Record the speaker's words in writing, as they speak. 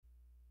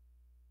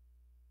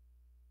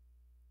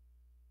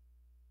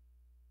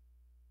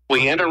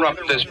We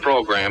interrupt this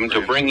program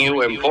to bring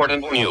you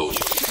important news.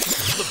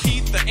 The P,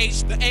 the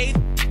H, the A,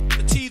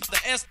 the T, the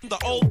S, the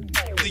O,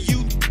 the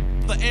U,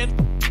 the N,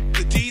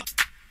 the D,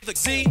 the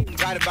Z.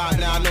 Right about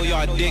now, I know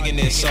y'all digging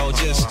this, so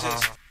just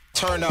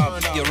turn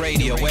up your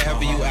radio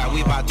wherever you at.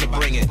 We about to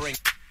bring it.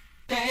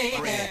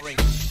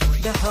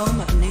 The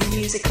home of new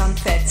music on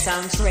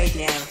Phatsoundz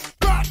Radio.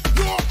 Got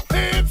your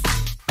hands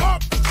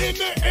up in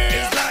the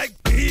air. It's like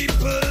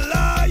people,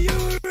 are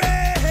you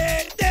ready?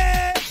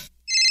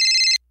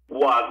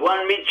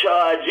 Wagwan me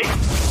charge.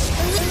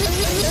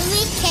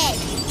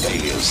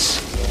 Alias.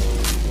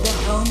 The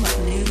home of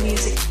new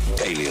music.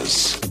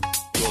 Alias.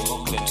 You're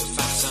locked into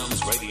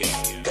Phatsoundz Radio.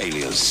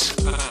 Alias.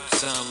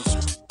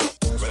 Phatsoundz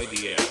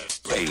Radio.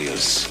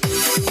 Alias.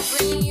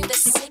 Bringing you the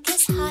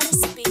sickest,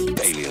 hottest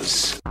beats.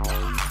 Alias.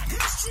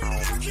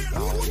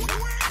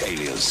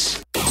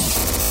 Alias.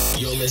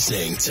 You're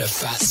listening to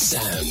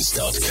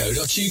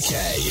Phatsoundz.co.uk,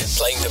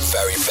 playing the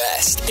very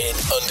best in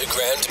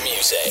underground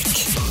music.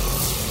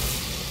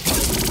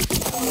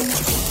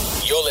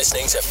 You're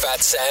listening to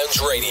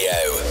Phatsoundz Radio,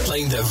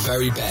 playing the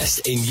very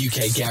best in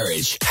UK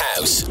garage,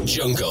 house,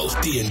 jungle,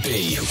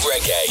 D&B,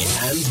 reggae,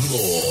 and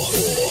more.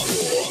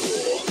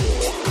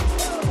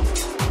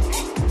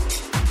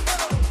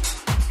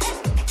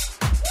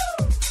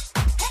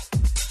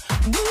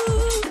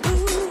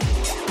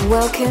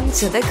 Welcome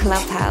to the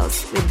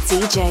Clubhouse with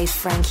DJ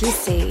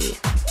FrankEC.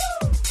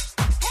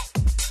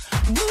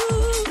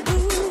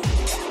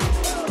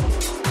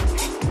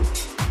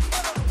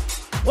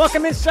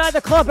 Welcome inside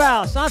the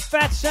Clubhouse on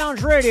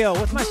Phatsoundz Radio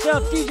with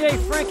myself, DJ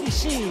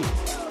FrankEC,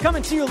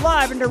 coming to you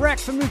live and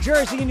direct from New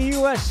Jersey in the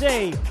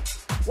USA.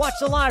 Watch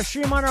the live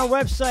stream on our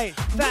website,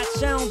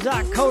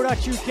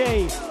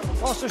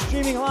 phatsoundz.co.uk. Also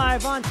streaming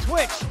live on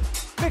Twitch,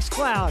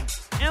 Mixcloud,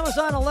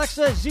 Amazon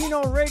Alexa,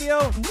 Zeno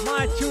Radio,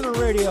 MyTuner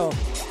Radio.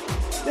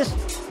 This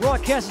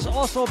broadcast is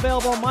also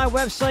available on my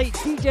website,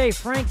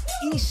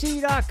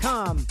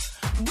 djfrankec.com.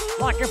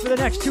 Lock in for the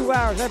next 2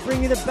 hours. I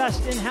bring you the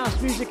best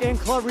in-house music and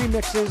club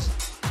remixes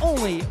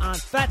only on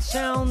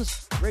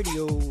Phatsoundz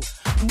Radio.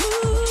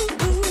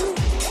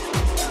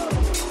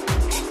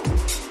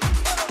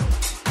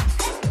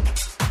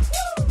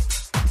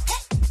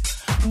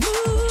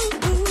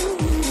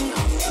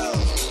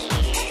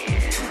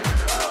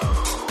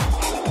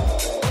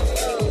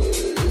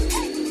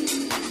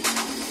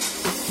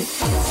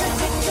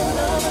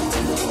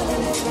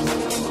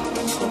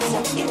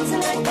 It's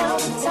like all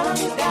the time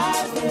you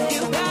gotta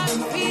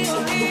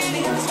feel it.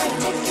 Feels like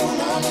take your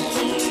love and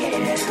keep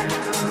it.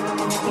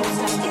 Feels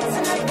like it's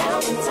like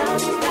all the time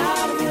you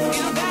gotta feel it.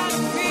 You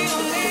gotta feel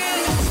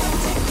it.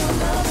 Take your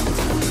love and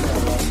do it.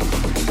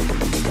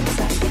 Feels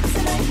like it's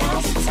like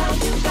all the time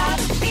you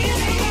gotta feel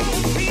it.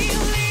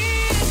 Feel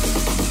it.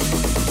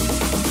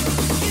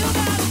 You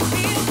gotta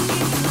feel it.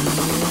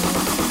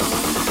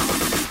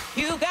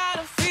 You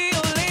gotta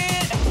feel it.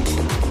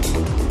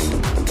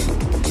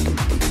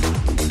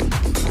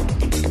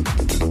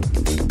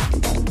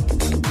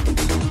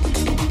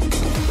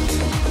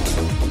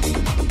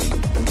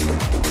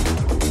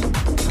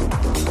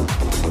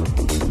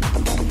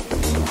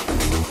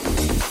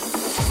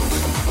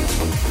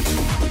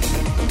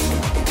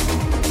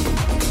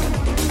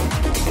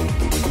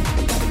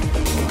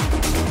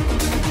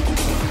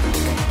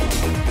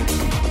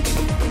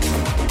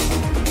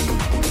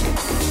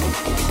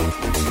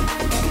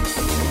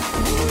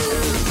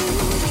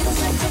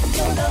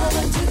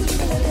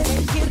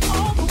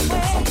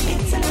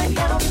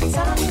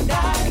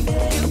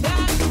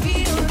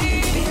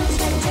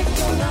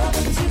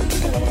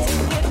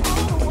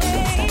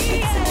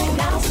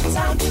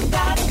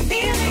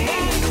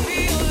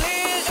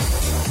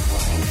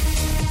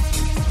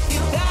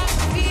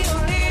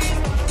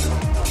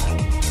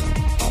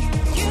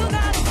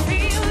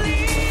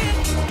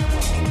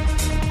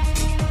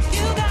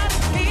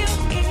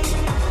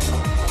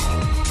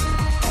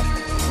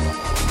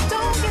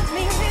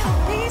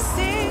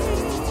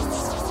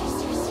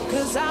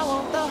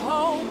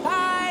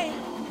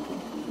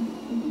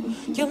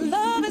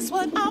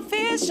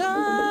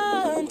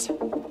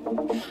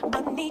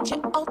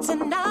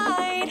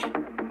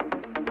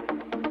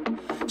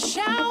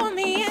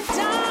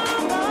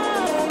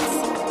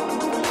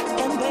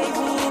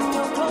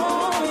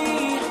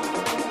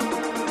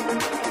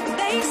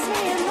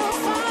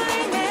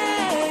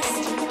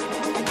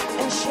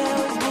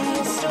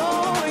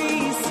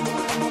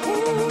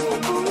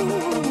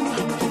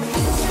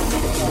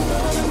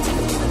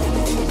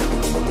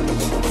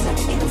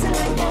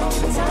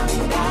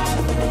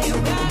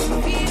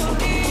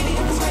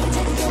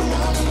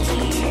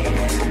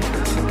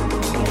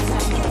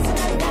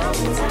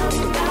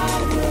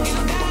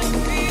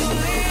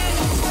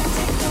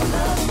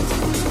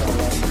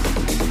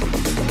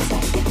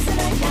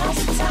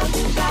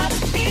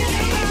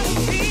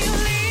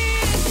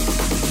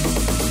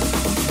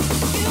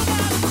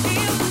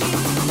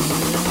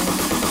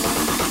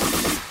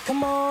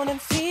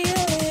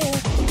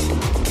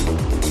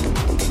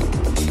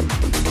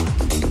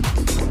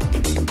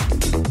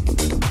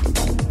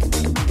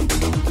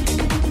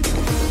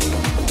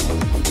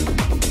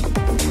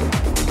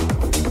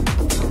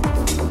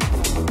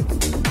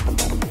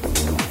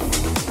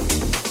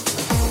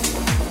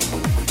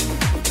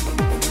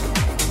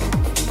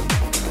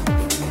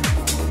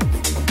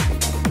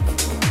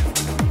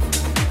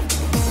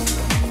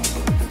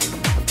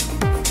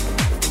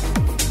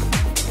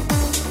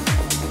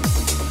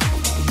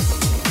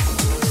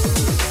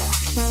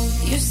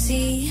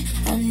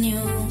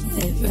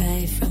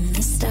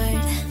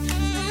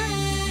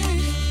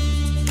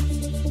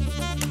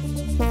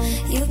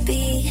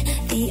 be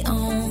the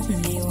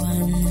only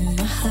one in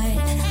my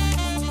heart.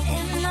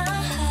 In my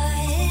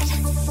heart,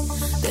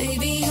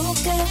 baby, you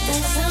got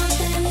that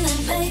something that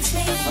makes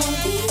me fall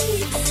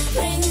deep,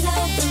 brings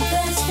out the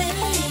best in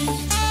me.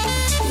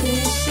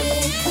 Wish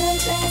it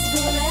could last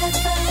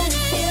forever. It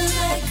feels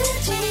like a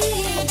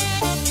dream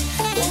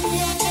when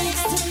you're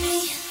next to me.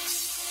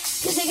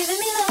 'Cause you're giving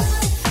me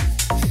love,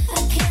 I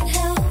can't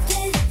help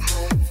it.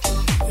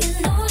 You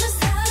know just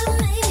how to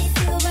make me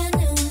feel brand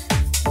new.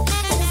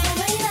 And it's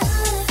never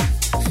enough,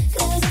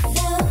 'cause I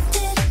felt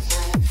it.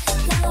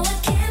 Now I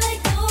can't let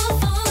go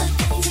of all the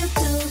things you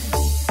do.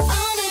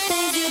 All the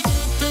things you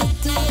do,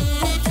 the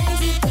things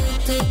you do,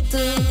 the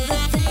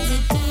things you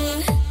do.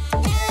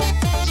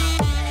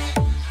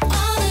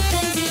 All the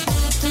things you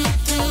do,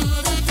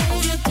 the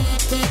things you do,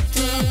 the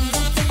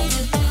things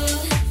you do.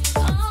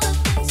 All the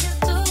things you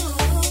do.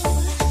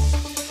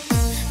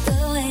 The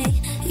way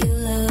you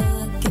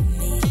look at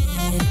me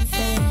and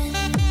say,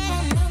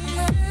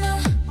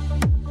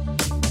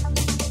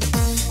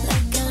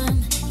 like I'm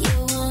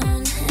your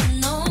one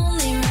and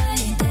only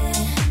right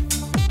there.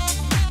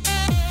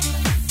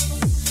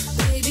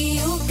 Baby,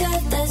 you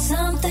got that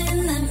something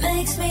that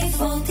makes me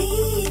fall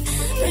deep,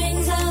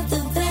 brings out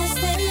the best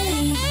in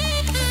me.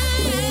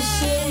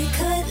 Wish it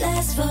could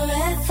last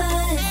forever.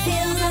 It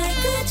feels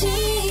like a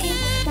dream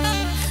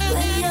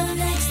when you're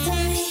next to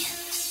me.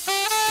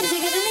 'Cause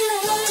you're giving me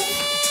love,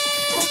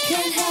 I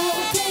can't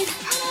help it.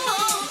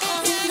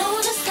 You know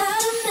just how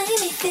to make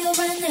me feel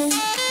brand new.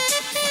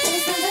 And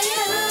it's never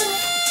enough,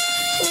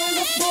 'cause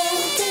I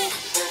felt it.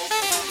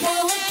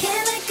 Now I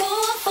can't let go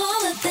of all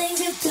the things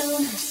you do.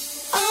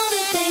 All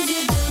the things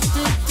you do,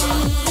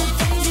 the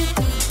things you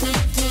do, the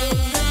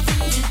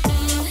things you do.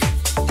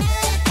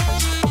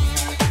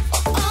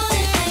 All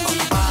the things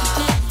you do,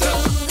 the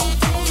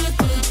things you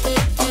do, the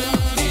things you do.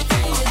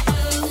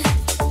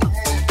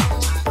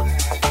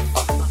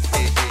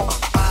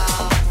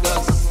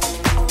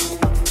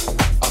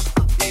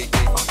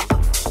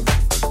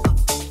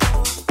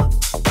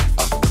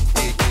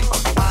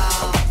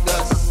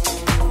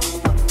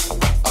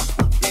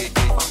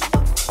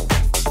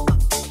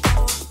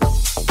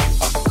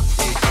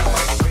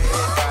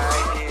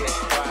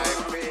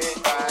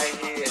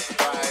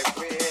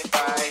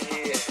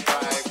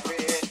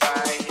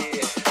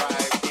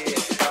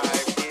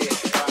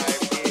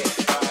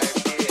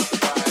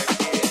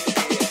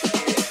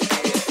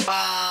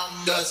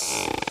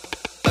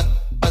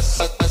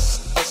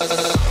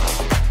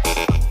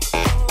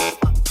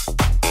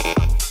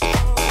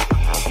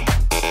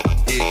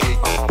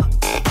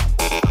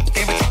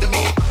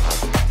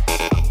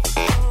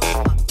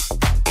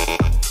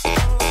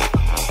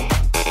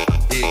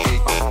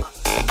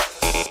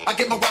 I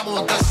get my rhyme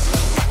on dust.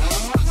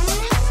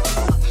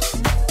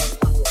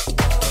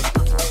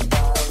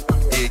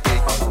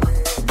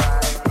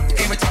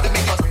 Guaranteed to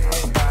make us.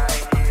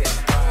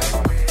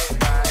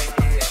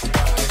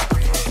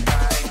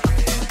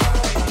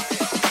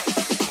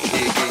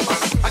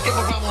 I get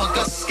my rhyme on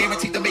dust.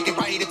 Guaranteed to make it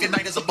right if your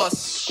night is a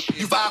bust.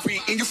 You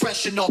vibrate and you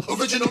fresh and all.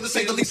 Original to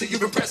say the least, and you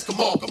impressed. Come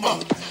on, come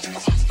on.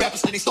 Rappers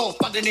steady stall,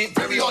 finding it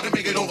very hard to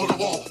make it over the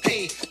wall.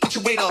 Hey, put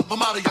your weight up, my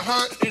motto, you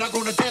heard? And I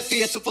grown to death,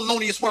 yeah, it's a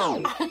felonious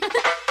world.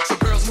 So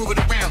girls move it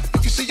around.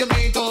 If you see your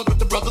main dog with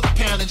the brother, the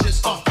pound and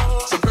just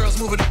So girls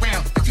move it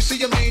around. If you see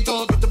your main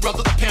dog with the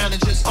brother, the pound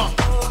and just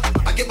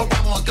I get my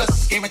rhyme on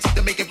gusts, guaranteed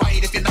to make it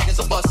right if your night is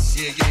a bust.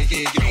 Yeah, yeah,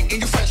 yeah, yeah.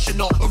 And you fresh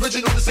and all.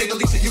 Original to say the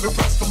least, and you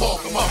impressed. Come on,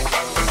 come on.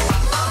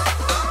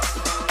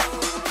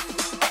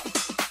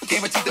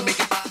 Guaranteed to make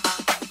it.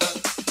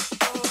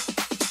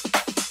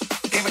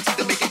 Guaranteed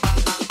to make it.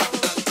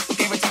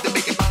 Guaranteed to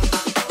make it.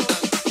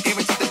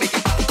 Guaranteed to make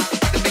it.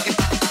 To make it.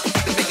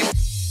 To make it.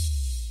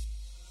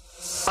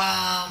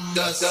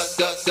 Dust, dust,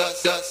 dust,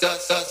 dust, dust,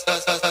 dust, dust,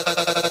 dust, dust.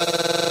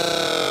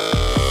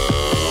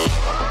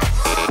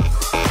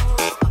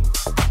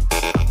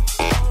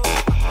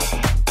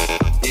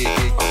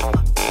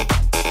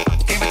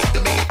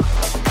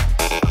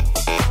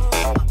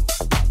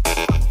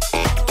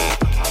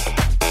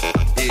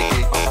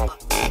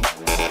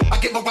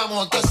 I'm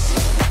on dust.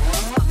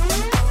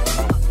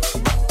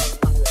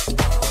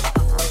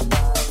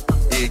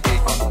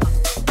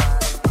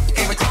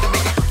 Guaranteed to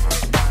make it.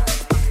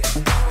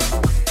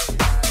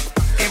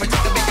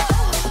 Guaranteed to make it.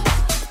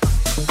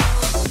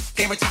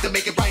 Guaranteed to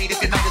make it right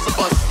if your night is a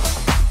bust.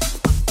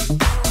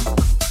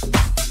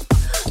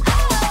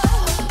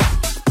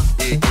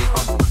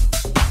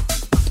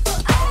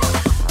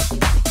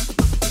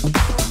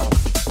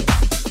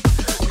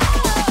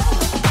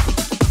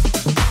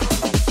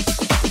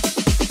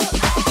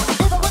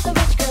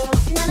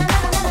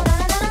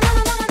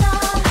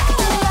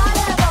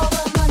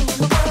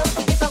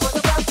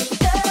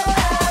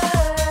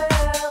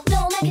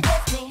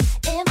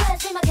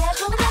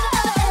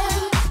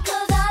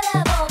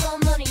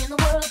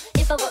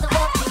 If I was a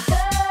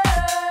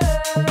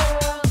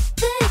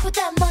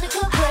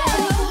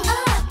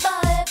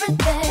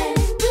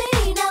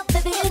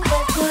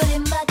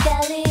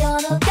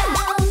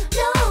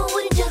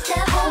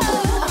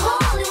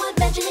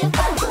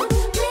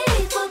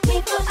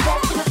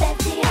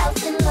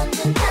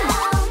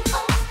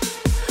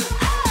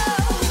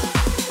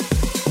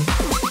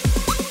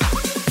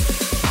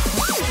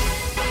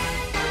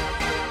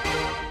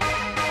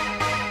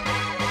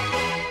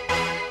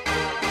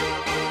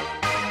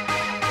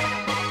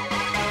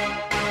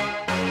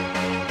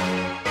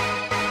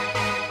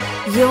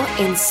You're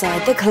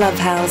inside the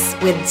clubhouse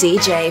with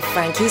DJ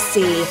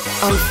FrankEC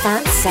on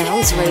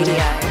Phatsoundz Radio.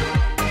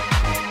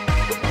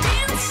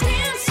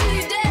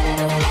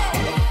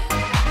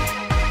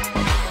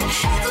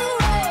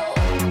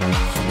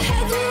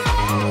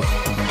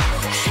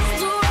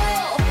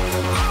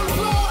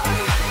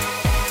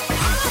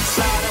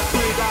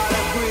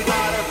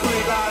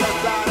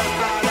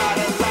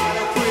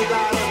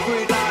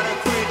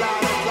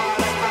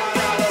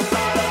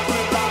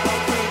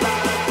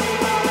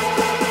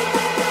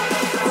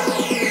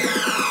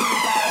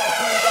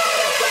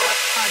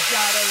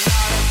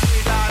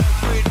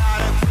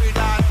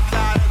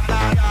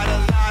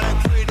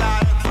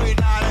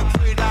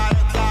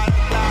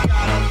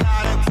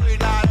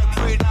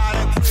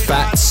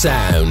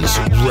 Phatsoundz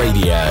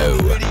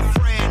Radio.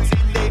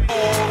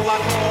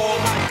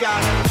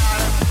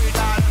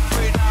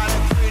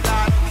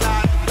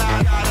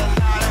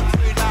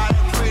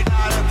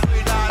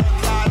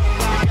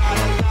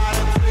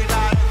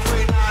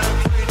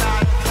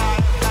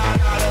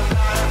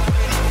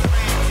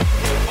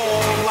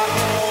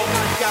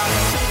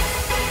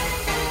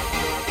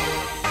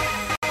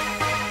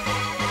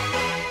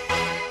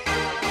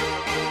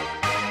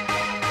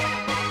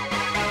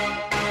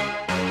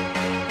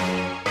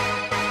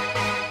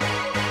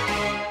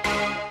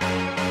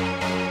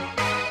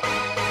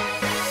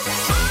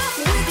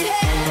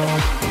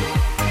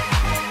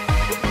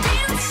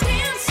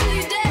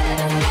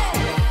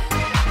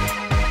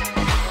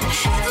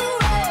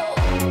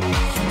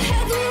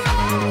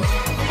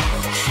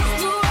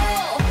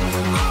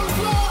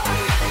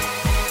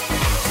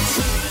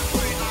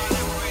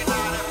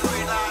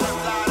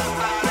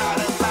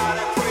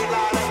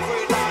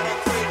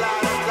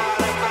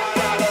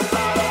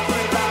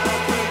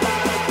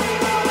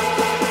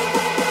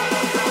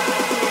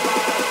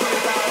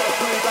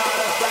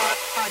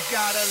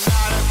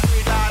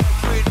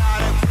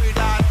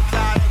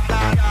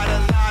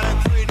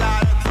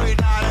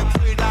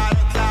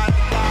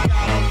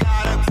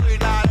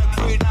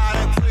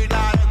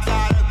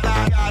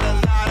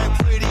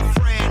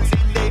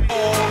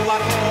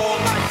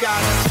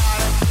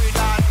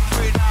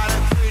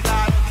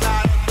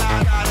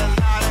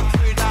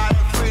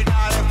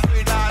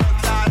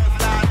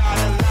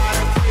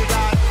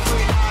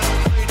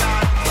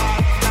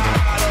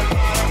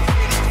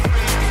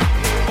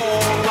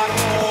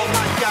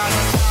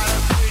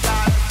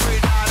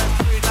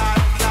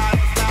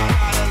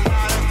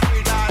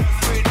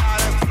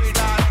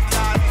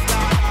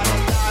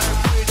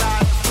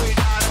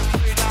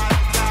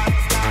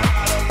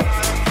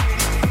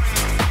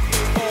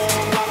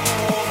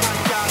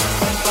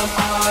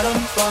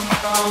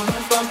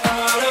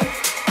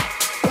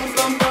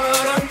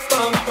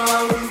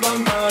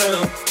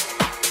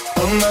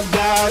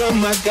 Oh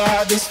my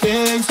God, this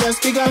feeling's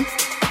just begun.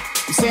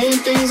 I'm saying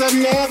things I've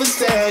never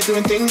said,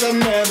 doing things I've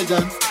never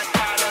done.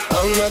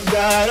 Oh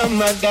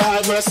my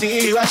God, when I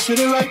see you I should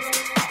it right.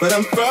 But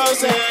I'm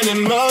frozen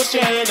in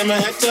motion and my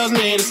head tells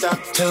me to stop.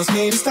 Feeling,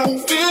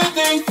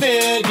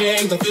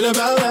 I feel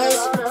about us.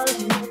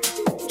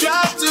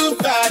 Try to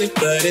fight it,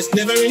 but it's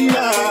never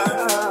enough.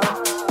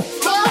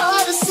 My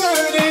heart is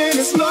hurting,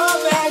 it's more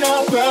than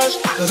a crush.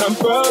 Cause I'm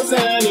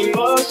frozen in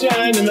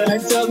motion and my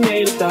head tells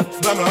me to stop.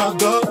 But my heart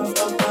goes.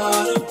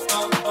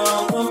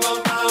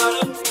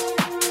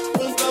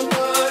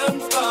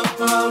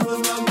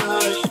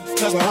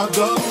 Cause my heart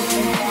goes.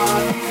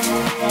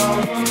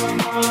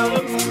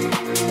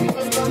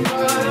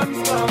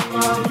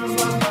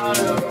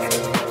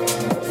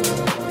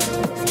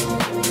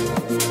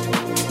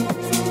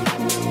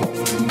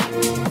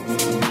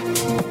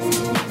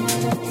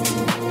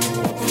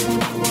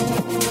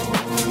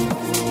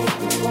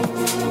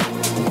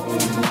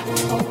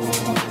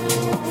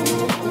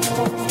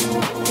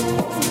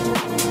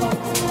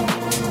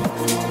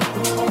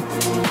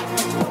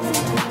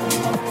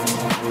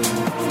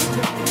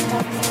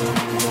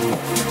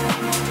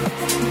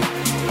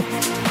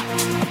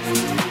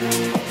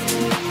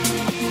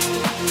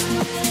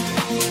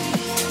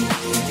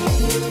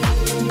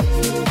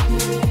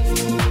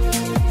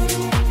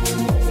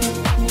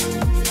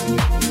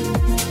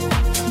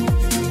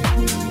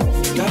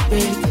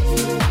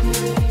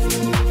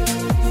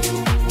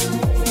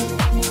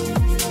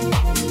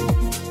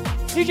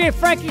 DJ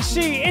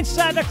FrankEC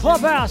inside the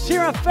clubhouse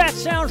here on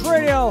Phatsoundz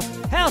Radio.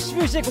 House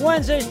Music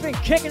Wednesday's been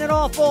kicking it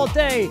off all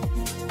day.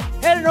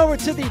 Heading over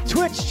to the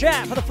Twitch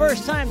chat for the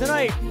first time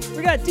tonight.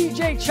 We got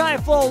DJ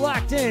Chiflo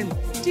locked in,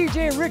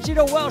 DJ Richie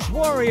the Welsh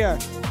Warrior,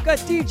 we got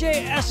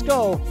DJ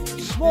Esco,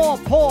 Small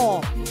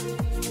Paul.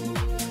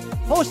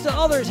 Host of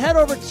others, head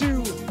over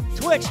to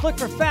Twitch, look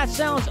for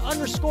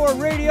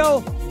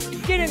Phatsoundz_radio.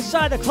 Get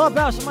inside the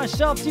clubhouse with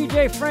myself,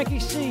 DJ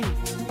FrankEC.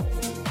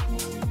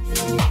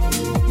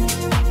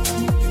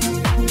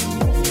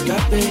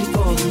 Got paid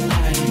for the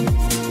night.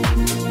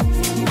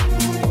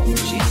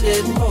 She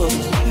said for the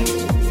light.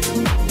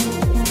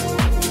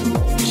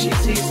 She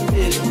sees the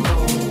vision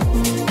roll.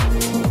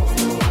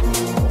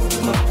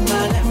 Up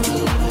line after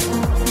line.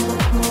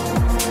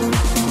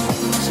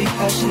 See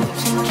how she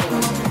looks in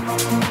trouble.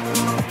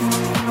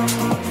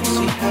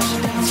 See how she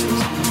dances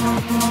now.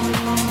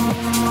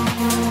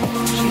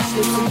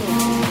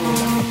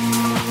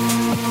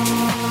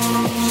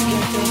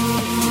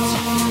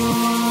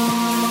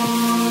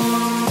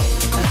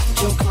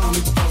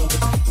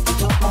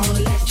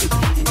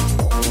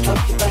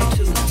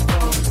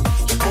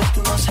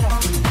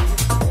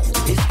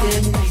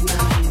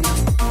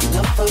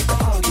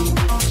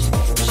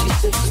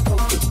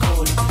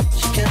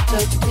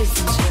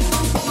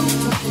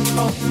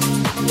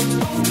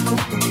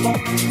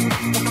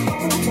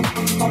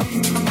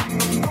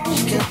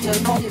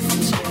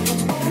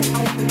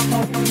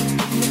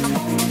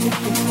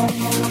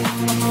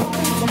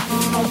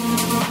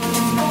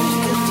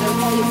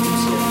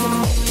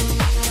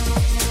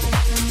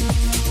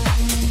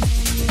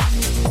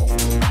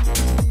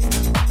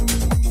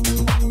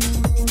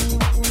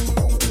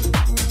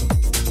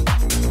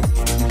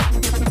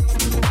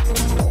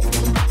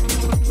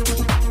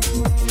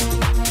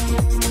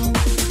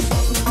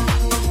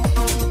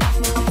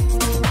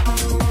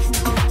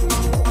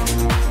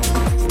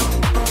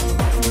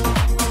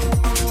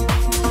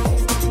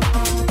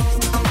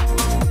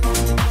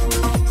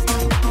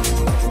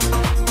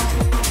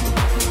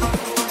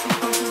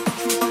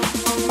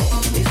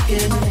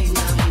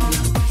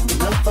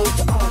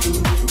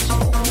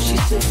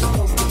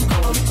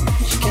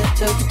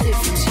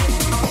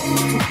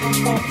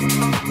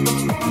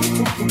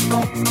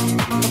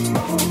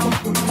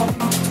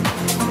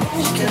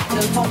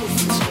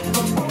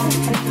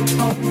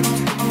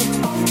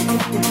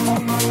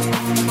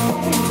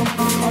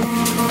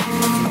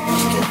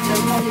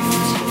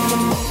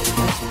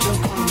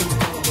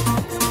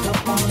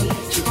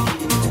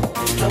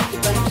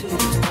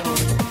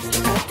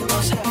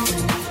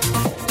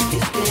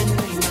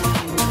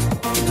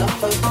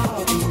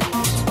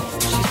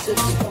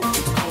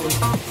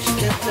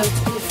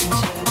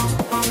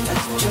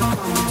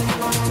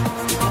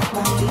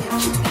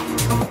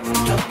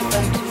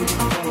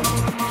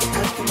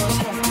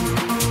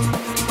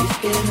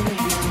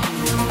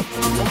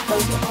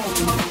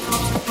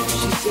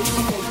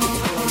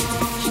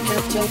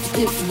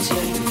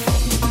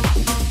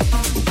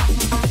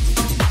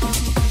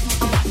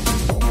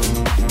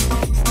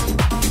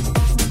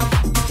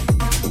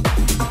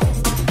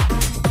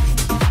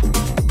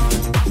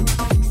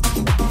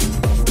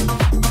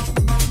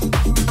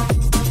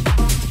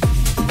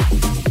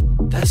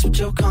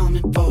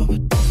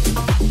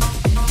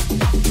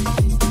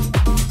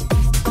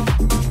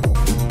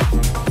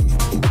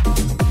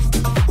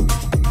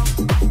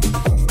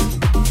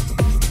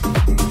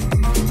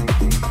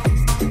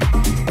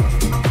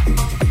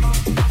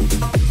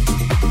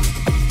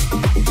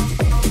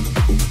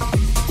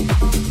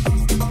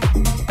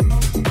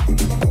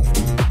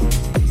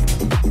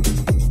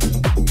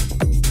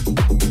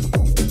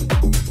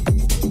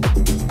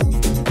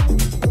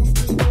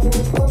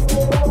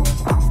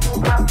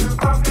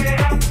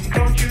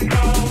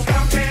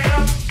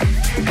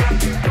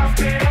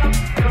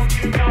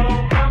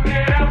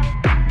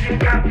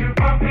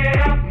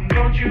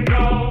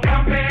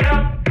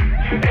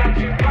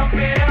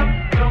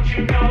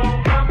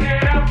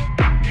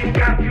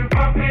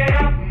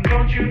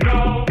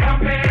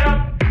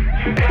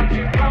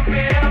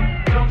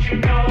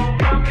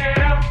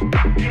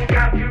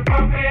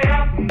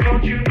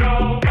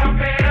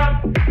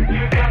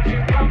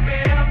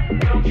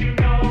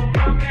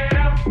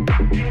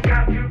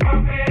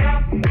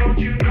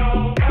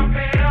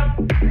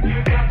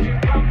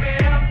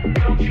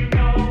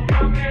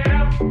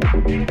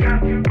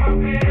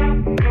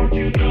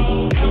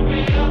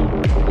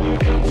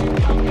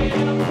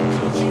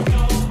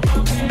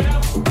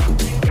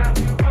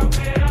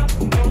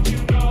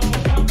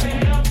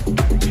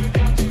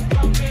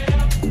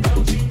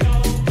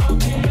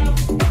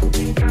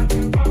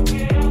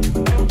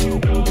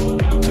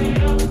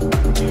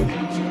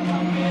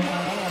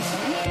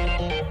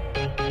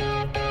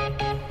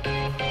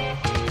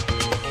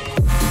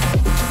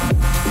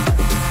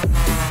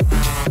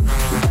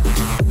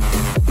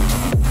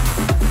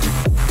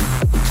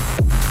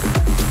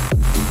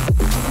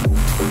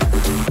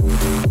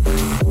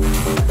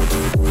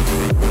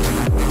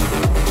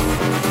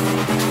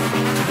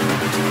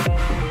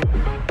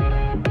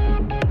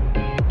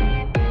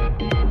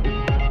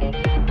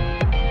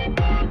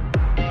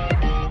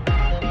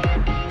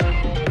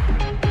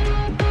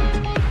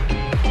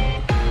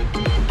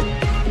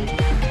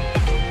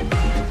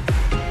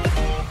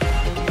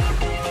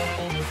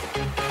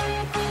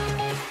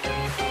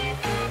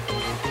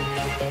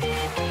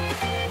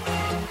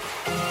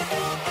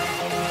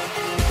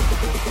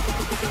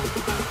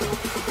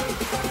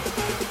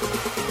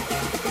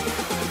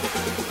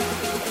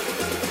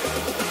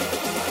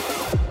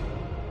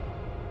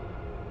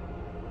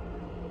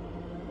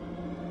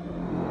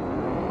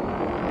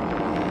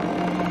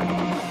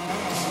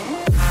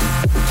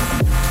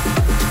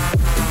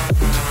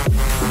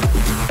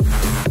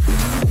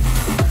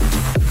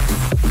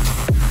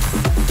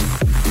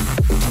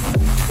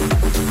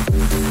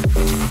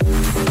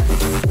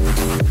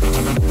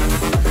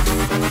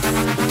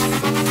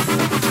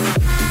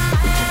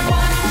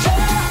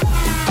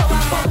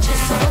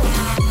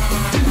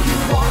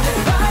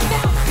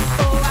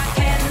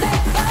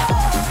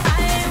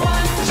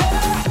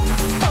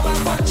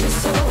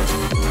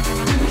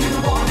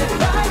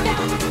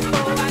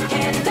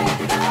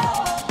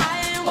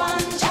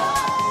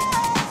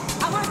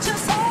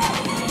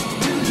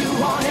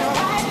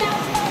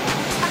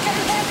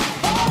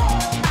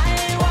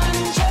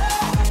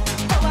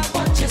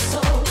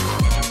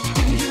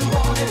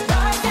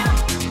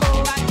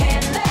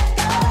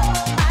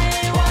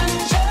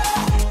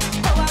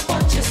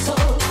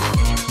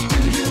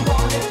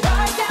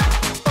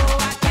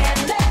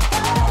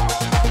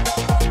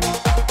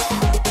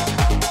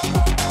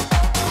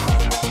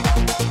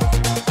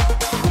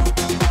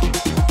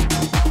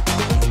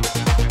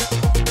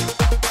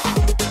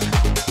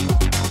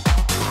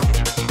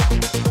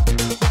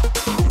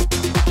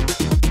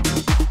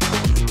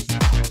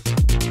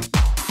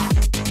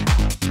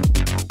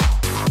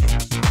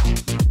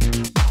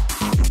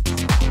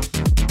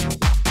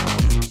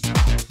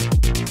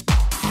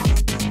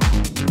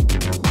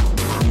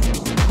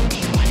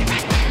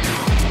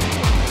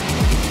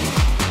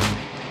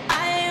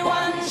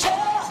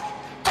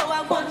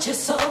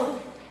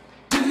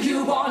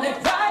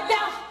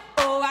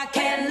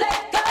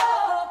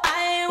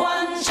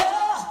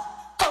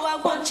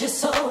 want you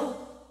so.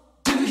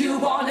 Do you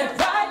want it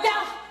right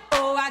now?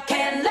 Oh, I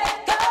can't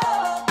let go.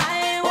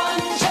 I ain't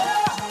want you.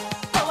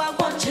 Oh, I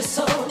want you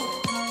so.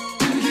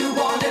 Do you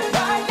want it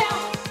right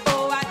now?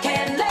 Oh, I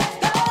can't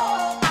let go.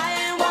 I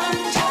ain't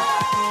want you.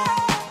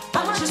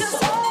 I want you so.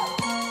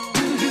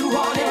 Do you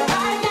want it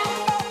right now?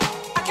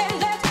 I can't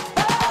let go.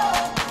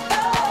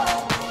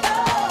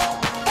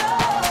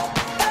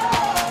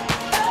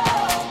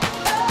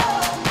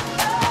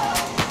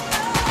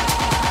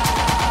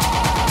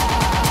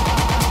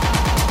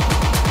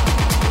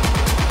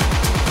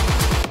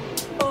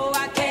 Oh,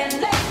 I can't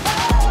let go.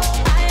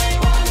 I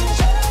ain't want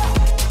you.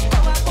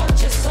 Oh, I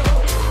want you so.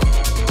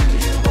 Do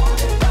you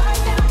want it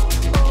right now?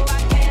 Oh, I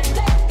can't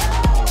let go.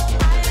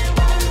 I ain't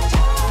want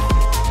you.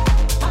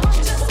 I want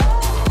you so.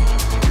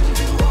 Do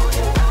you want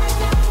it right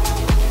now?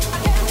 I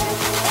can't let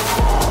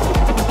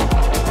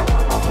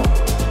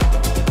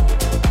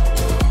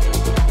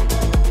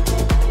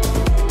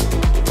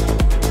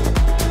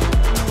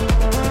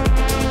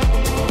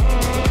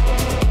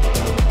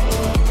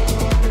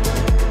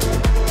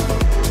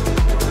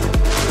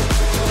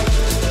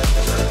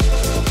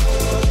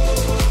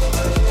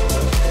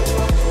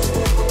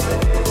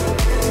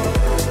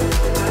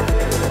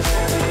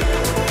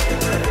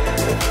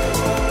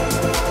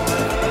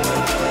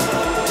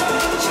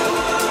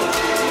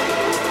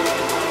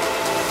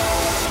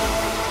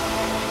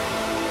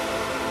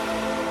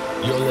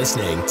You're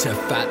listening to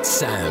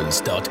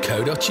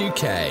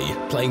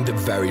Phatsoundz.co.uk, playing the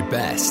very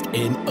best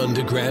in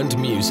underground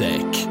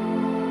music.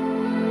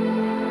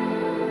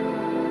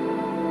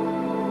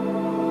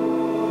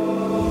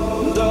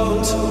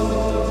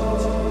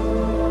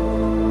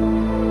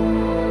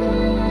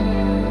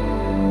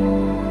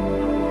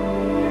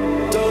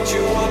 Don't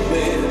you want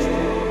me?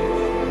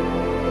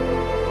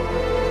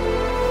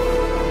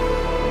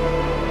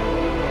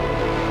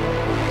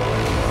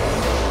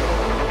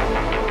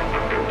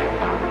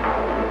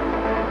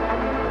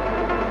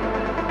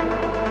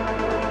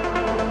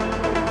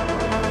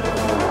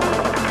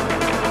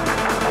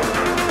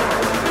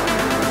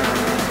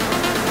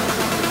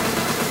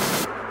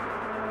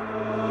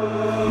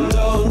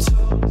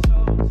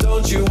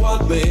 Don't you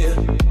want me?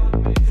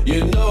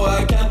 You know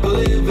I can't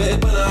believe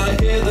it when I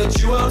hear that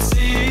you won't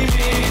see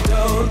me.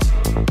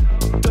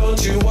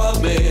 Don't you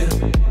want me?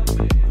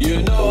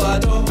 You know I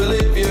don't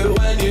believe you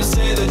when you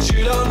say that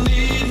you don't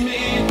need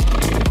me.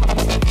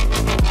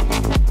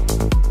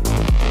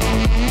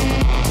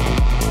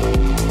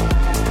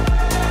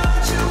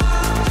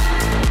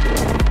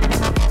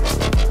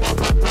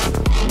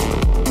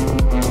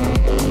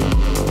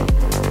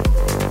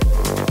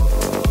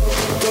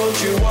 Don't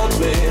you want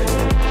me?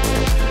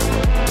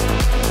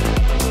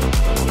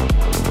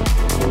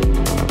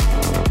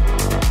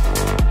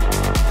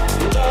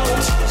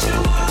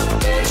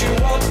 Don't you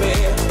want me?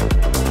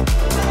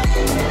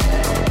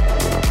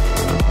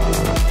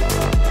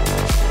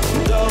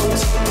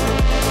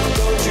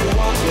 Don't you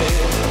want me?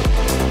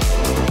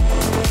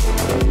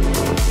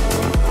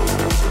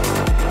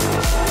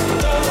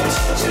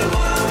 Don't you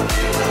want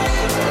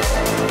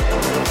me,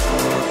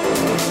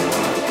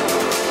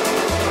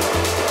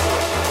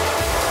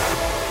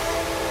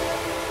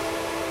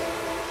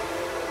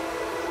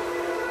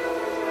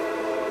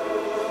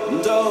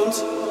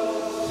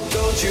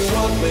 Don't you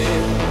want me?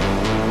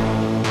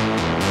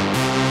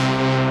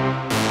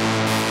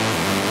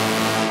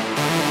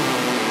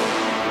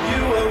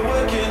 You were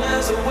working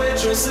as a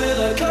waitress in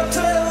a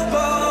cocktail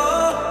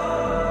bar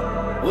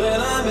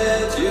when I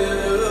met you.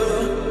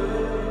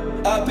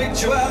 I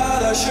picked you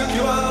out, I shook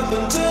you up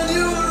and turned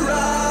you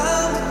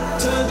around,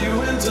 turned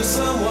you into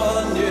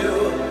someone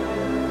new.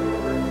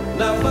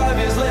 Now 5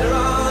 years later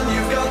on,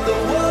 you've got the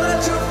world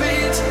at your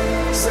feet.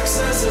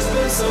 Success has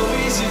been so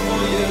easy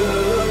for you.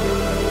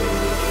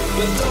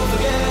 But don't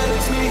forget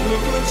it's me who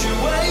put you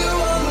where you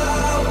are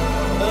now,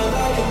 and I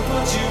can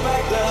put you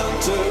back down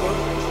too.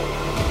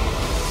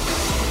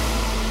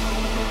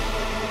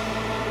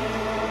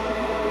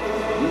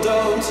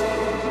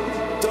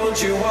 Don't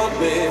you want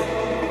me?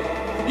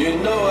 You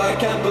know I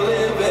can't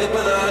believe it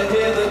when I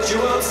hear that you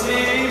won't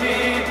see me.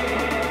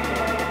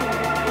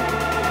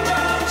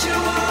 Don't you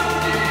want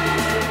me?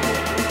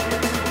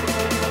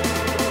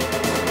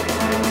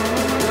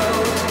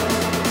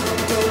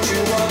 Don't you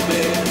want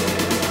me?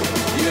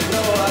 You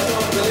know I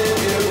don't believe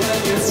you when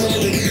you say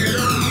that you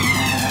don't.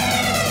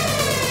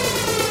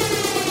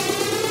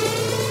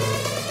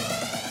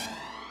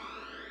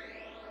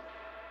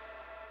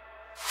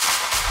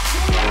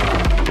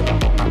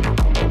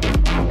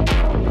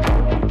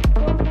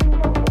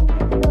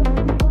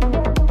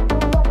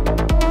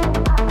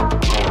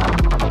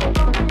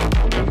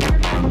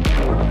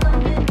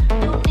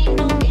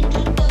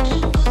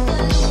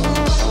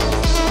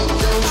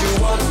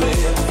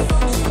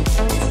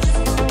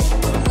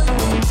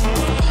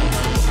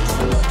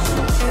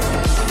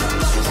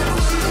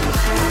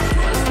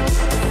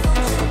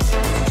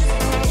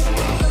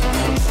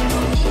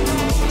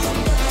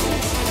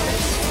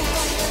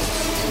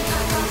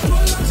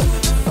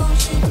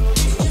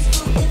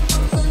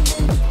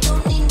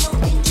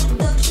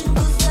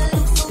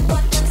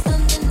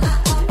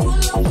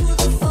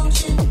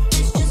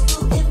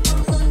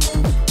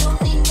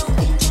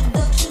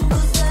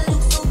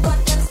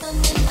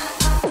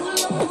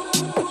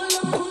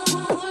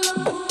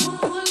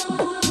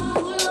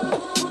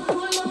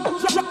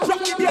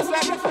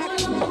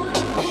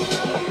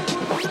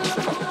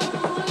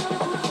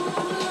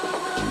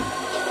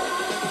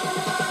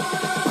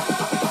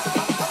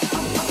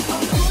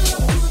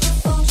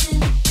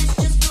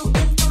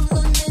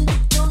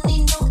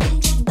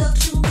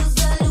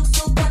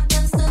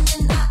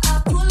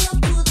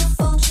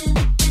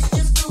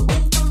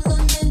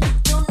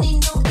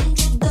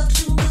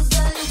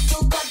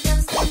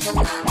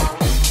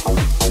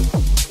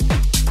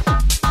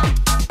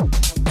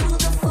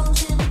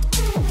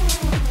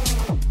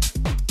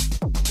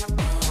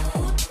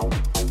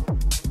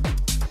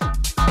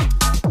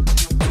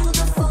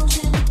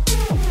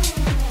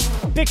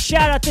 Big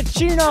shout out to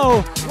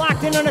Chino,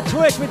 locked in on the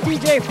Twitch with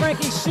DJ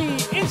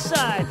FrankEC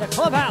inside the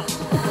clubhouse.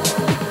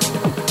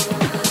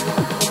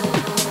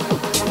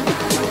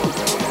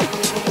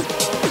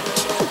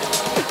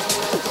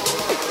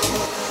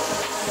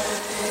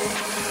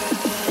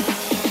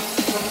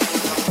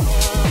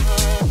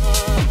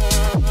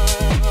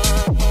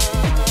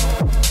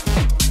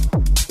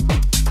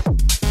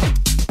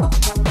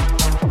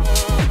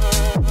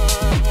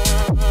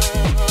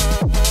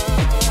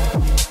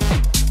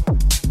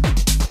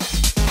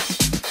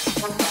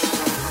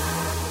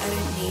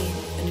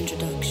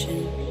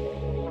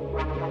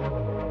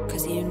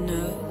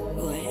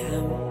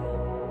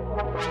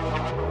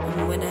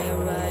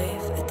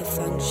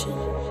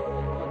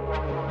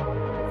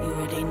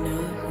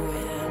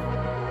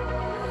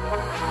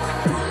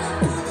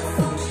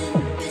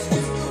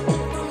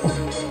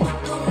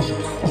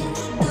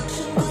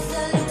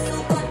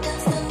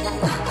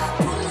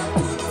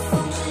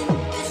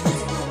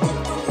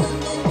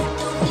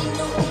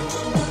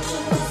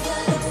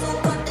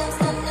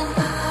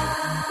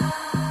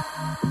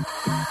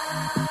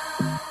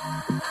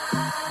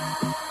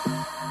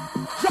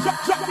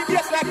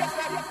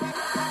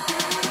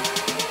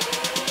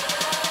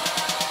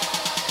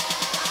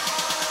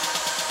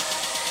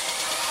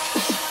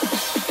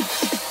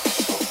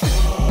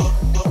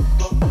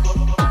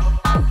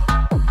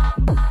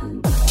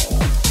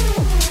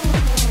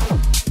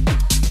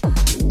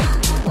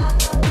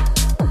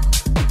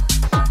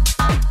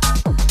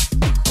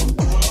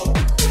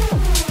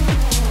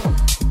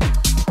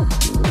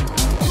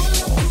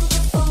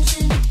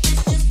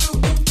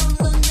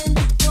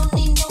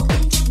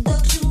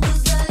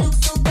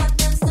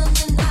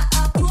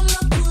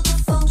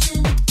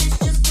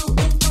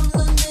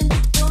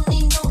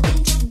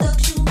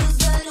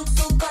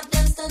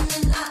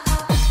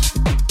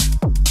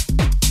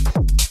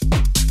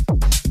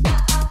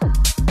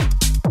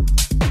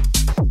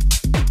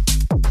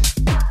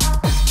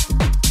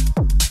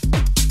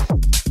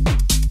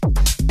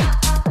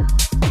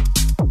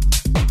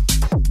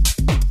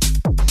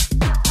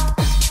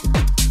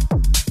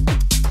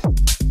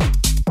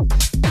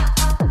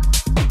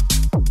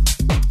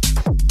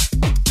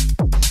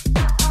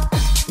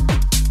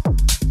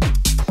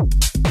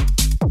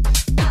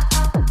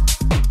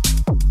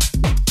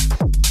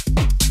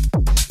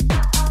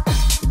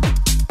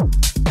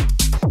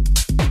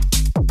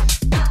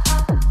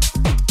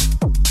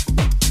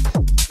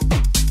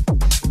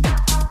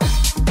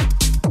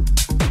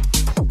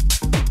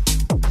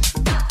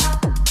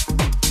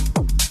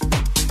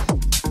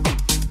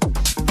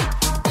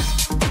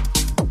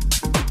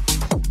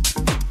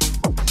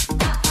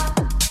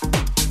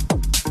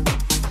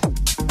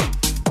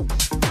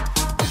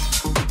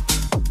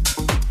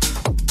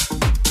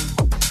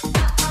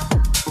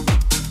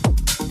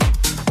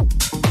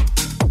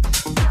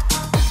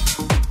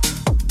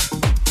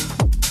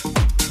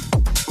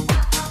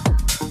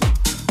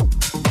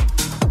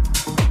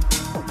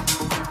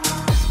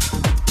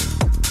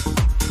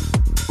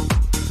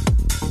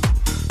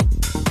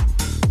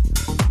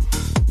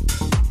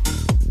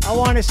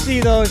 See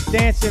those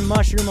dancing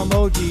mushroom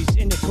emojis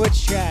in the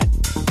Twitch chat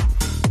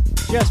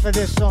just for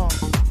this song.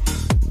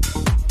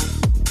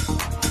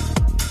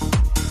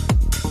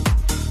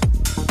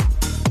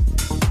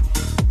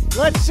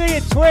 Let's see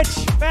it, Twitch,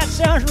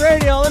 Phatsoundz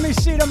Radio. Let me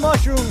see the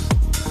mushrooms.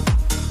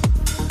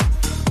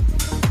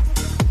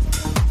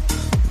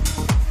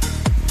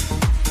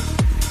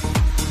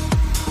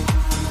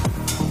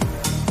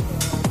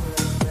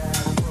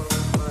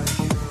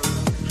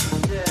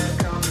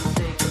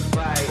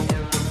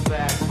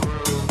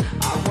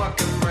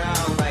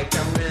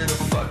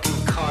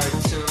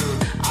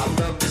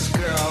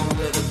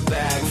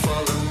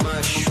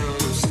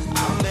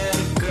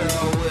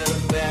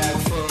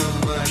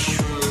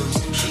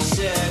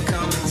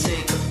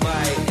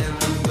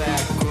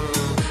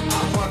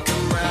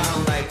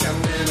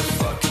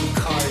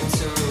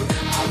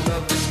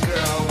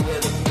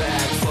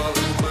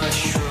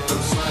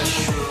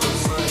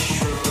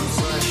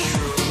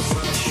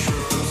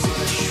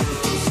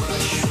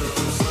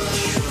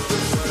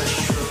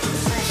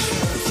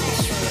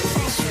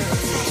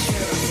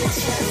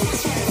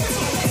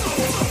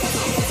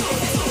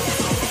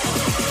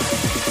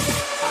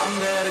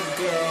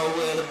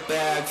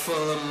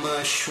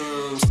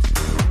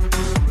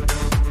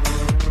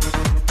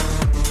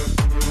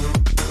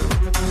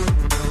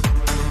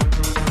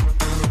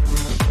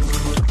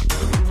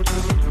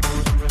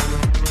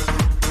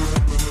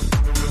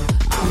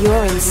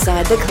 You're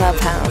inside the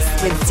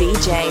clubhouse with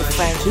DJ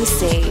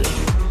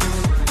FrankEC.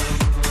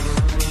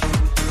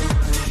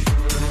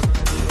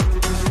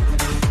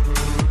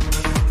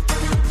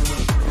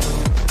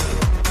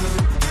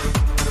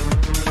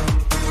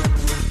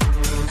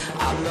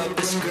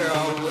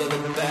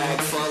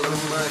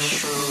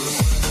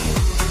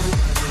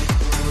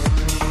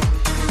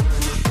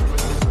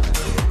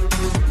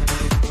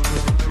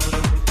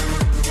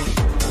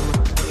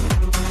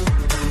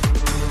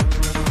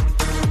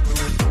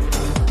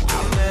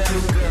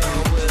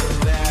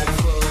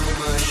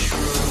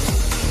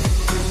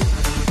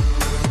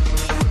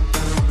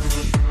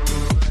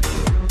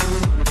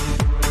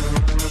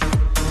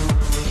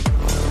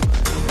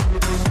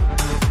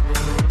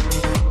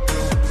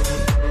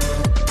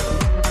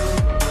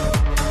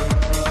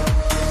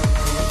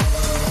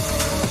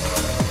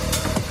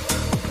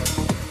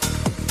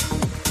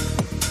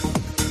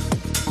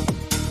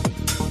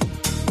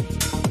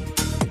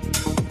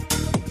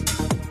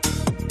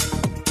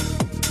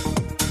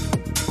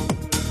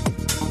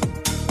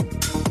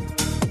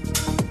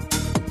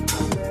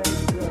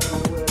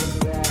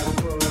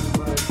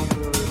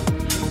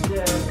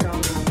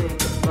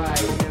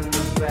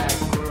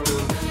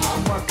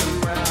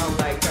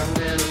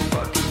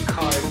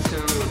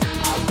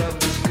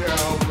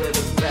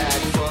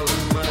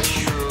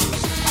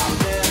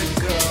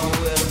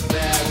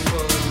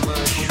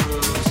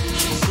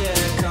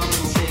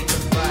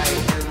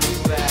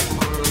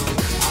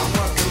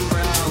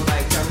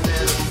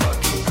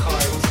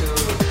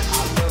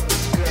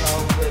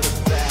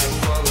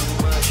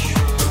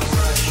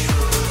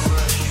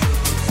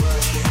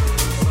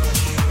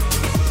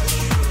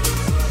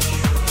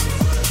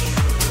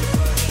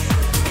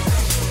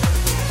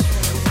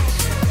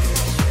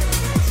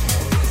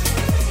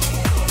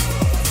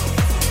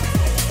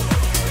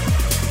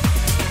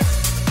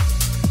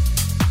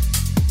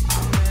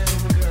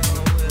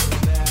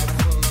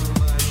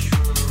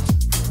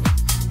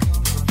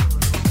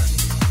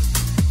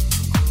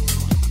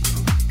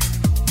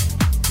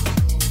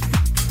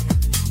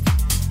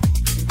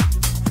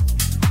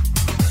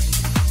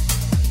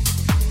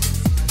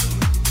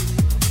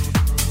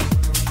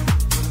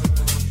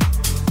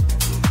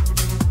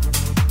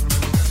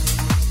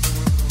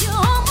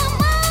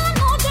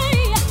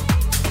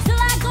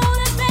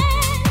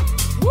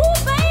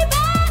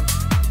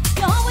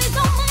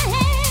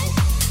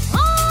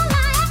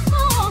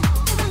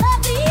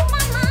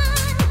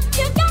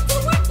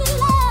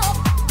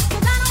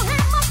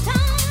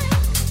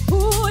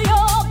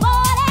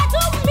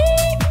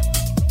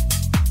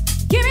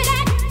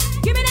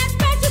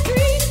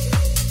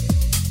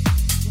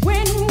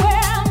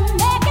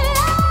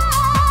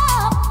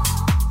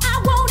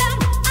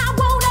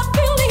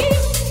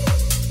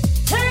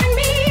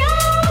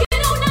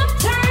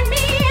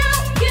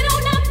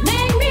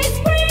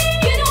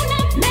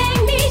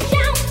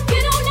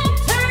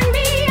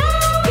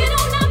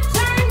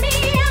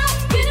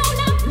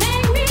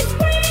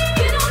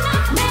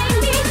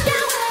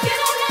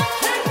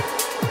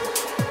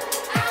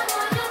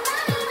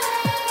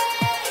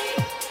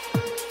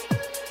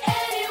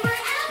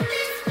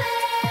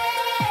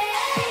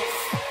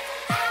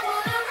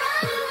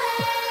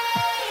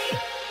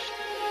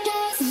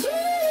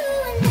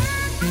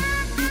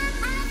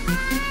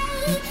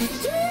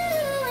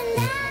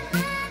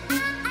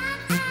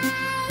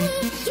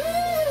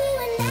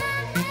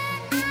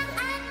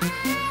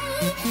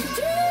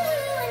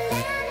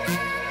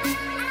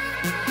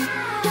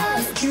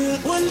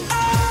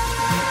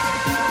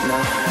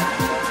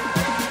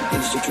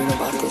 dream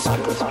about this. I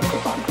never thought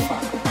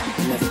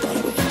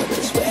it would end up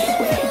this way.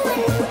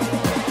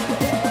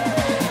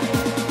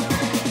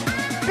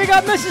 Big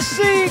up Mrs.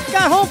 C,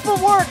 got home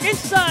from work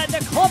inside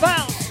the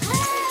clubhouse.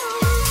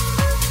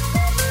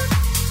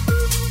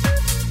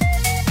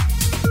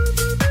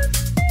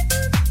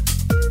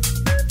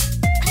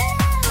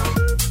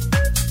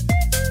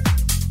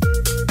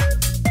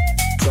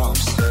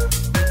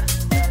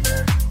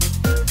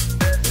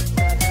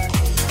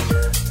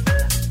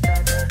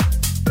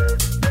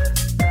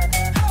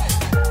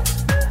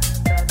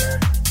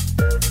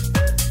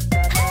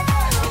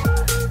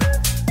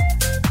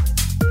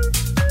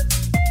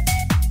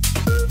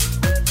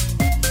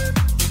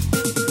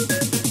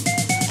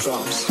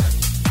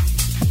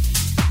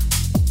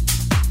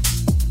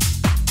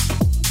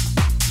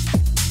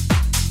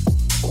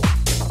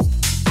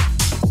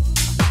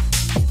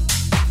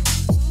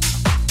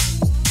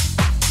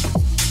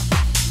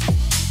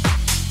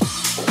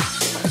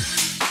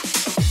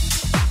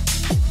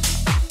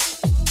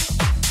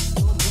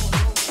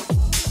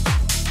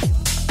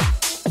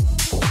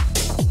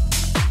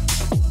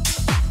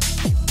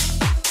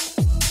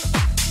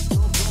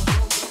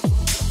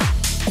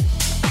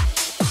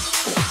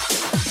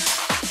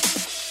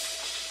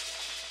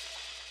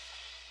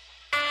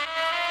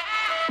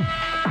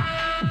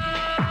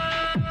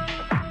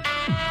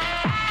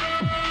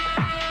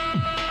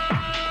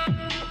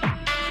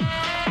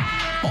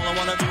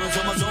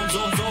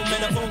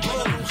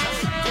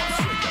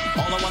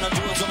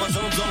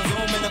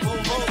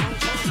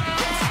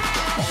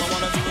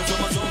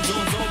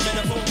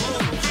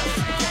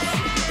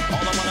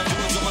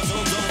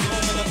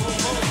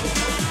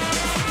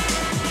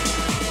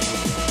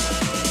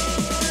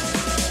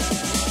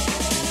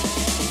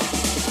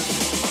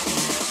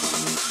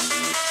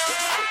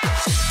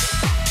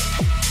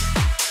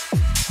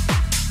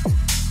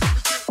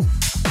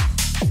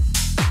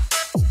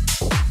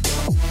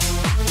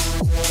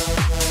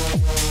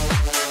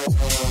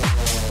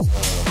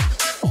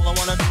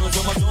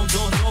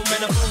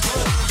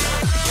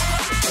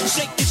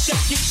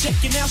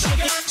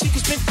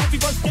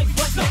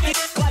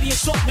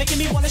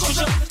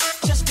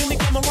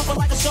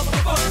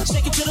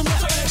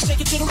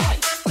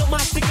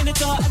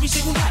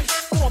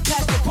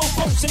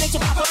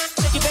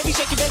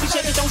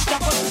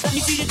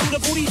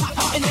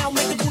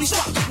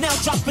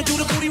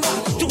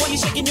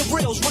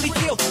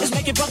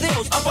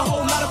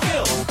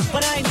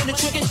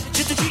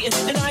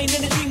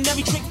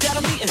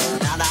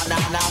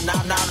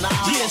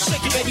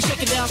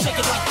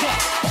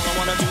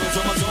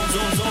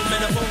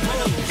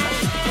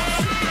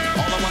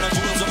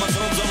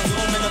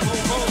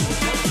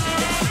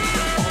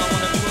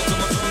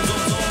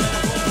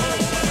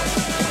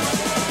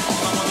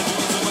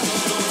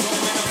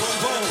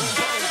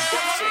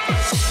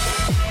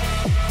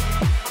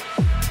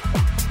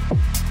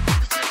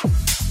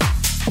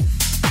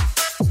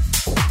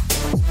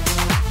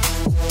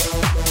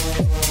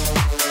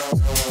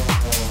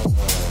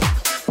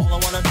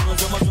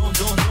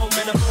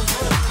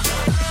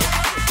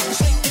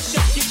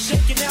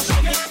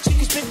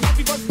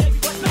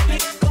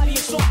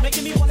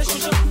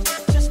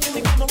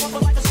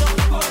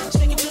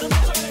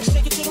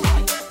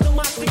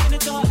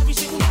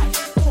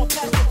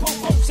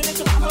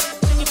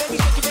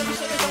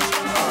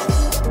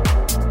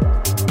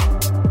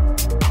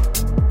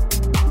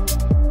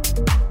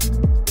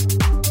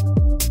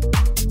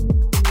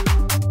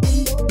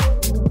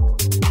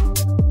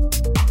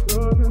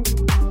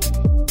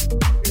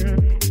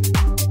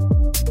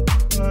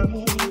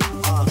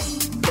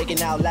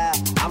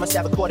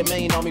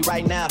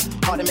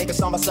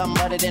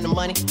 Something other than the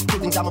money. Two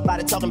things I'm about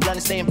to talking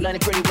blunt, staying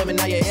blunt. Pretty women,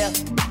 are you here?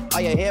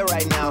 Are you here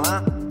right now,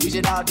 huh? We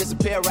should all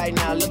disappear right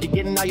now. Look, you're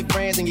getting all your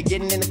friends and you're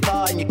getting in the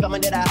car and you're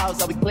coming to the house.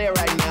 Are we clear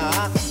right now,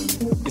 huh?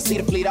 You see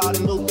the fleet, all the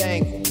new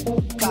things.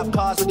 Cop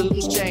cars with the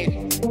loose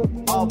change.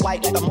 All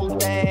white like a moon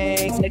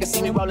things. Niggas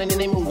see me rolling in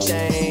they mood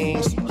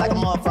change. Like a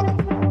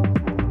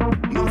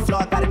motherfucker. New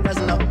floor, got a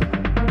dozen of them.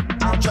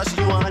 I don't trust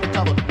you, I'm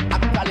undercover. I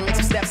could probably make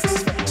some steps, this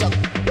is for each other.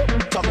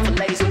 Talking for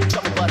ladies with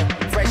chocolate butter.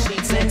 Fresh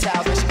sheets and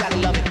towels, but she gotta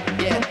love it.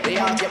 They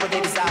all get what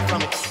they desire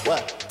from it.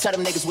 What? Tell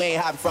them niggas we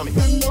ain't hiding from it.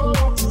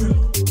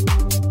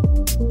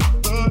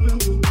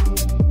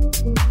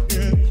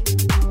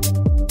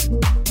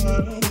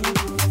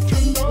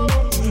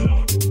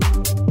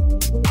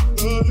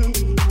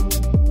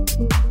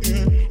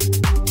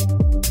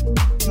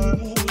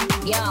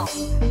 Yo,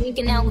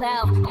 thinking out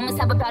loud. Almost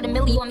have about 1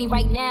 million on me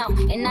right now.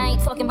 And I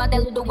ain't talking about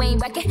that Lil Wayne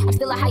record. I'm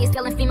still a highest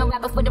selling female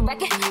rapper for the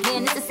record.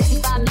 Man, this is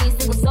 65 million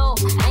single soul.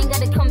 I ain't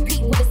gotta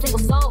compete with a single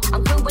soul.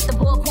 I'm good with the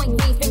ballpoint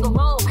green finger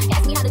roll.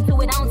 Ask me how to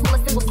do it, I don't tell a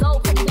single soul.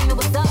 Pretty women,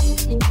 what's up?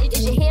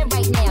 Is your hair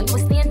right now? You a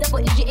stand up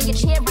or is you in your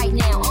chair right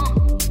now?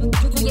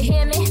 Do you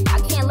hear me? I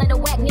can't let a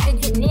whack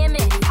nigga get near me.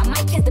 I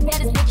might kiss the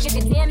baddest bitch,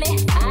 you can damn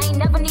it. I ain't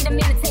never need a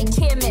man to take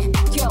care of me.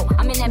 Yo,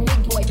 I'm in that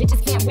big boy,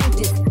 bitches can't rent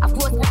this. I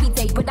floss every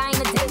day, but I ain't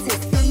a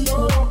dentist.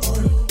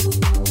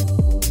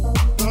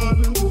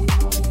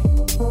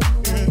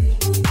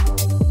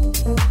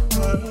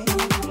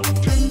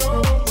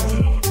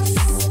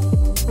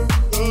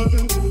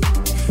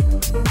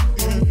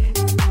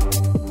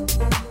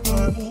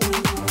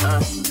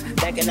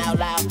 thinking out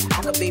loud.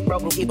 I could be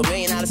broke and keep $1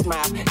 million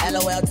smile.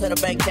 LOL to the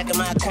bank, checking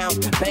my account.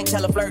 Bank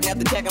teller flirting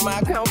after checking my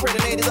account. Pretty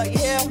ladies like,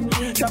 yeah,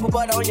 trouble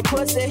butter on your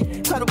pussy.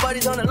 Cuddle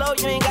buddies on the low,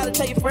 you ain't gotta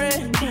tell your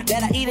friend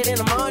that I eat it in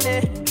the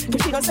morning.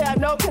 Cause she gon' say I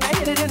know, can I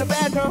hit it in the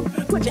bathroom?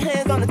 Put your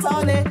hands on the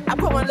toilet. I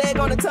put one leg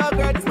on the tub,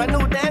 girl, this my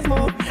new dance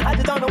move. I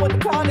just don't know what to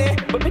call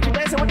it. But bitch, you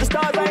dancing with the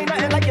stars, I ain't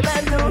nothing like your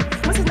last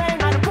dude. What's his name?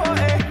 Not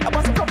important. I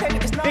want some cocaine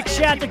with this. Big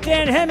shout to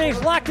Dan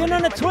Hemmings, locked in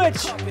on the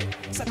Twitch.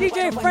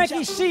 DJ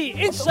FrankEC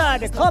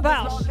inside the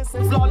clubhouse.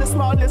 Flawless,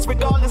 smallest,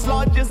 regardless,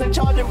 largest, and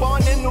charging,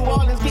 born in New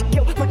Orleans. Get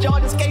killed with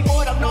Jordan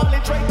skateboard, I'm gnarly,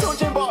 Drake,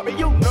 Tunch, and Barbie,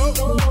 you know.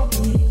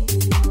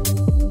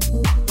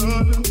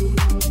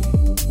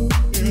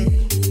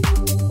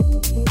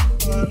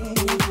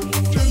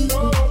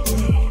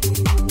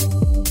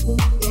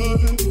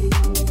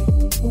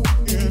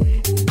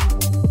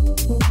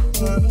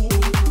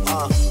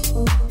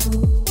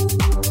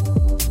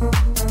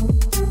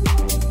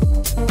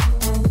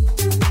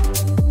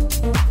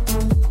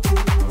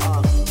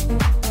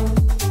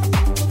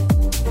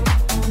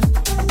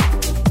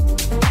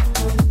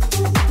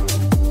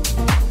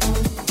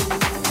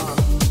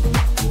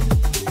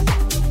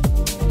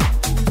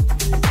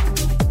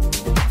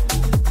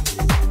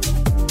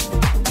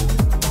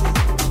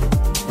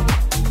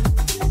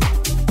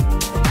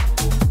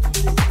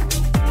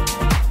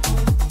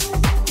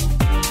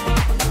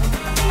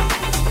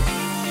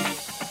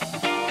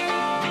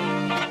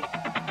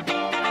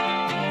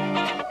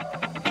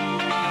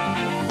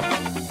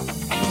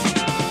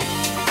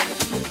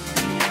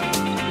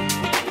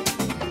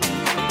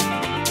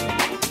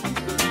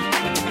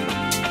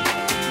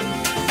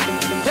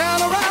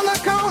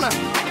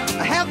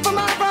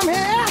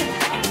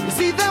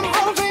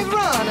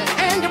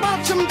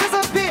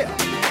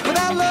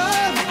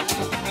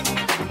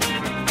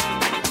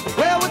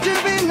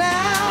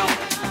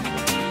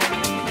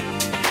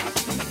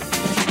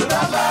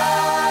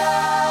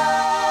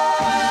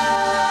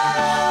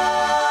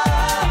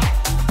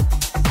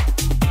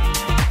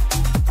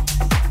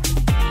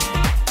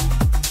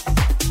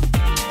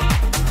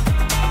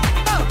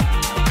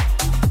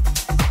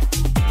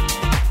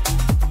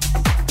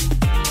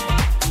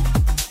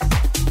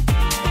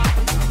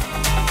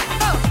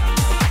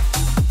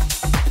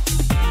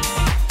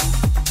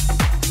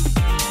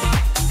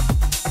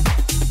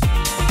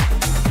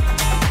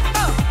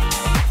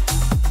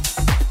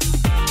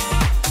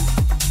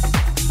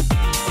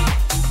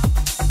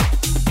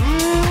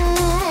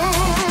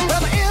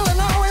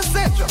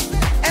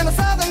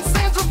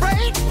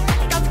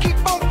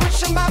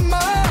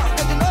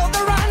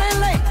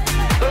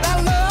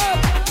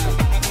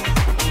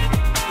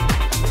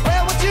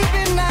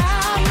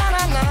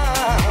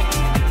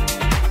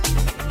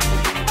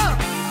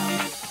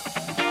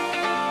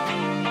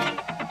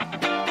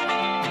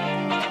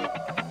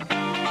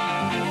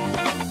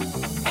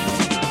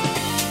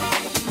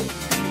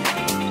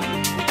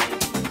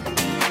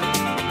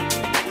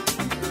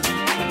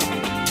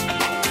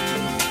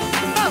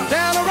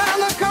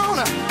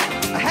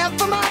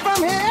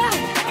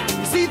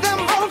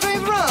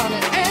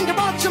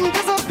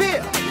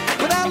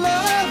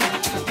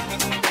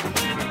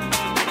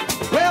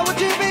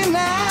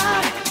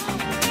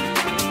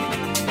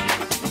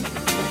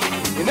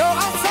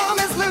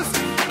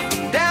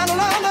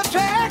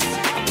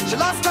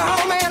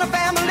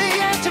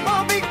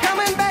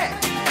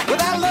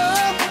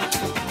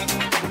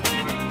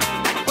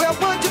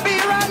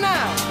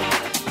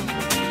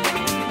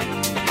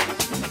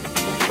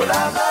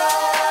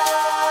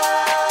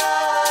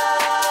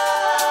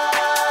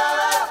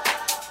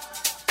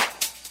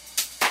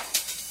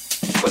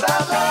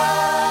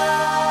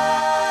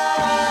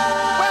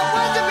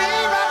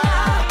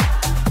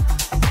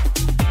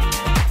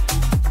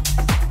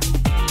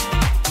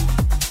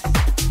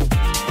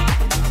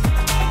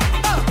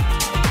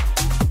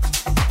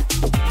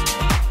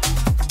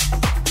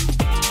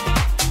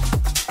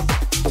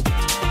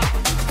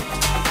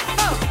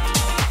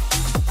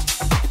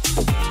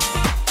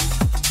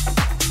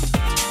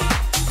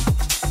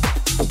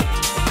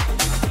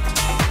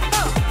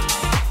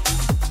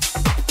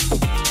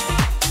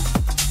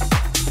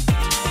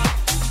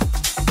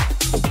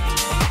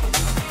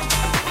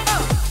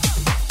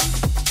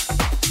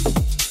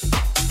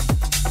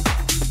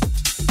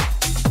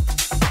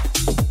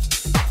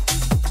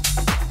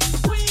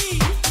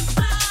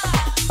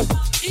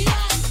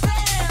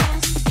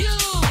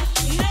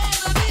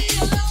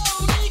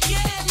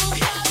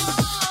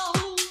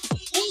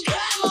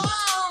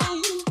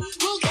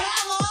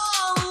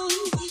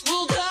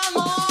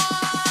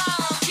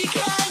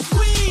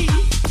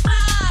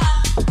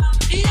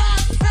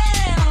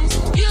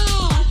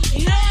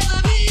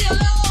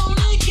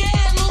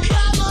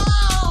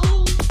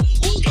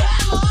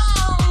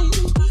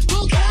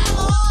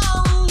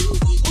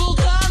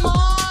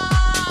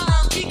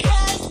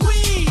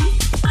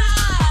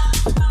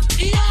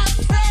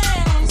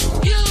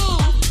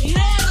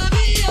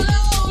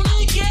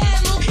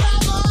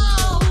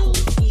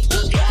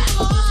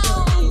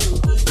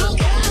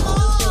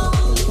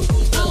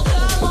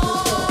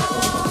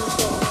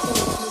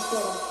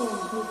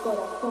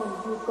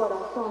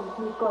 corazón,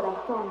 mi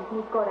corazón,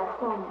 mi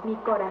corazón, mi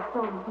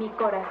corazón, mi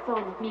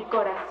corazón, mi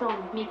corazón,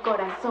 mi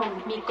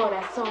corazón, mi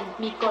corazón,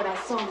 mi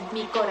corazón,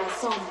 mi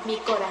corazón, mi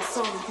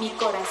corazón, mi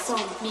corazón,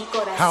 mi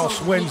corazón.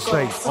 House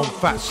Wednesday on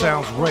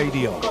Phatsoundz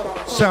Radio.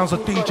 Sounds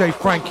of DJ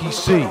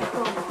FrankEC.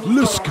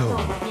 Let's go.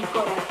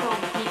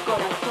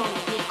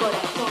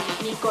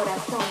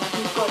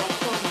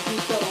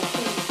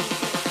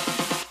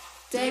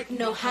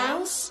 Techno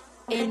House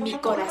en mi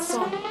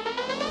corazón.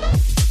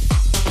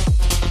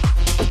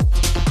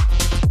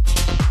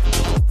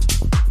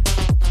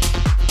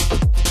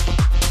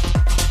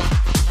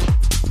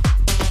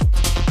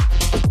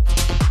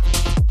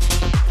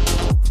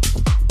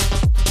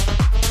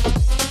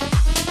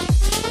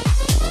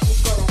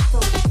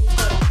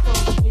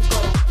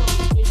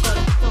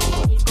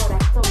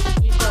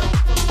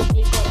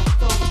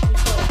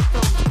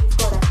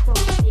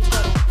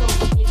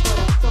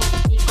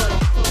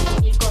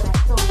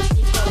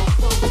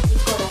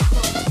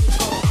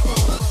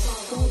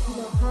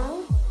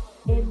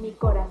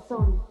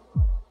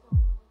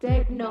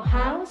 Techno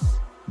House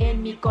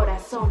en mi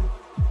corazón.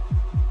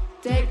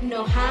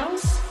 Techno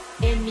House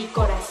en mi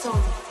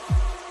corazón.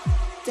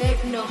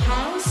 Techno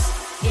House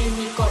en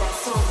mi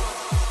corazón.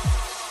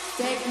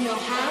 Techno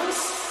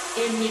House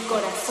en mi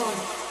corazón.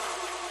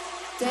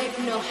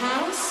 Techno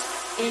House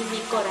en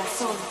mi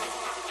corazón.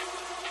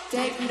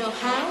 Techno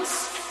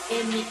House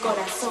en mi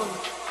corazón.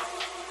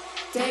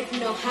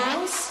 Techno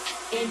House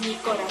en mi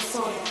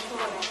corazón.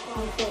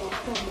 Mi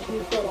corazón, mi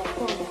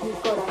corazón, mi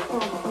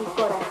corazón,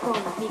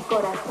 mi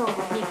corazón,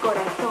 mi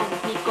corazón,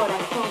 mi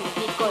corazón,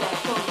 mi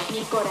corazón,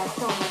 mi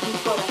corazón, mi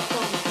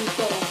corazón, mi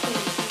corazón.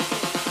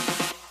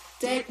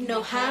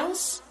 Techno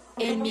House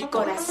en mi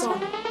corazón.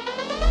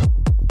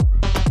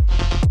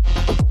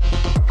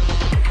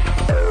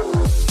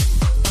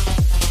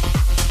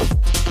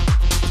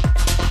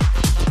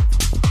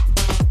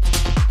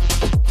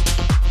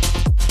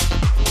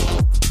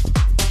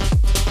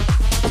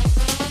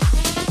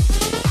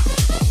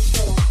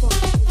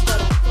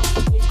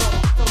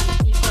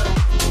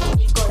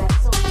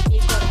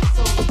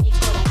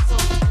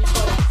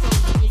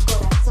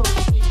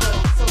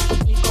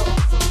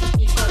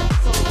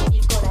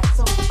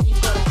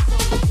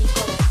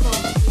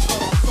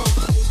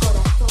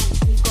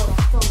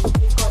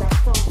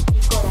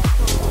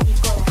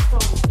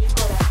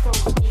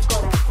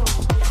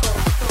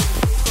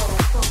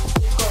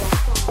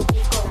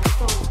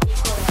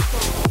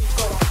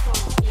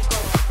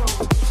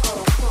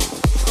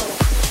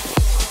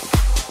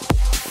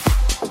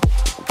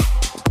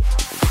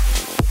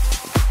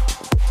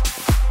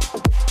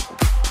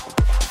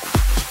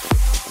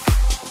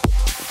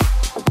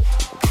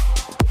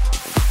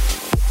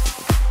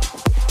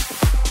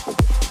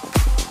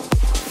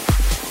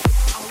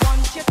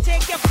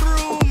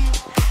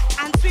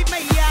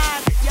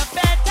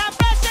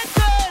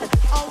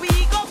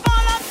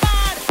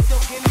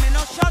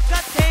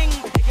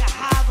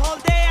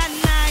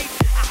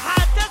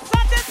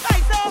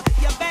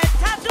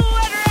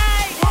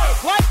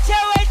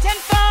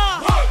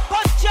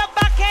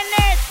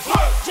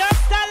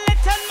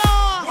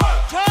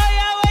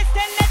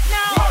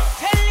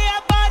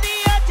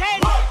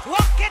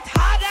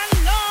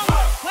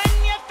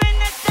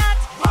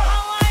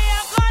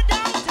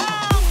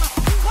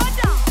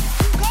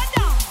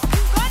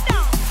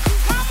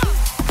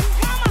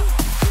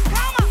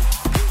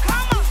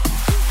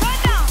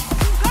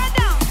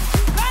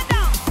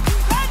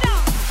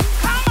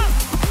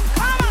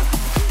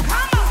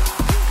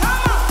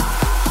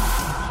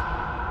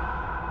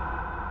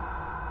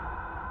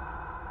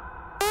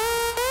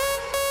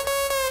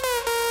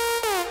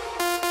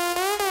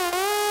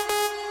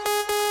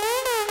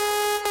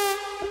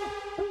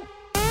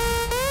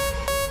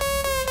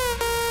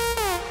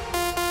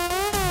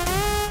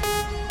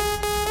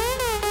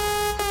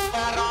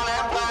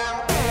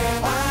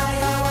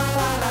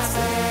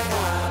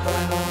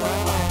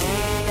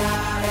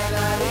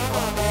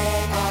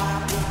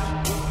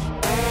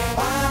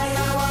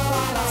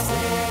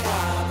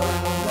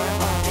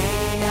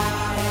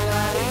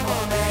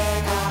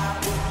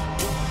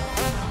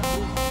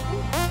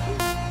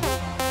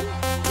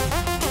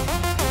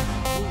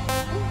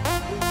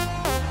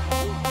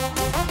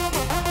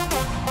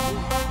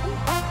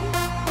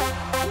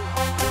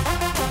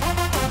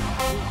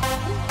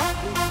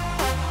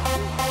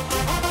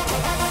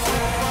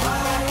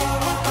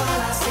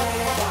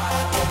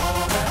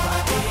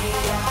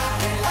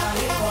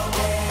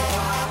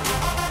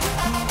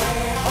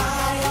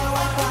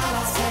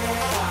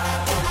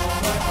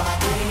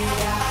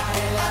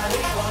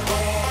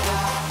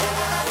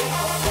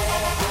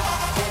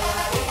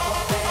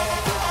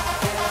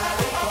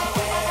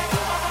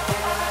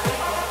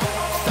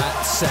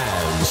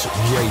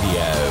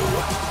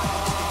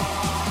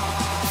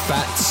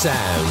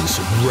 Phatsoundz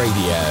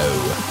Radio.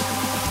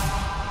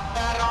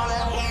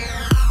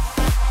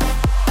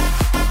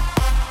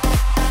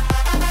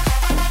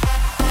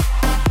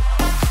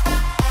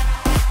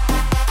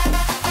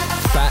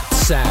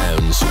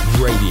 Phatsoundz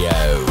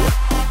Radio.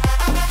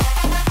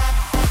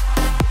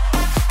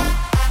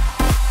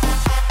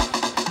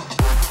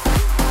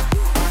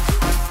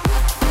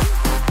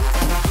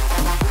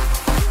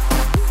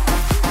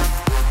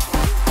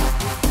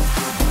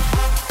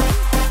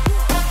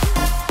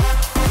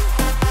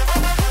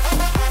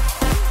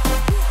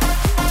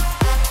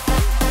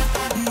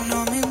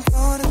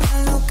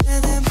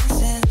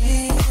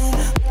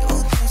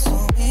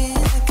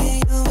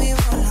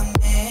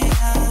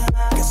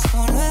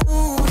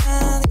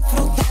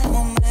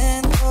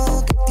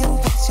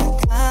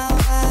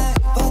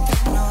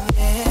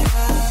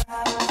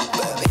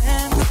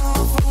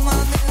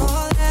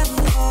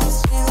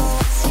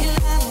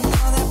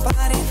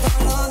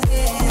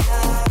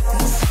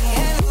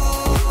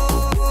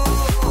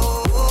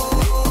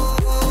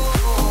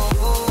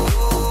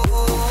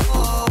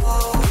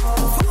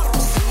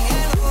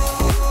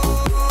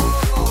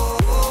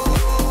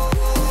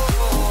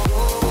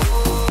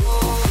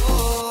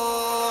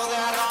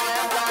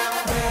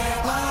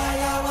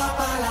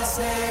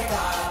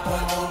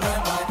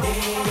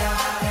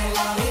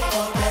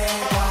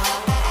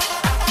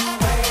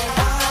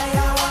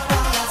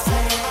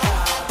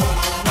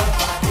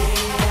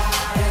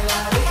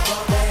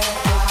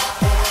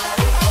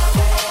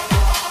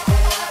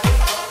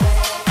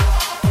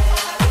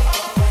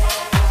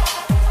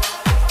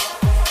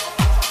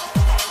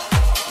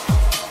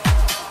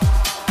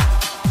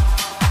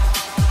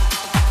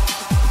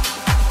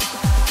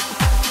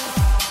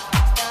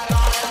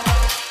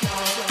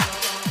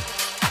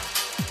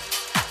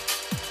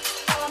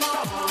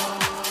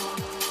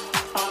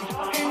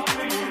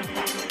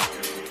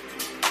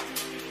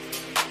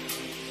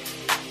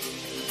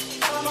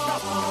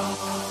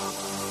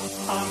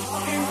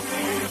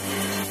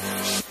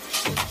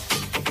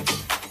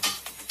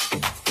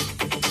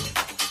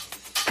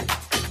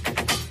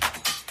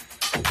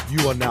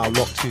 You are now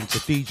locked into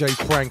DJ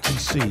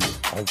FrankEC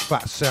on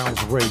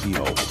Phatsoundz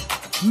Radio.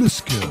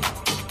 Let's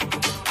go.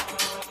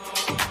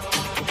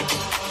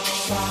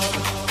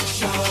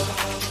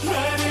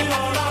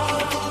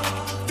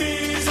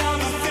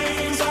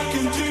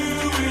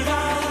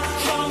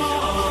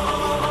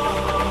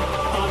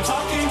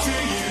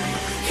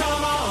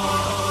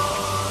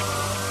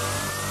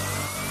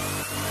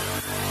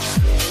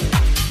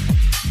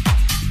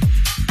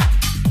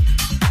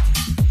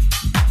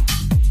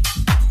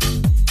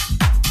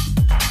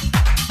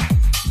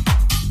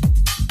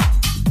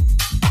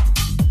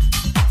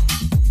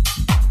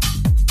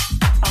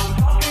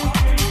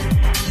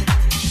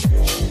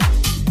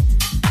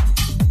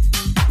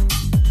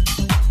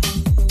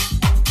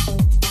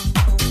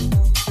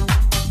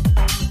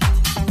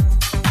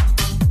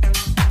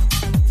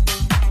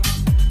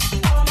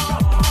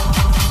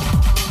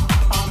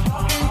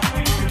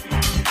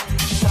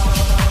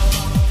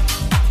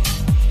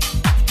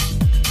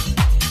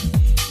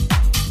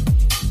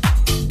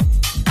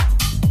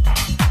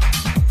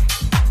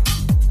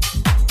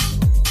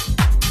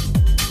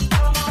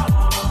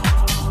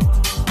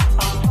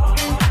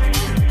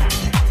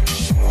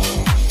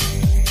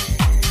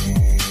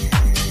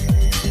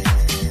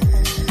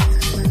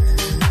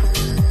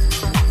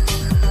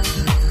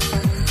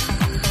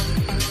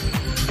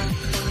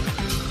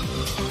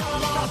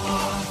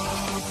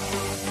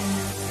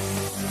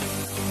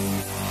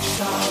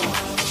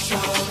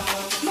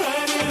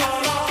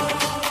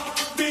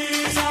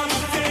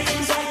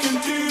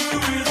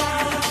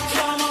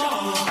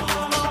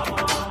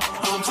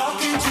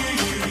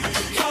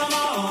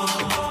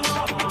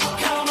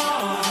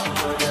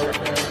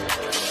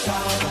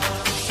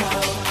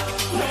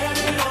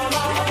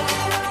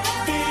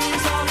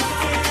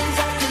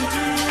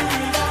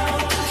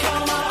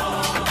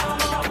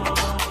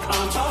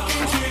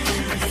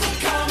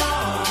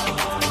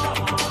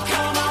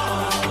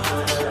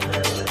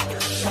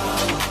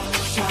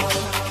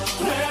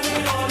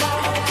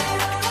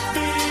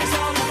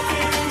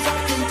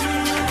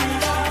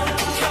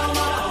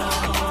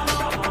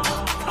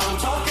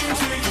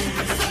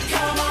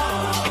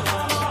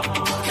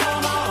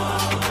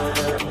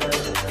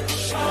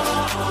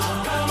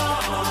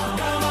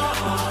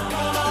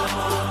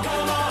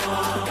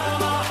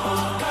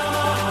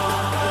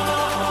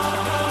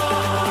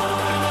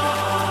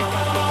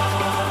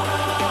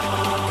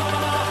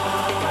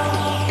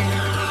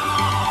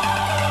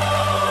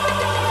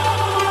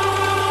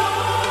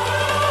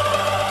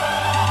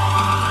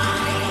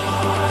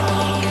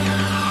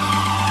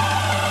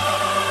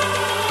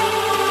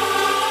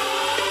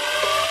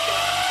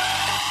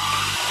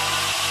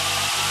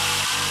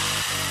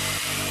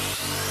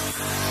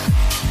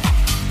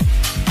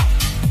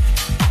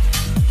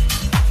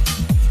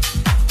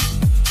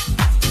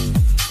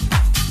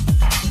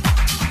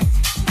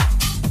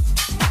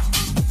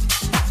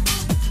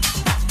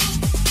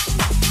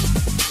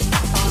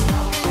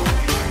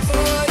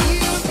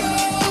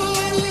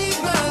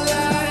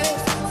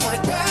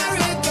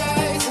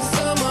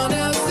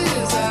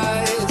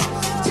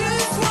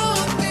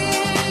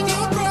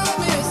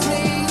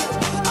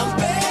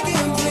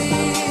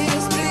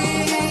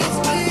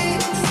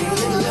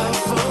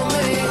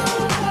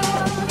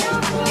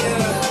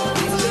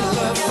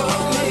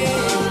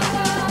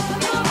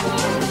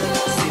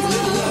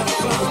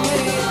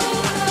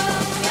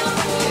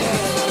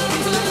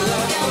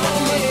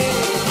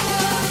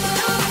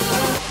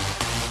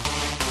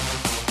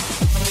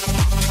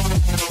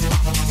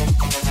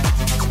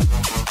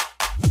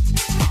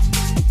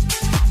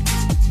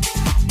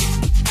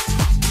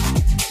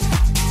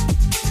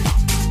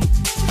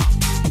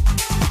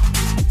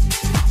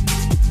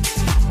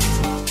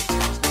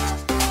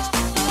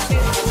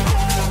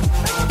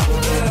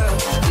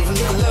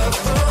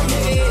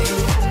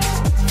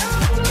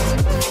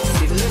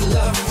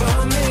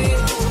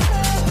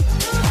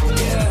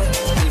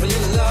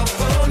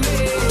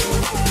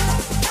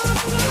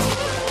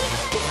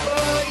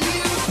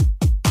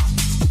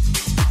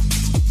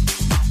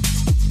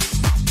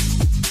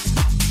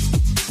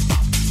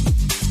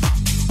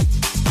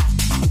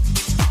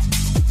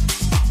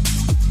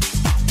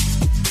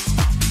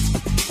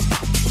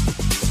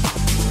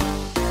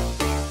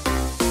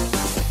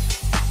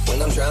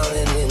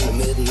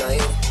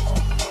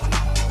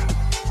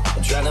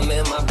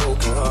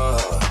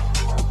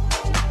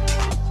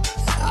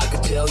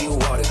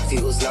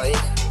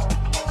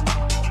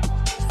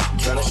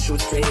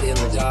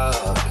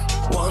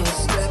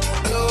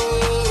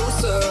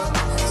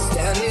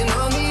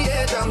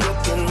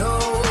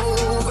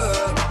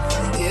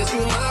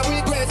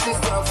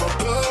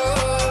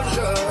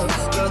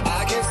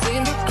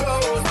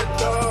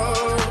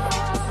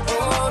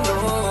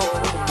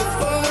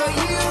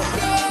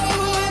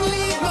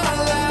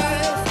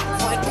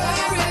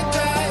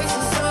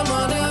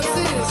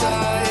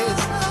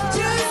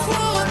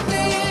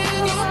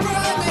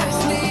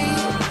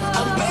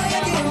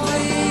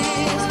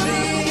 Please,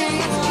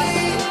 please,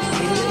 please.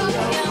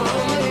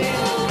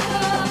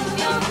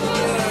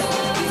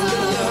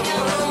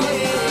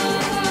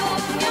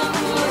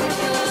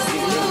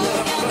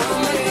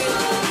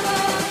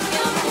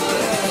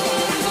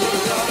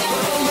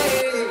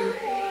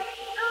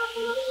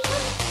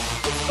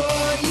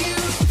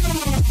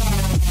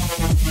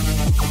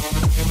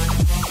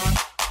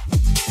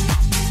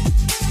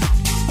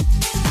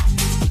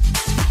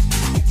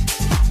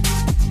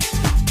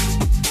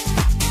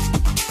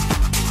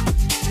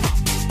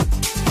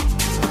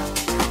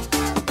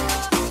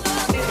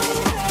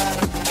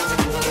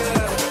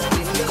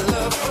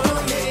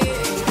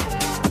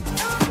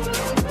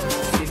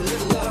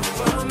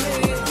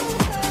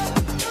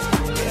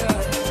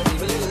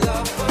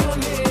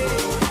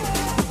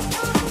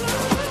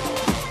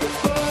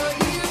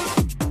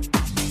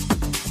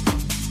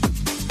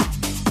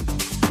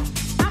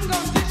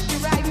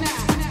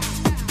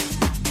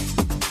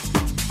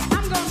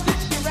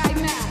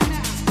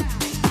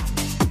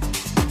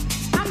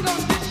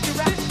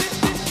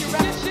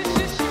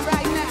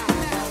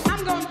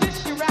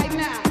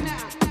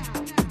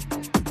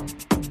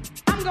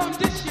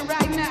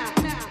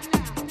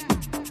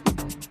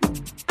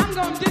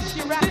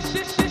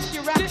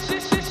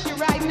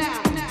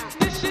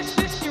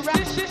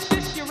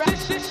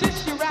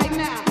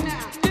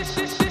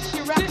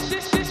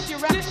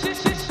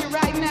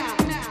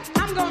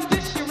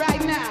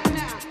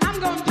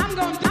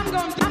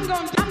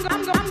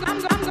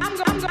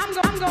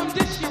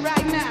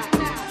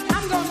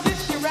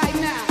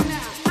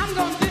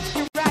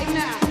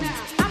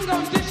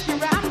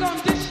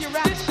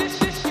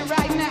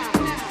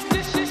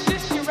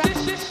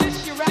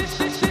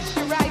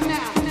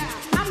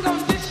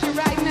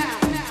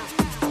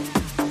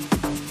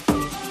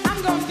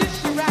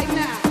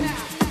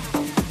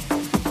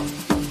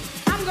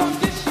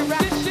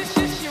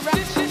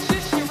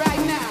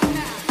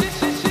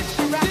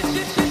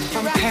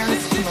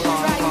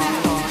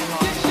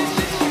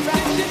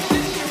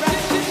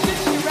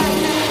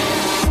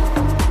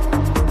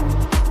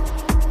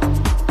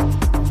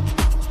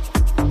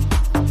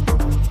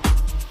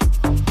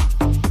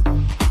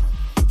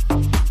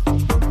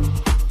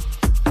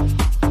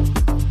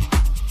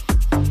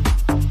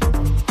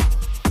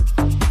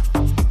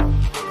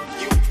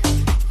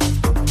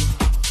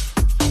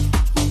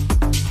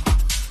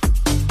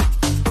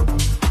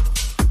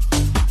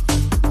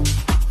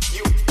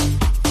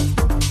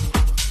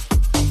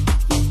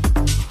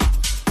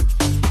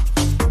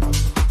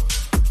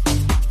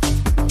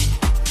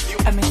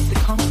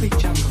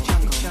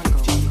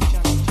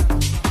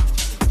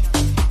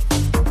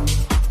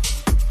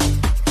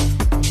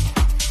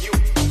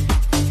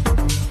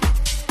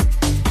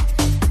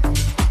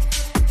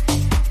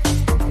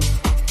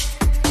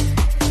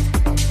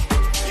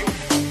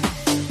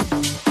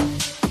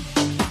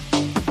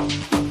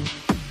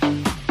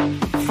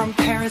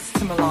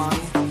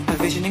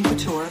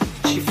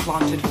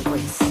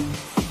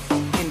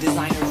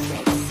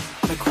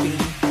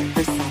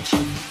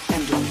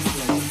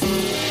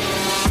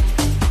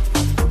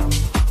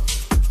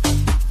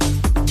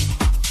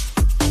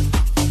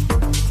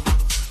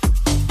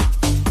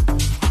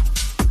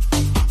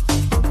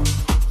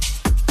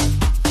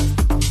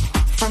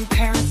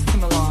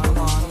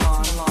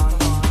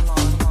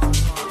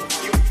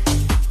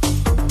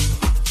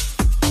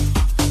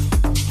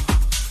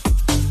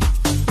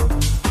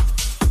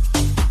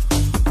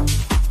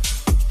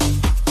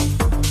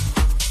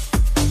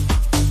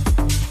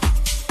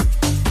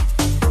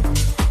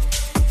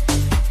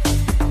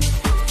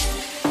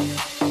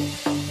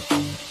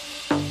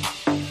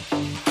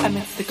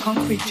 Amidst the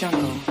concrete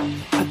jungle,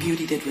 a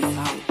beauty did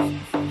reside.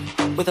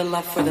 With a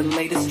love for the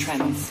latest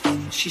trends,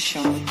 she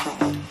shone with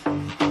pride.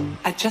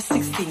 At just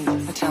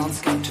 16, a town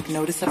scout took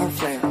notice of her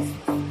flair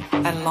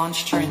and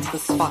launched her into the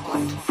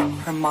spotlight,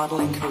 her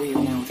modeling career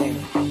now there.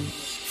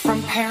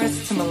 From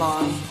Paris to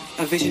Milan,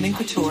 a vision in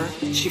couture,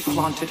 she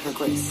flaunted her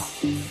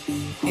grace.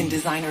 In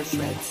designer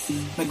threads,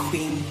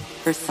 McQueen,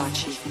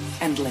 Versace,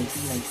 and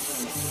lace.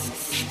 Lace,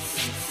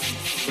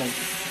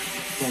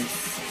 lace,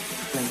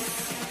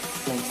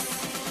 lace, lace.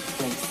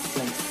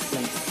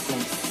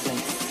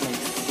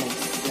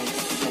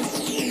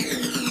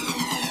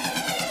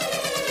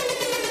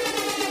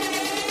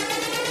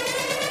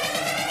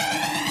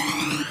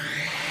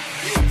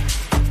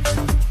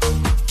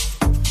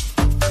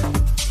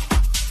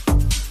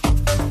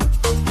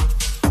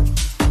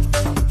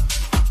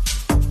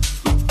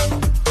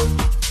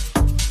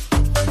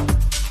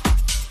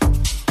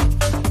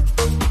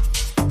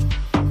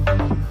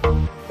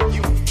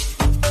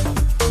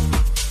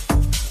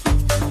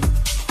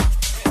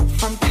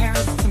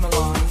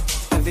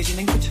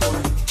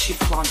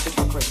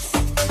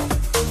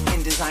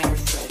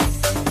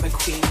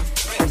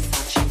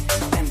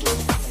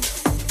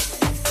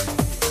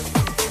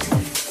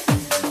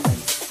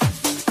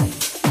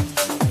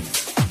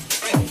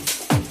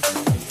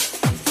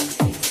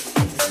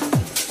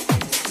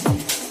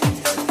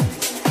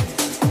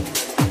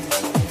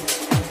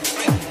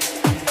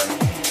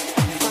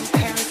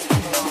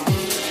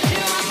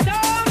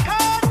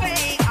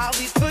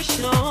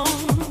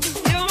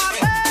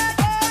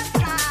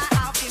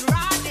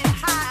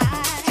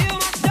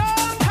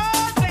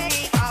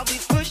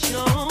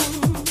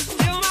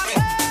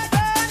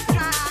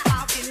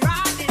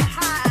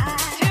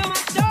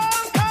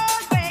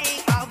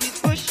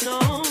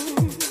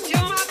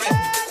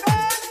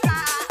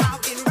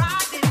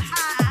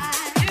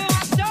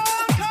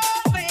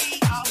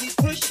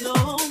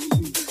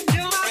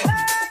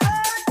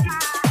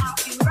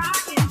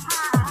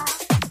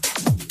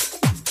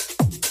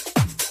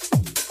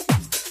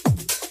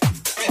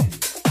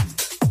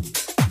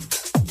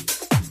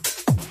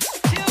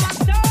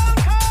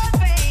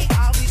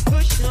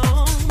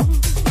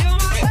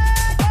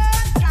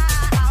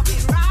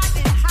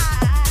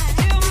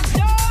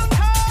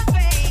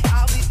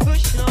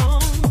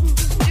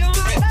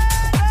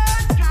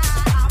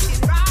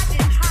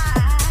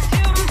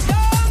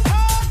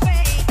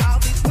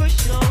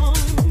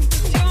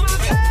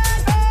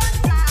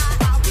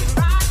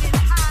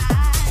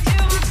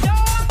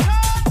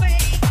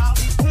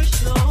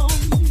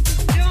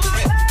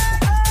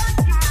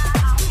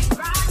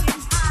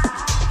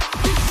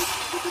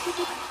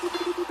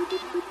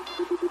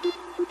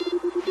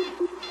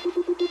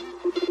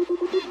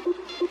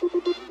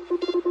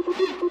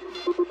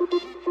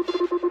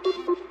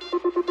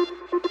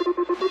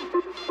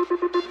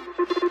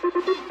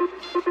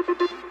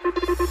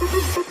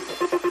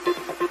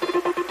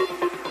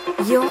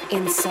 You're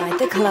inside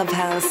the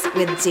clubhouse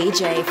with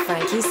DJ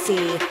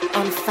FrankEC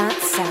on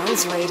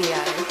Phatsoundz Radio.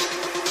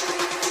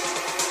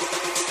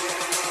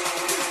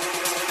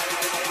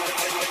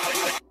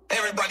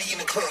 Everybody in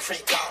the club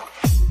freak out.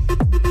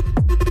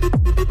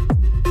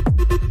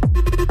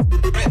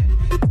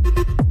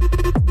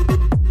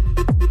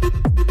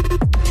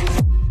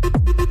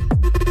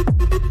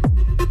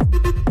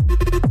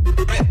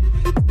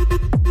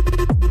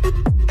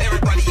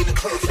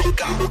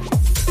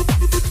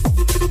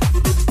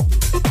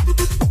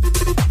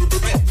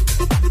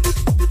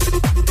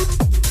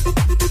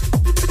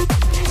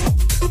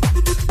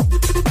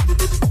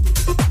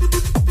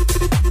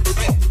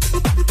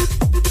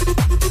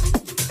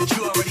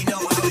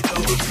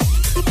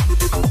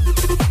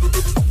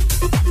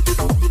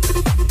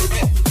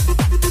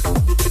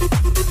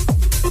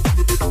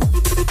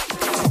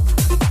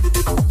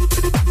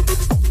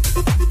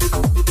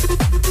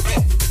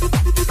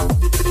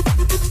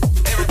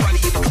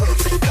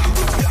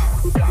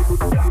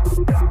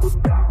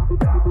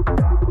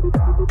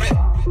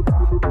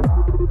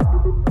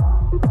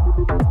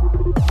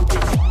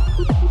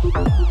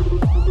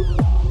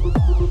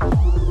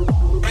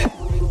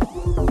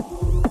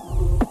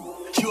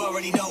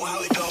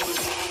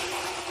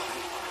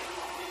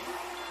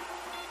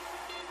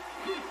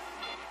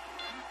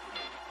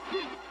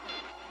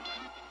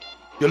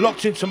 You're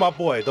locked into my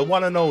boy, the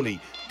one and only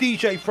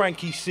DJ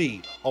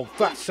FrankEC on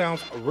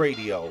Phatsoundz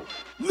Radio.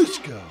 Let's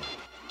go.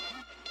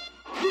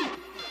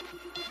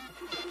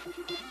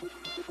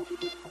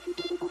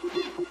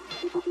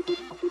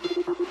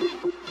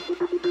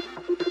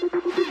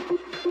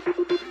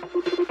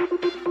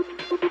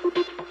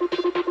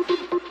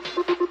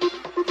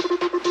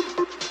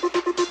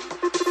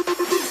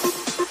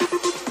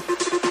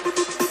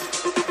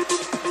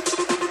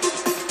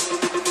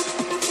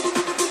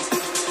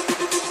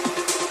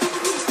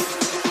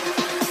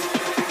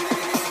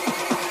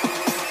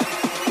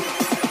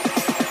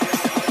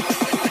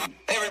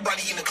 Everybody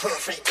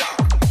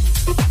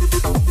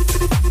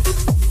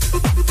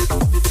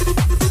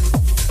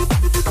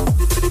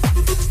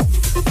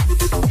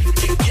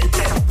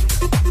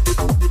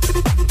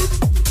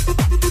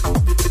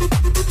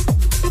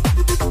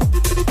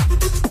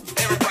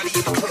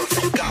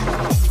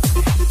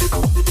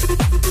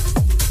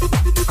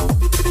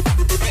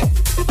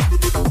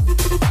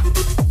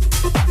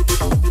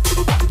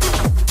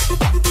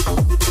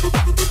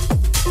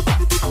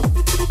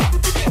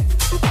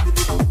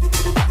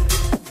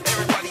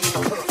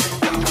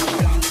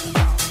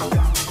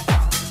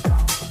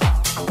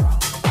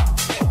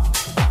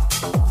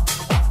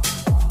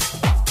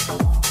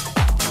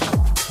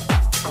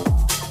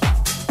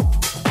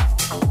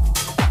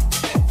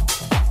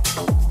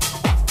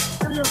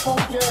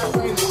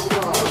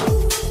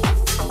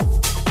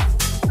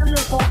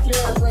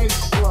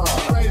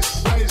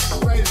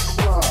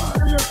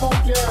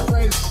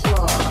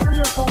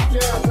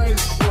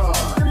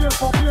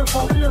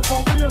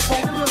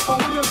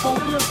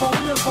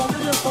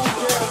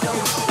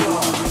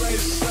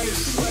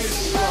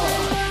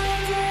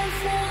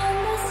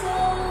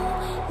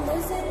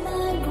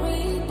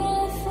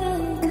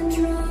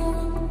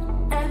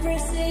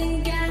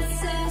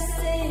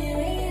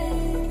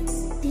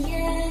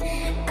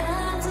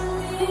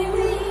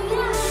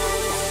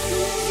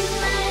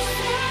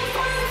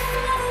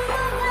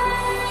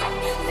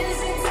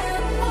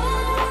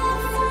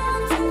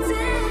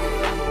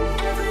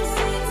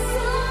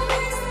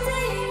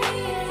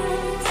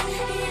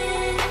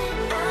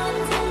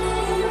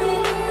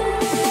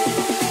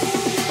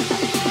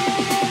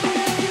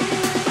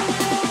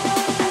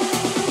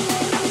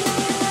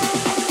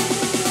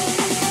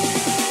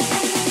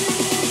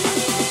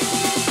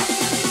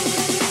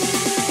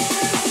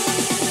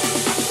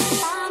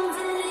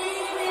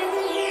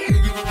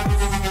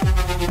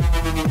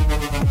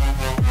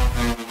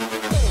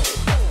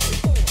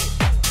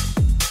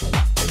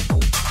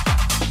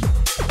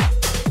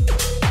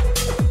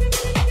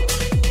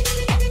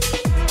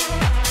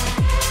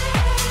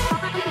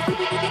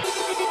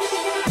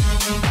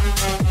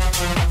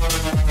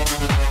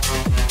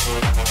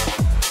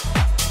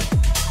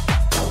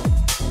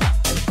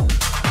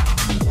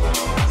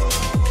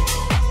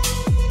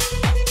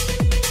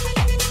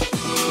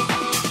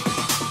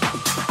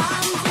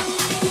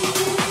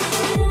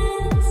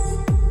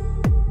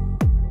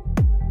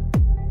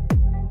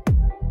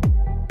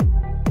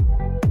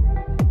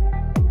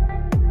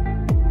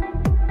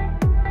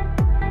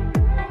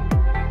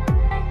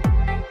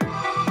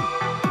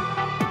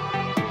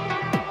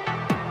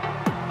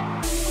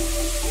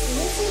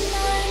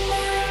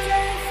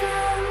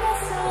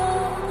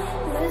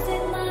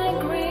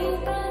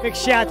Big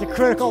shout out to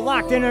Critical,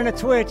 locked in on the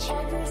Twitch.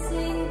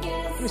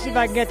 Let me see if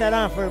I can get that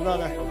on for you,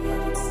 brother.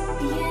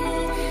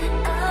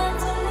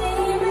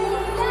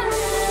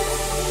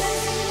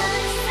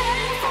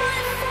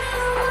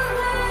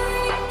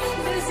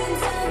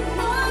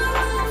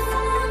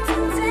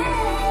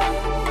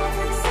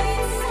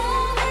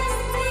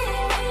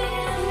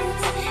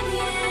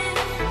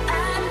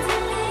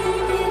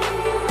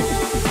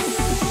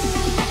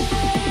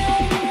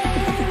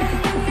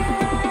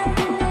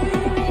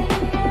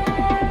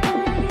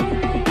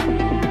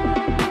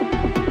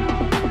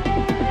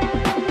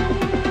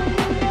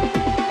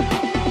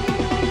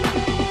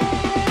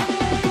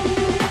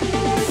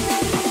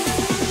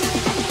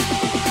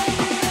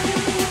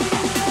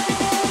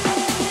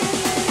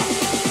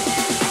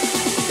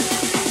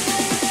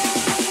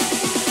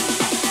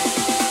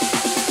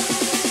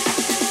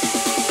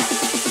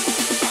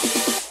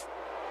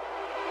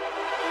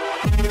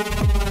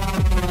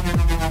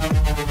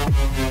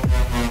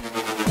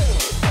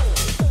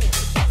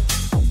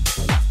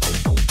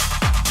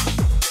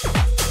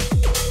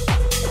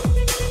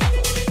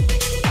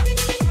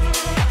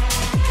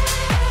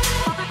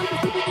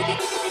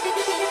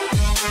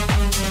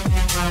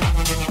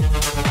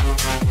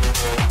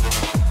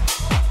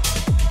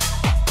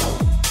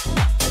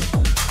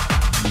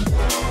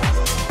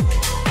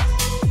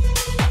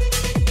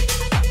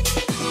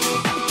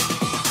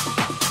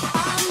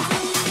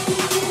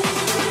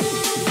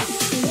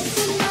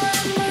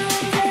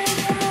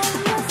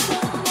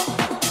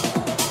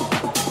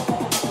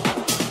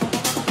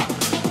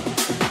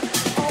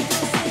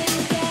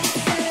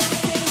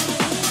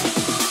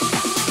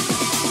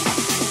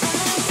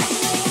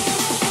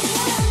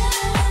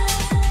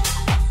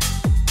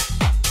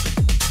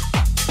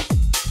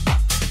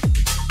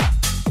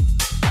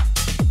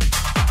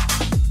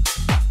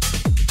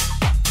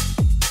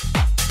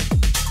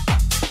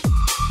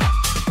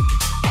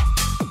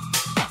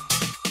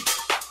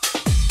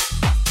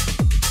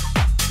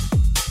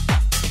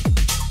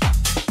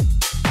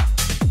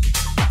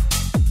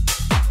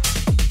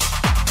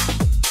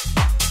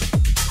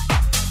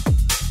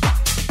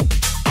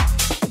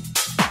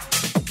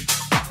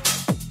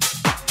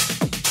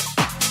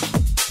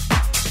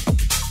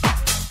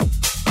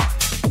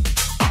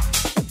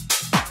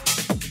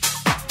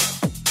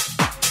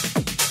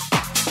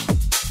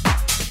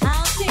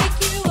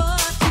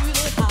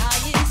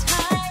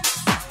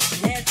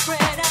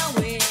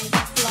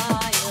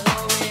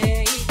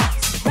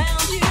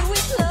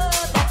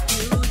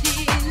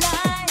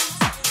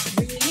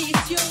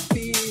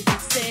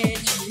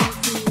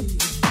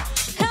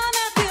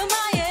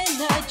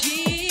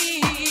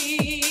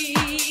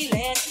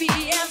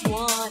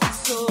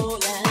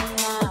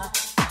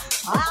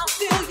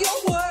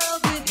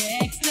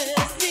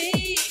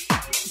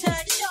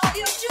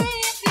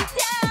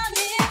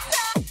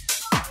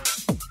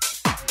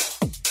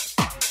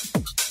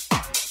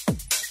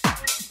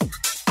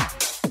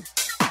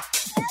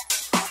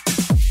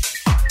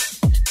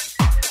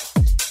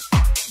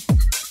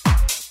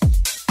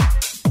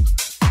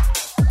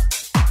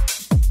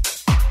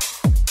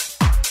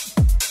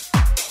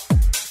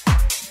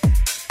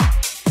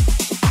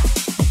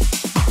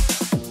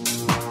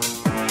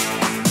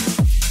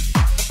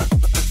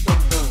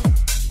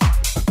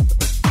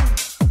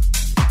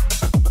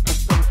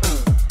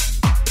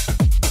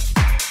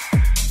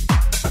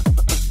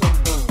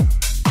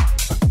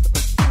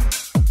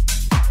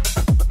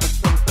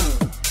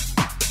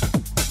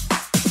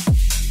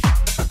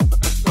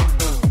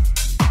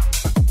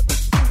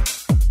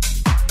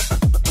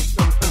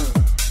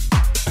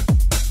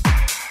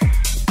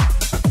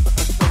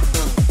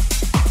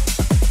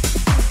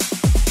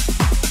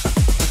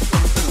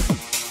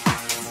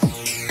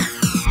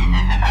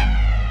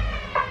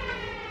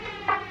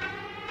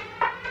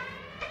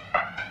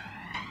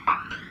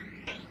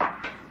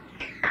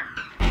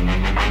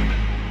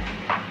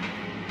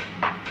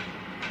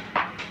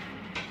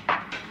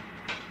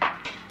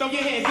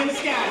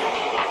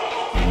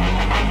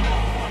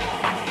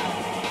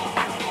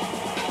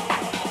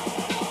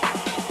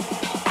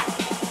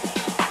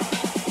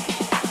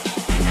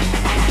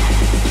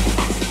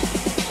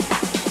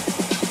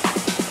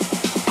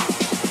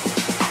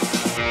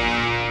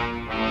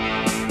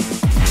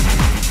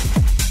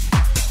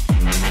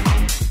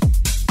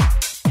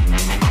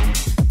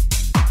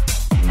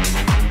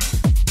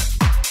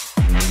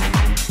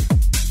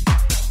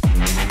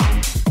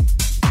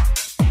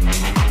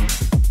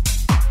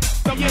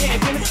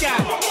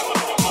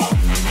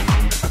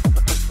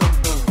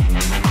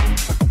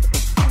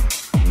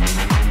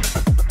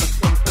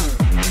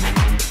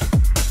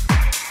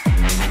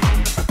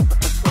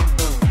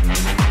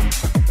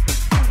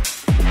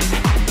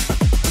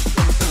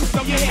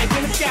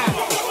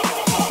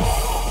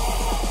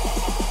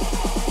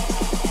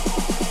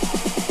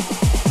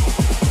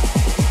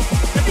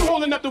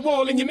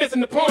 wall and you're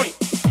missing the point.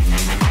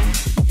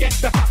 Get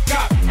the fuck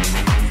up.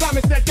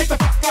 Simon said, get the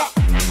fuck up.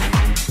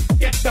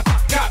 Get the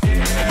fuck up.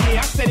 Yeah,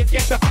 I said it,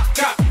 get the fuck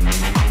up.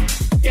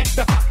 Get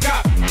the fuck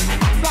up.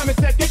 Simon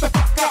said, get the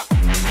fuck up.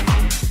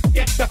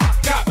 Get the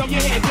fuck up. Throw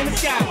your hands in the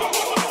sky.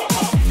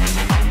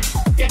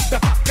 Get the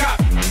fuck up.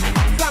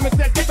 Simon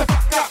said, get the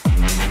fuck up.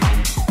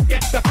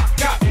 Get the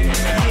fuck up.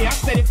 Yeah, I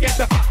said it, get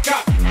the fuck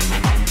up.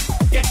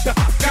 Get the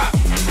fuck up.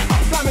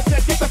 Simon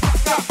said, get the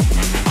fuck up.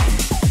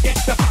 Get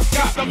the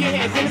fuck up. Throw your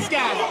hands in the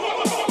sky.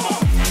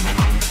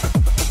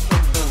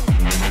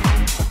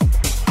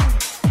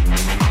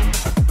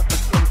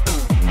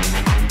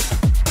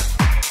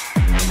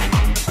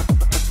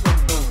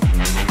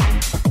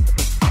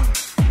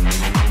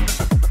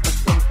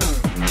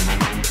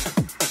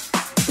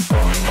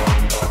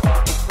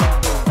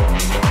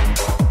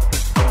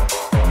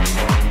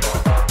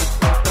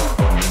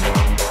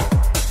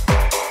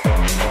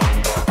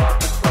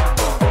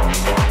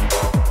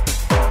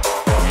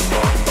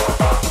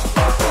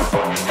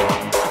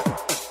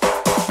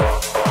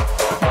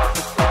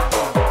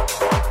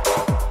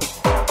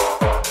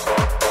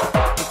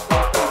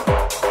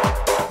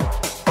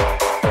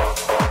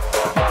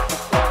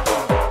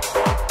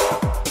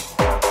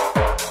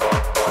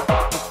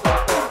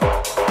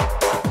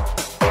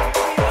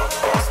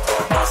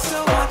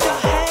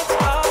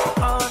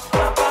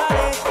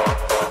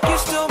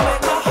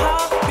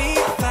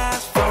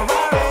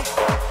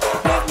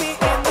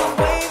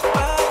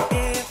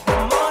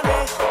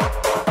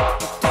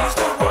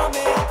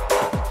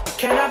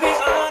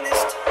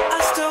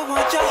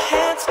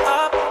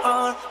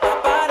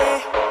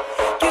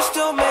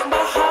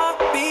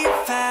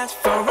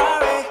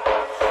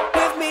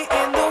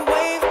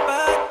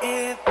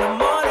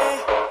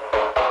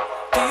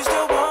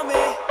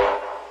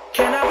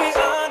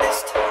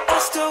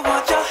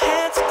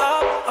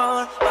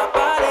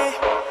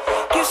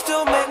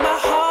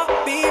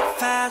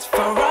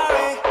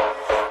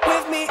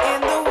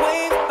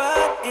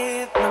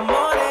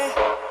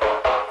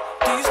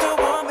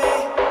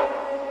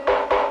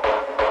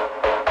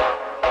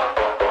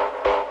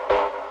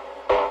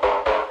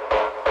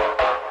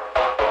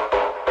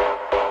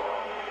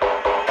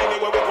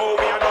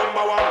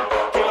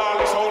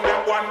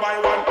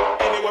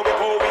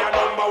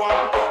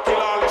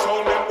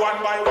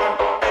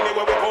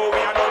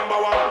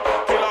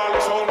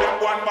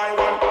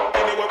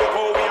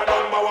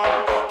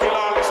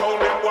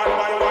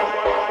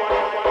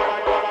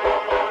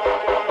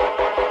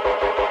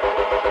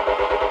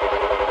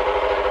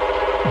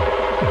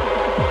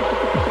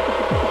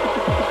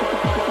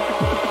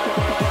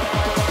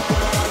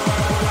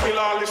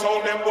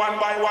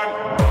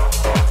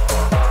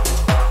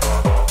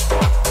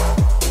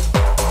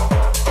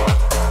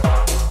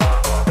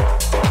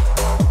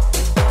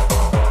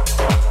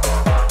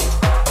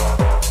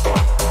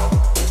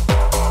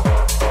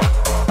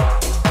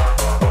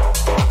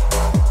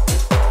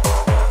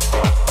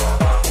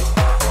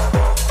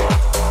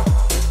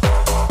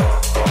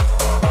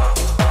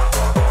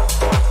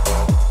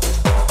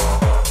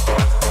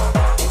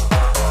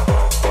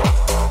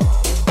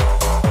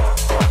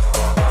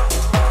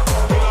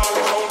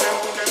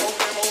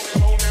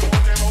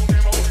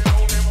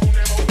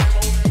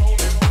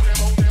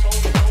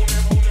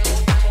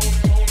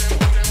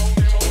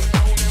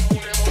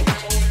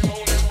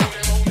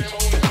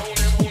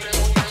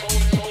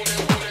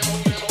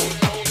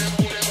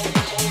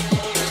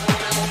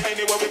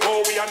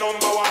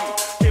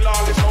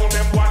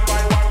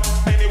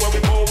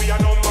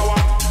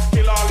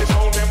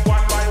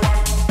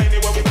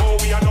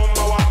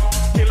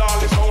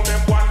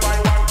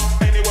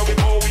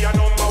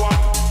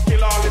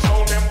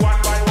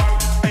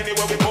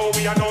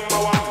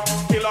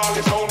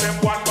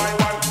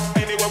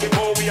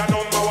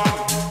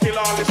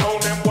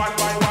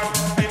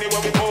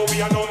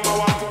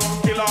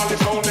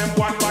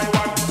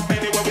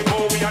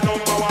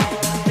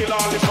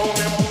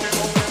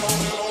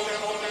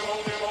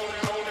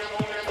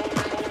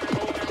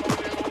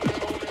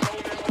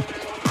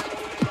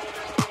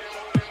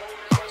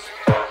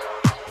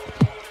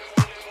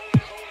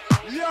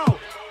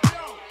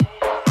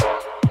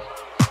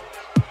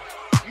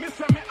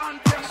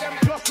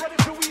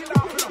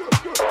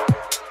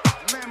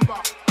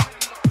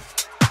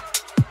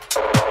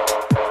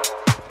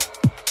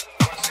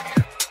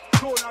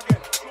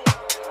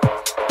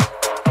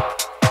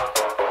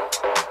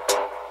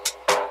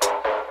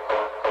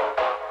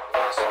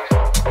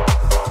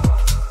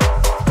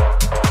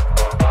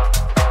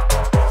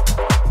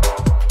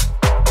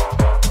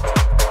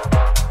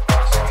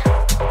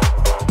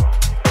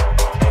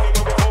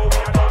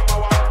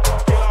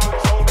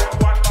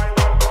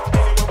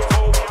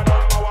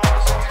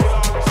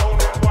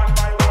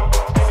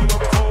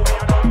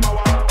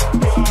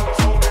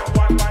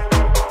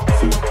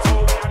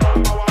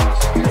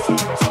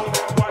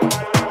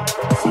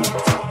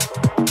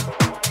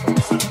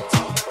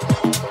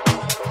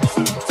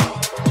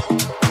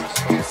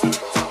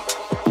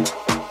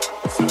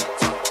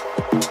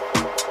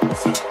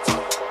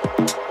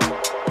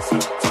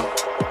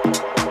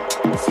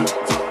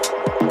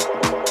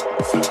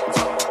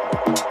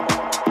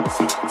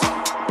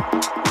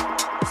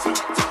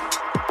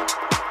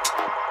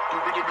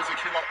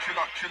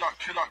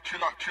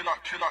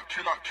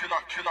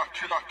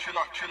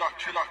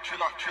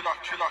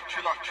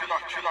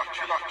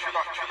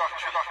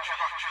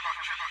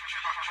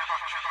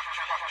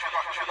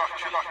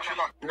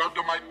 Now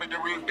the mic with the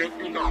real dead,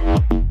 you know.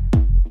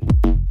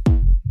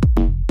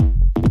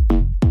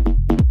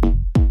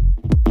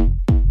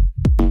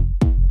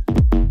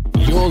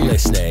 You're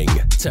listening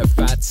to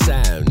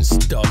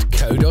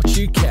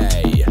Phatsoundz.co.uk.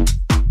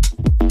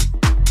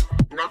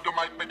 Now the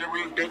mic with the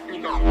real dead, you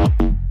know.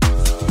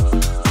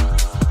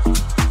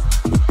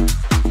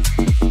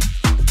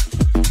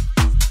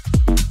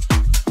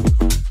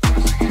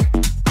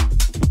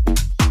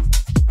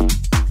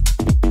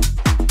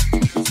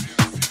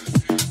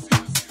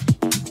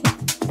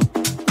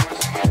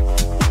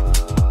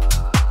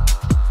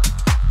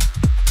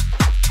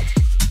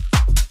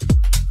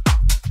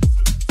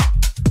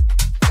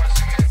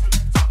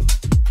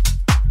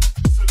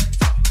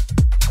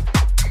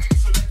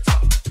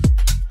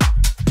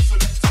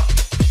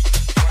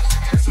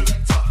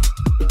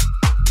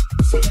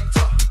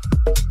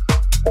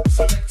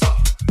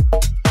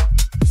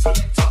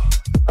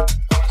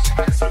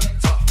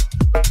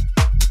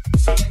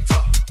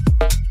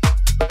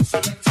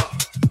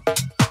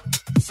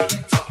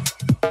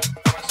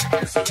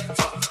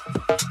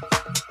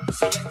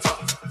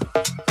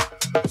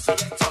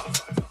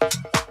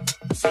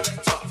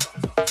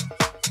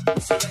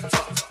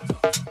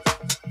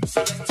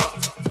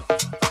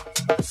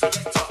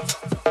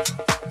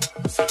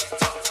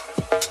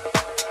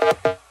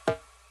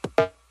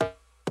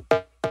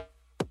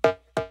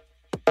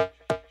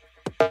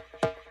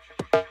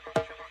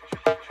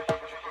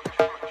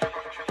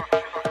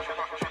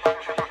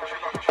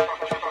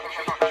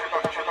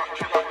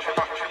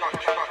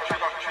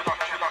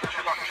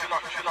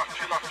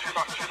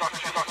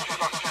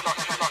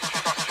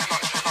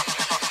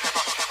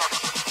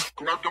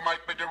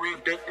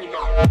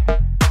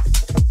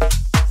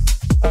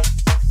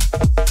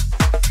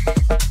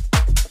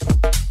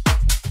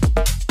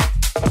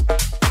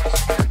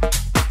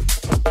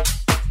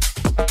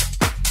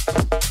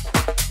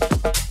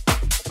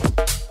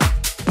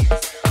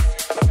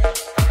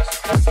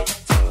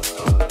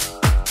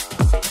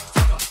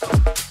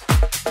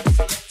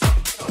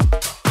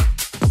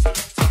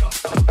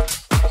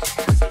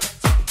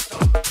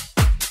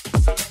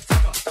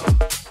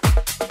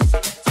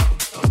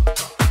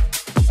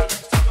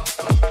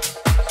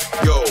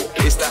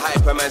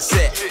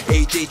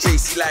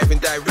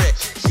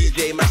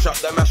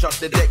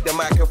 The deck, the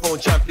microphone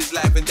champ is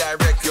live and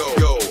direct. Yo,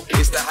 yo,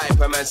 it's the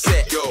Hyperman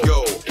set. Yo,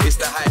 yo, it's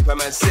the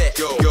Hyperman set.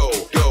 Yo, yo,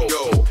 yo,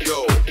 yo,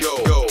 yo, yo,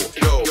 yo,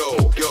 yo,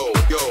 yo, yo,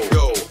 yo,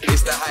 yo,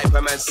 it's the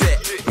Hyperman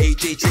set.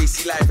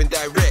 AJJC live and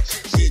direct.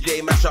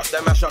 DJ mash up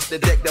the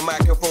deck, the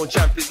microphone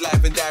champ is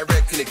live and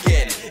direct. And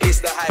again, it's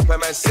the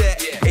Hyperman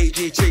set.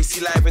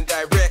 AJJC live and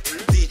direct.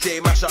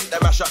 DJ mash up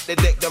the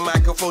deck, the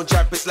microphone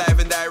champ is live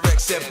and direct.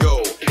 Seb,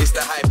 yo, it's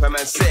the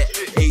Hyperman set.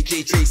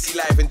 AJJC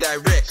live and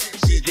direct.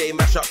 DJ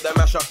mash up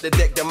the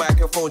deck, the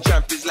microphone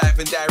champ is live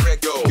and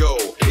direct. Yo, yo,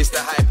 it's the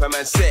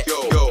Hyperman set.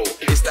 Yo, yo,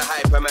 it's the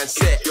Hyperman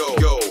set. Yo,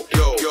 yo,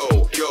 yo,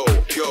 yo, yo,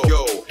 yo,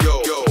 yo,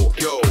 yo, yo,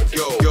 yo,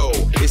 yo, yo,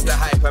 it's the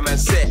Hyperman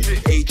set.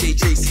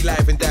 AJJC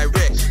live and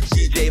direct.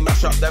 DJ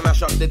mash up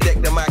the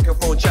deck, the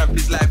microphone champ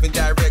is live and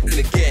direct. And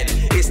again,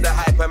 it's the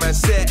Hyperman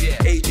set.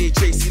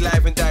 AJJC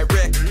live and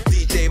direct.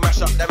 DJ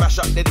mash up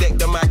the deck,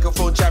 the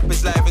microphone champ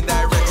is live and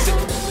direct.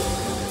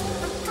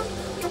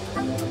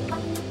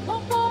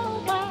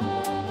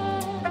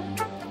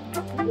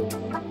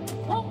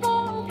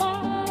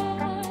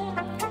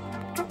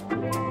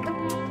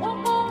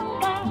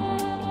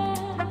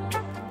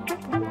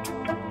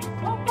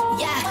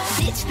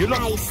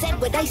 I said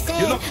what I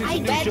said.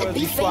 I'd rather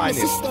be famous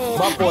instead.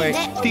 My boy,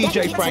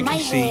 DJ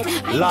FrankEC,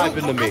 live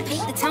in the mix.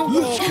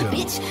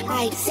 Bitch,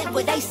 I said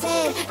what I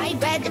said.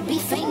 I'd rather be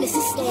famous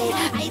instead.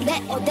 I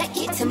let all that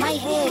get to my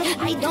head.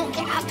 I don't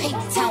care, I paint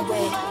the town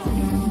red.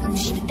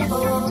 She the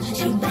devil,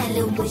 she the bad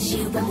little bitch,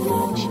 she a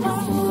rebel. She put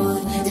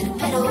food to the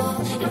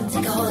pedal. It'll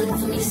take a whole lot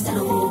for me to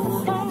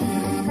settle.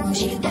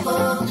 She the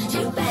devil, she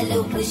the bad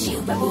little bitch, she a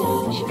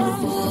rebel. She put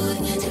food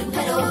to the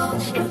pedal.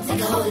 It'll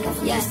take a whole lot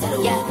for me to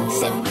settle. Yeah,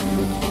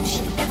 she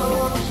the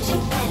devil, she the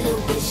bad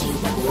little bitch, she a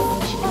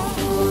rebel. She put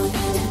food to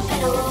the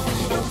pedal.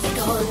 It'll take a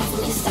whole lot for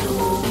me to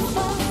settle.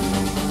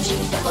 She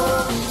the devil,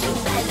 she the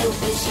bad little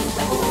bitch, she a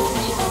rebel.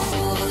 She put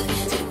food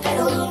to the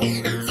pedal. It'll take a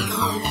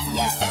whole lot for me to settle.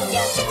 Yeah,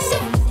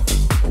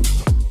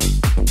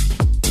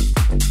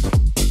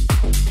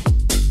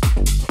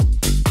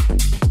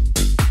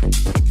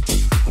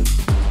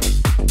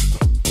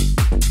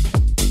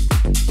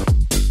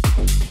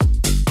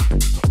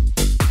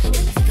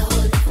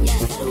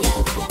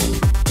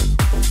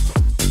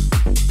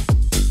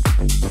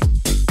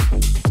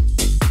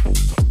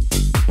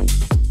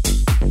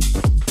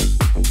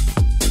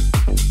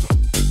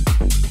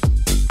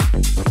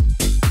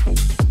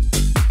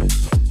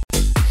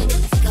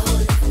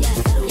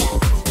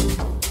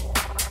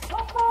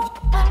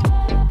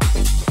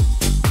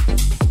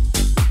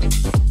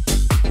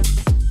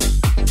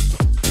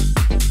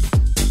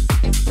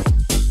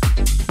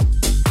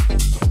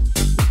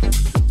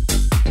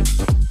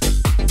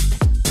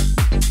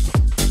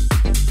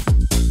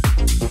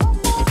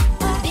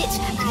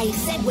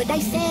 I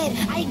said.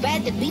 I'd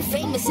rather be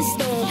famous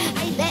instead.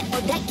 I let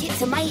all that get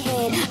to my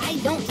head. I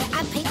don't care,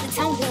 I paint the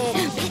town red.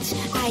 Bitch,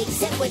 I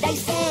said what I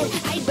said.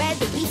 I'd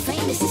rather be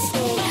famous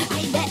instead.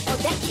 I let all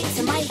that get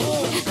to my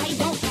head. I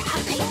don't care,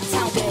 I paint the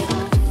town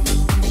red.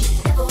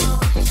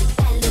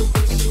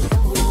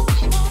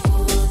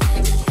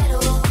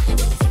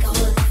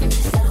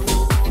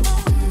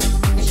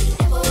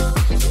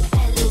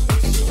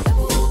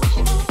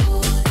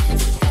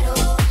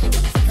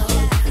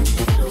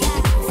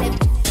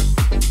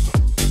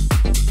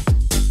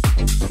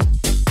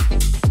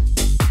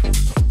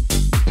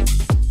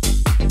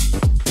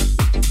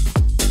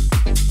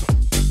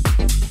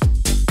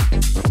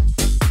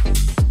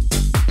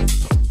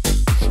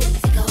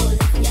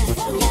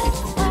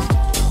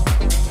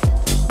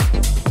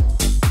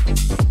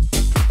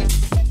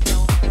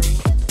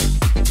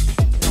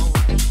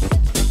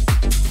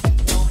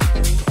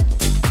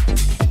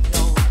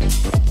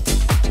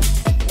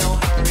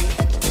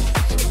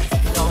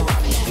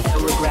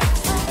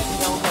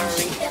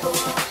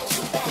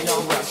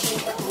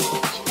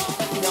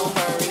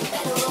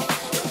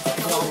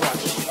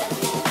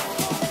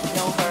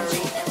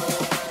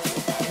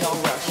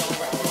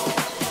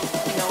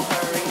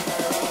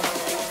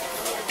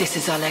 This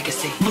is our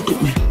legacy. Look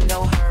at me.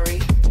 No hurry,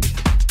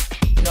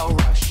 no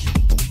rush.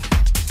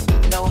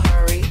 No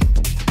hurry,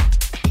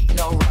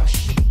 no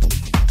rush.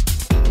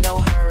 No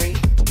hurry,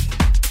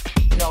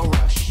 no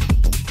rush.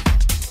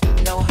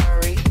 No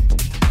hurry,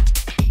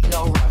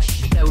 no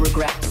rush. No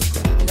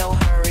regrets. No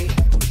hurry,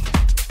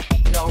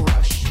 no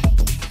rush.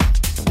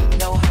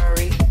 No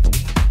hurry,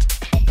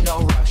 no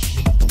rush.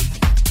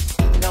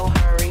 No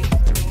hurry,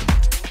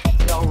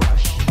 no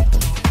rush.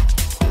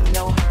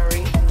 No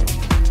hurry,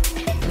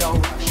 no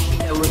rush.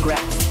 No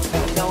regrets.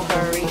 No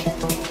hurry,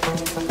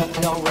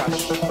 no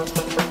rush.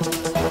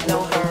 No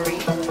hurry,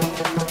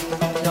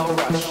 no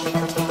rush.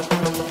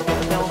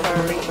 No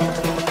hurry,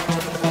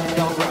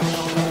 no rush.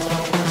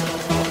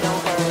 No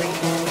hurry.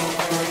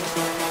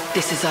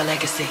 This is our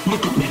legacy.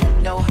 Look at me.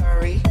 No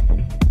hurry,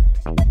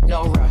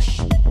 no rush.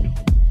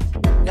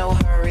 No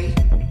hurry,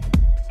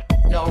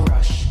 no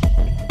rush.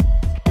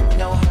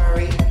 No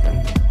hurry,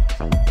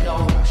 no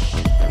rush.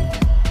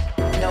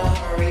 No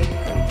hurry,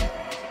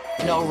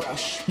 no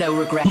rush. No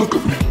regret. Look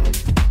at me.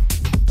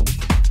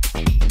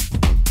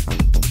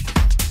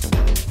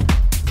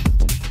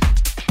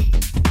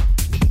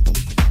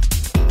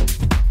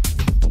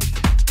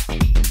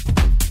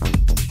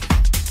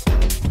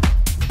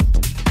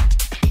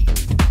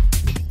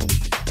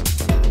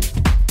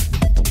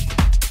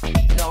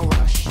 No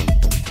rush.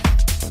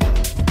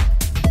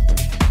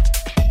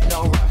 No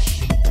rush.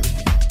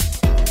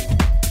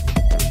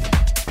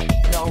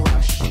 No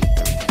rush.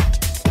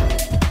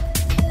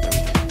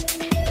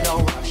 No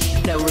rush.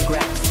 No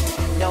regrets.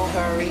 No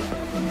hurry.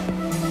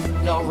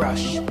 No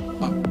rush.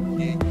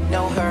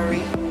 No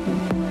hurry.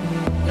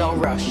 No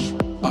rush.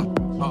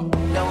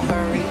 No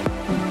hurry.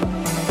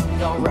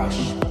 No rush.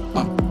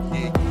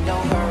 No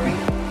hurry.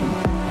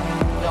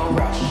 No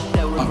rush.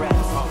 No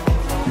regrets.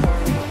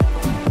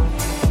 No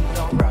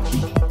rush.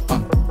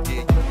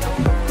 No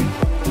hurry.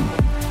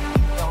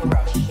 No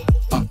rush. No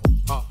rush.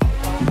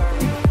 No rush.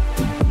 No regrets. No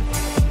rush. No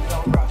rush.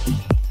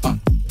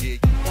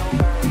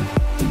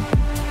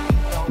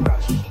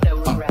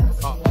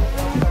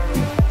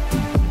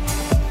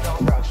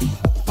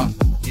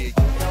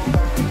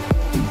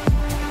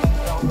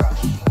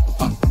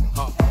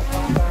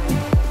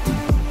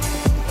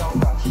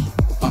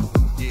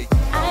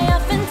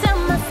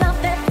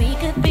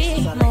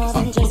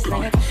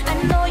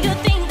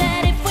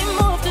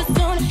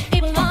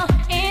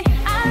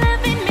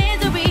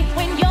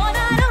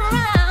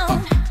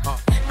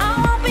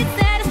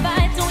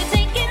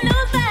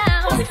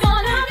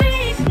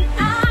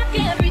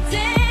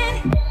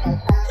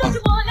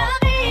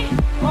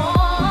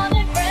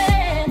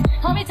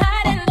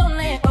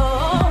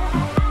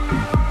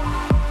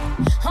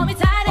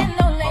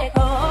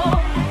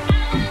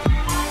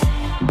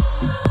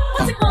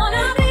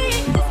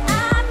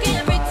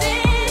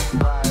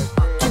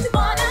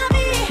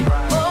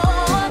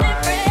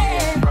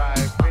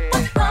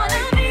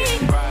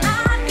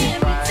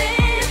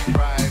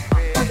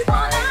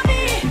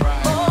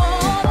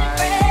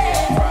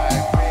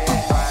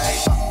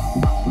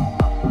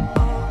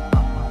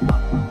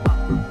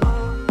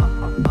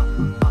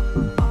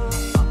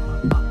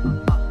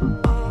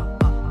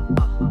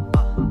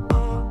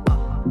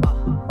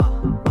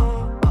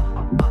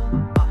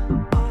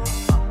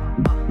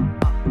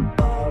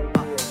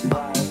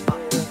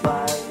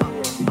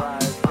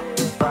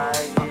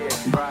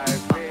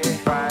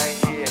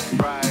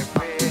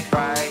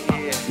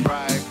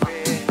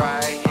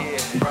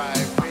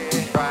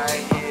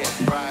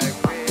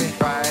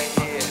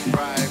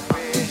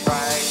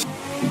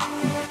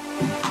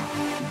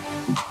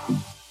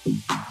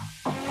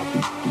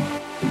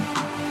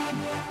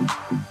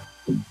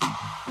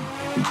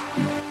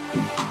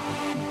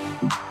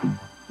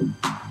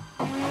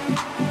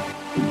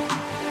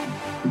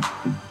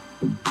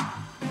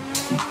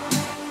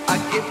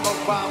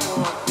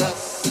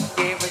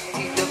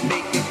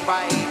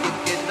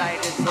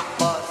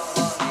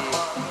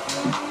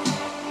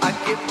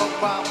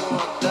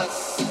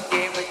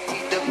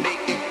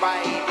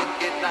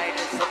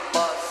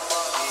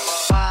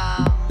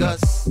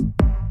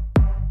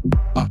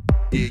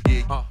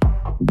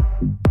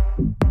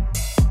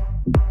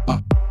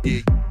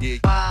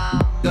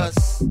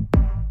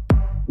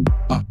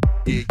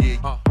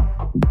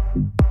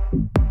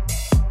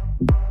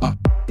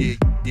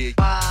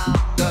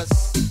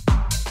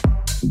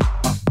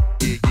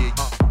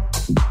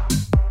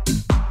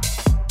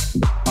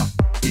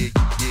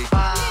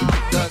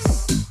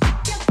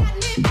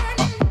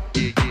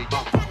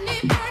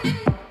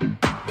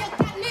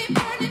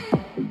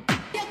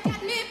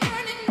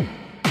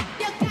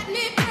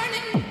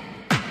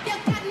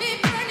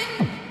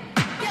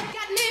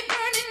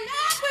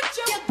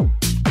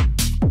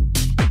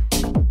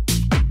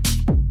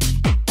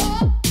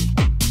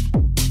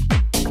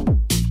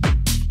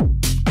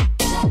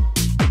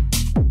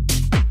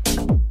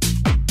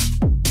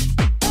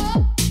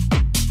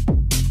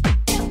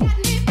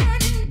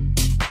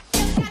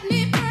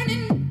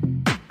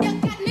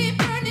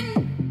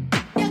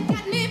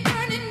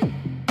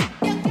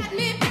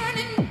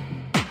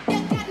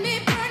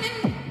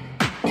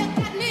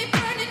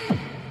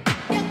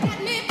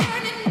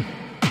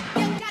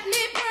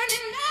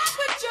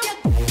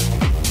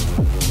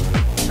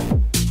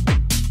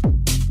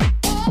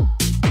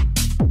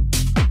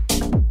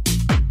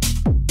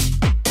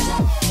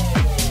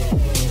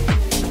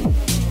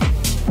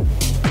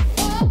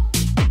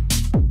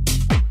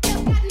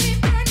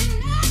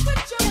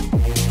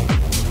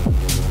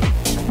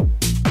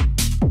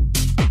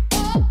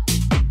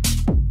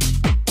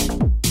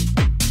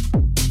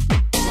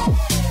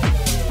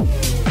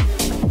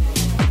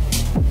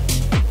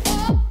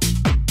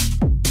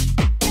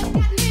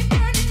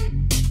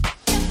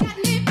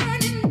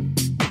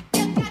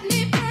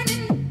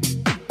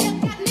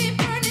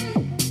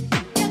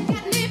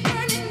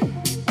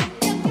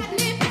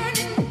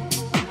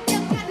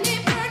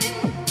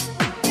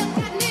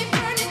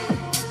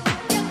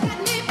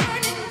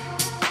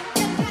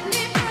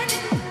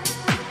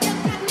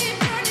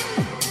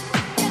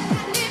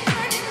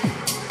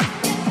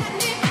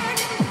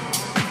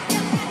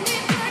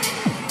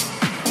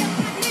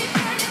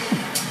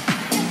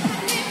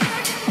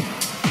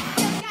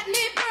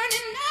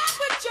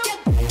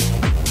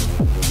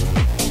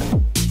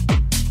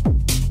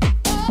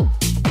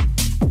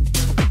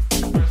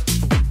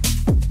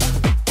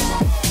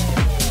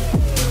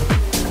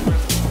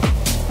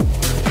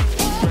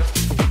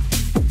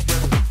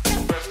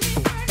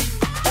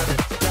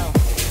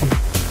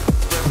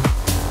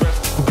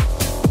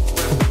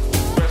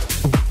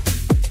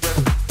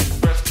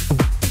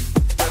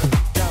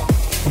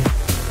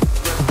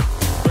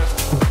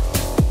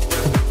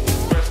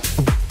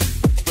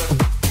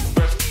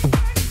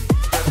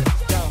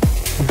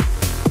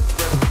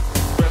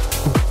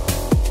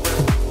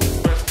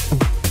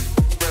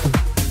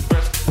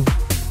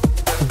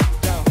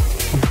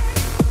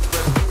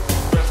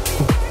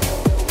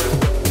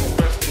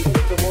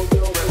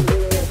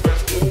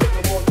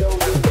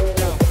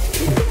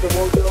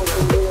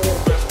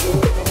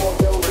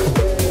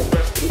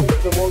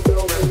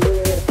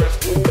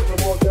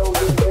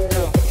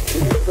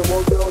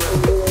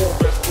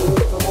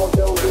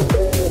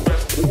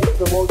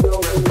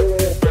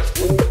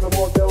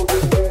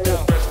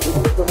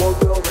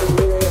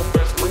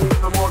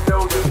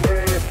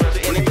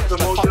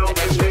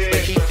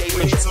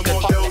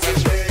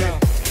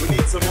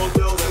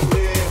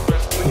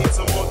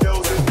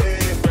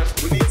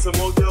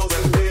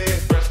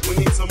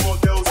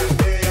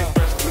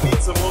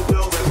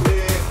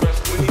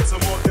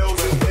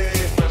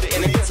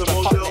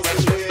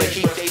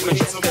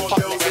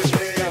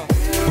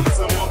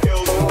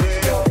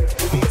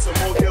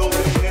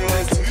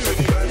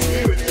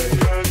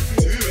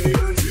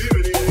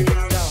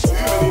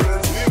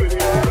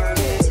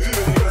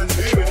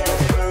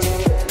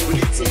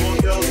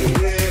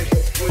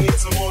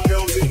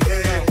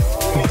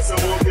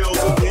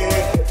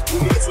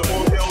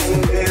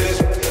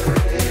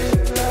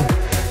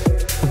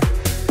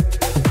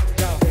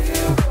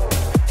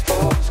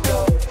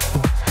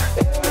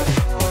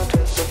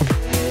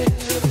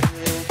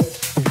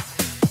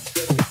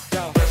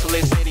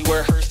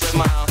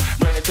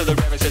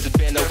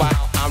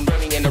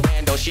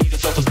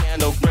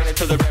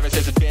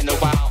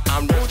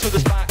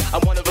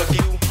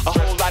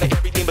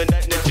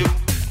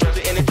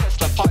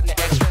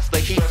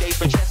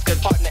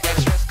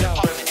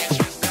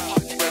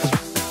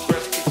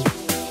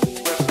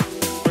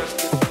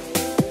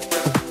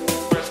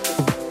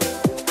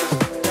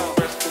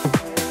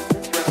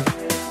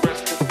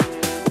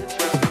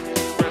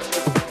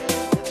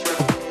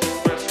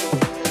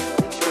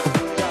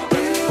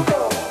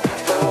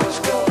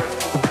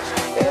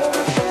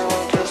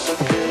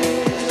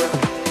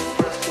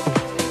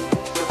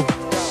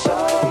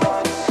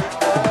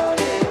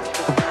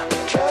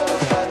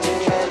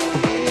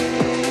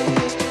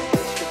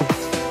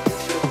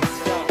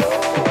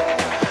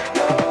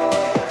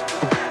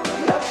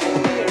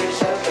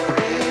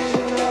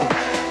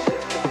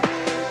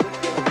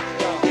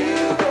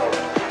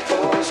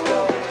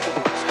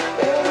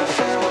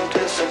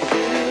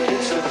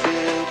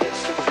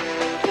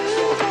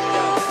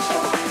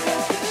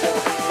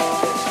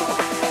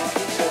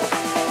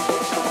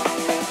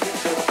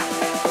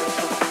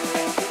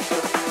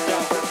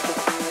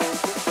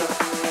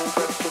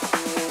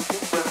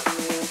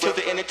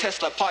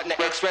 Tesla, partner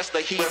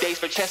ex-wrestler. He dates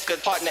for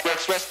Cheska, partner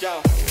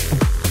ex-wrestler.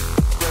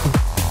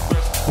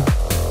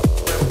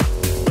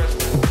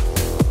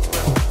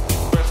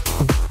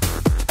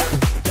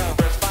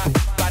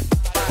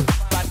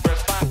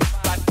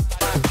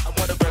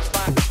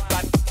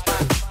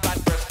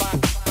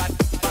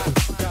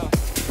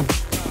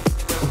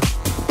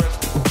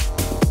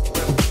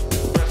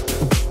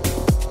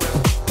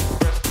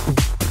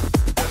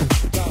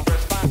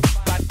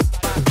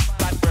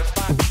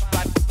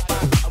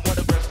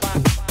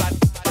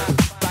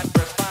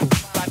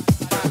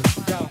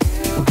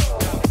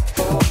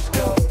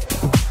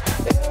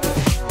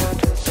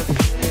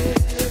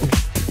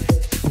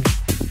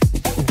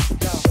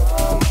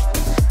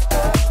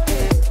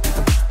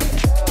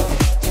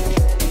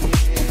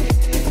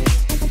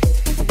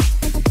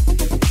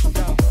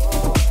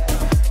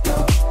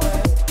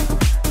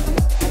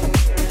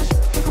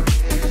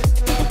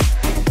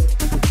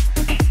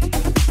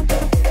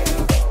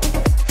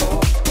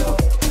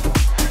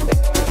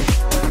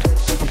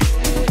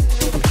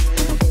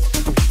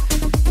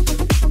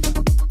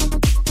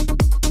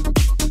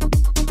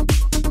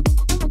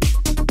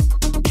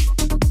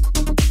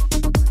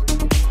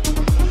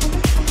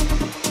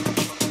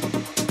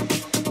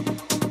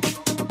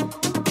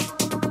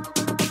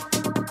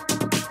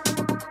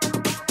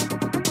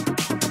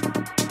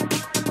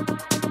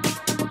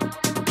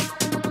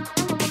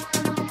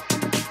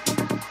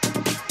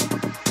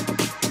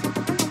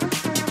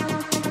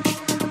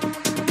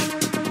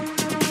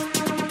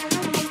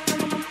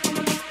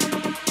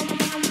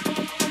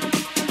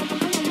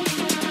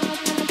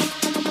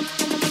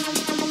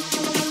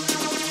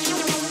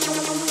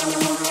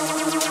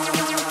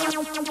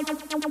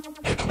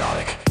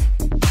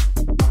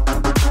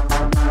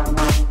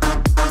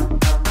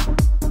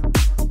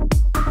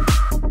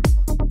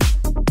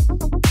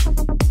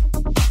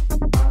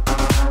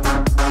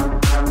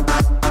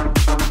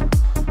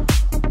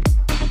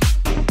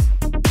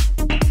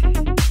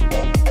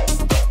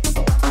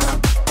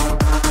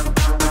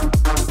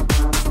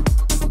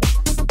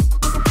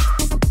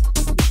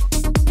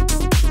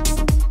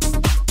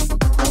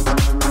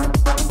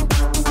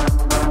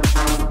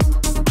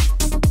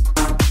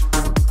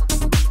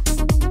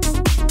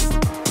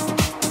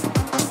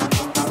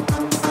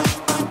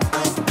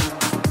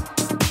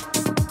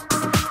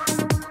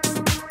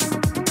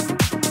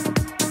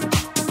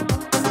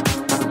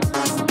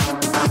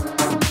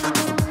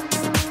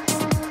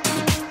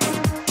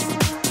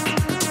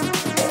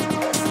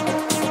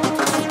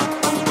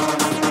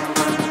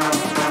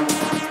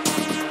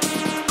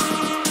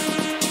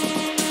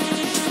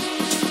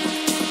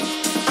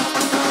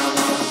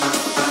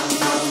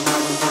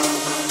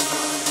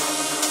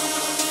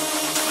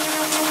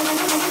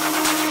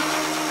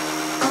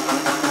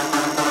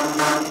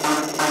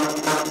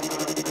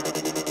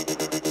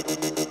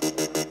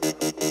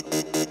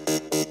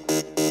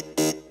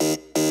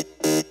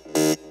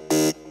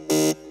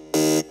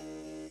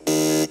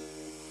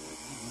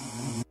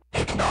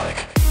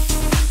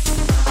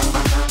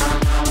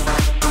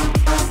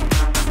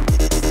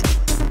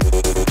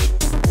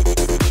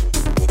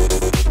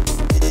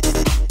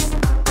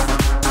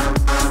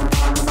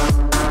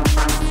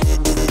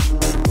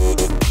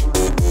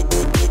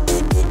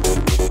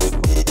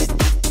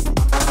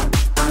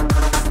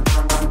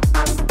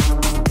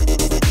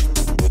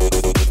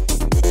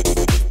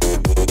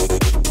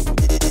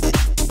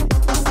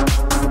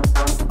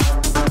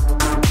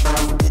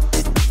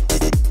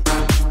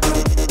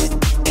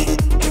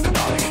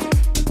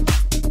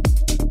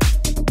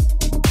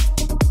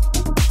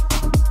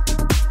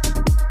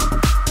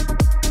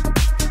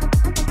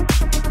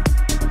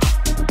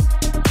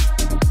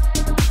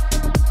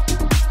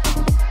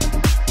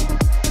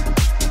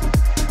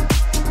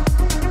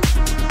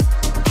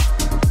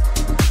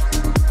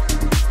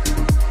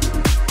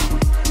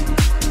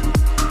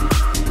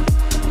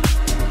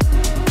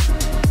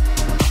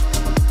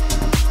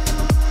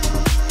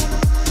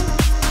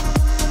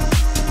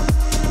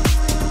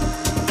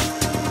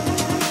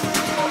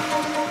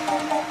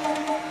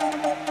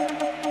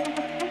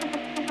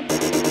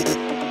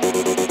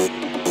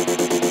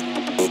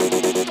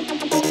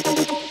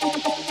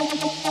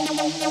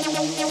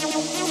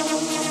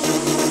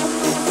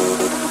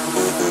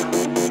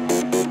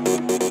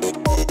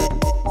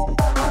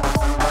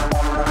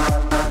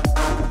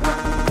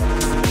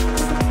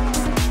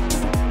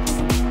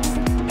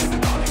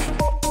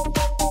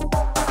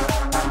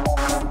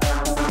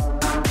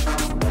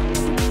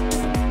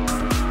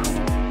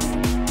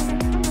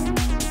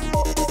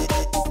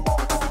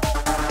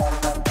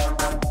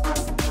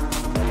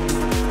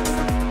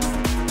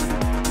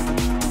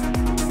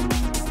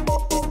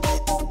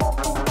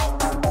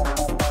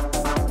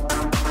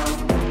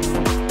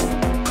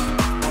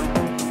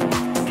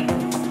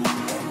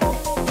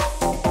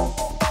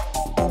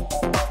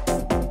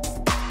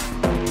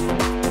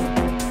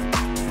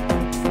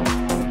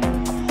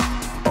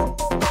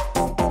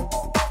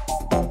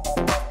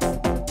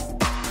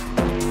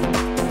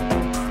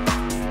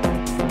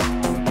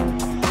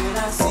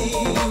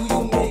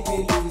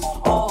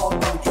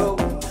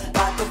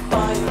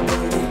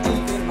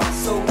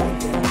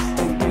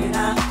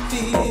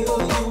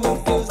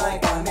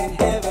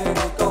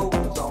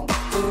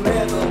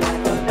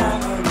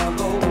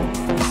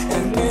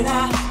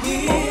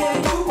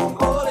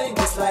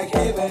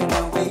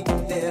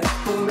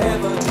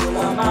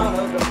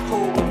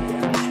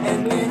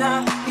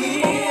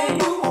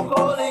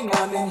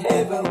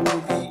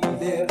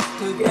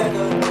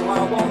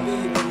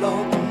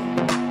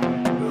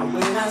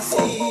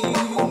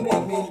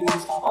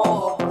 lose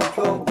all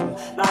control,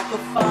 like a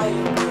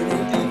fire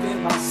burning deep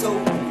in my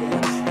soul.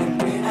 Yeah.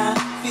 And when I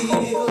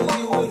feel you,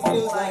 it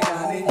feels like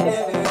I'm in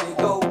heaven. It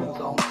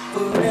goes on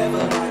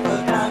forever like a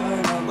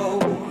diamond of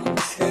gold.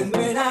 And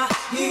when I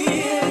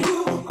hear you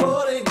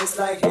calling, it's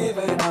like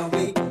heaven. I'll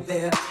wait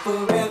there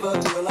forever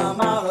till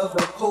I'm out of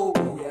the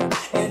cold.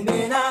 Yeah. And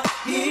when I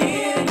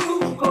hear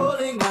you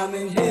calling, I'm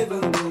in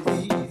heaven. We'll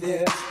be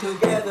there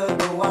together.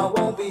 No, I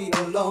won't be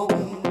alone.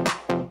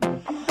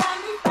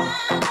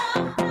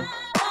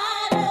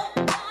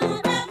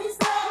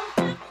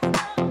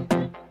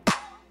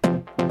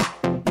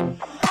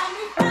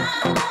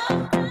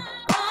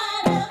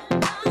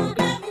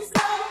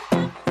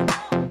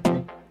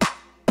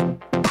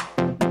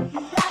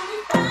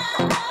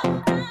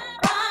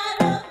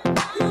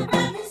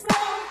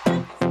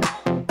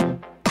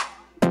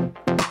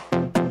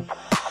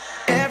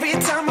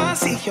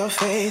 Your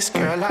face,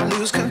 girl, I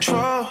lose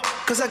control,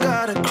 'cause I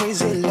got a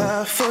crazy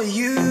love for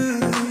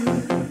you.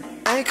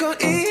 I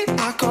could eat,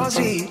 I could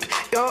sleep,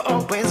 you're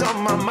always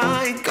on my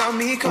mind, got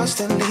me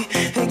constantly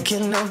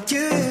thinking of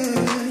you.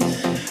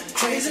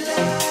 Crazy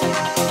love.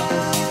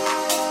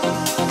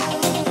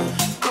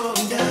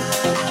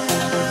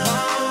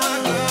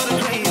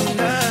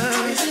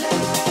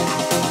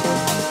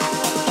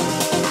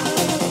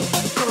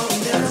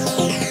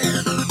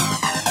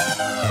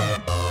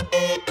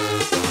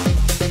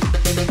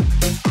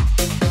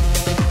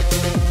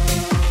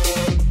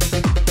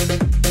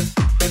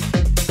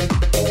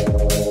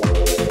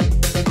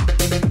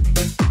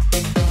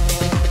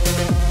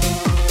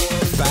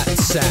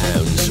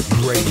 Phatsoundz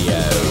Radio.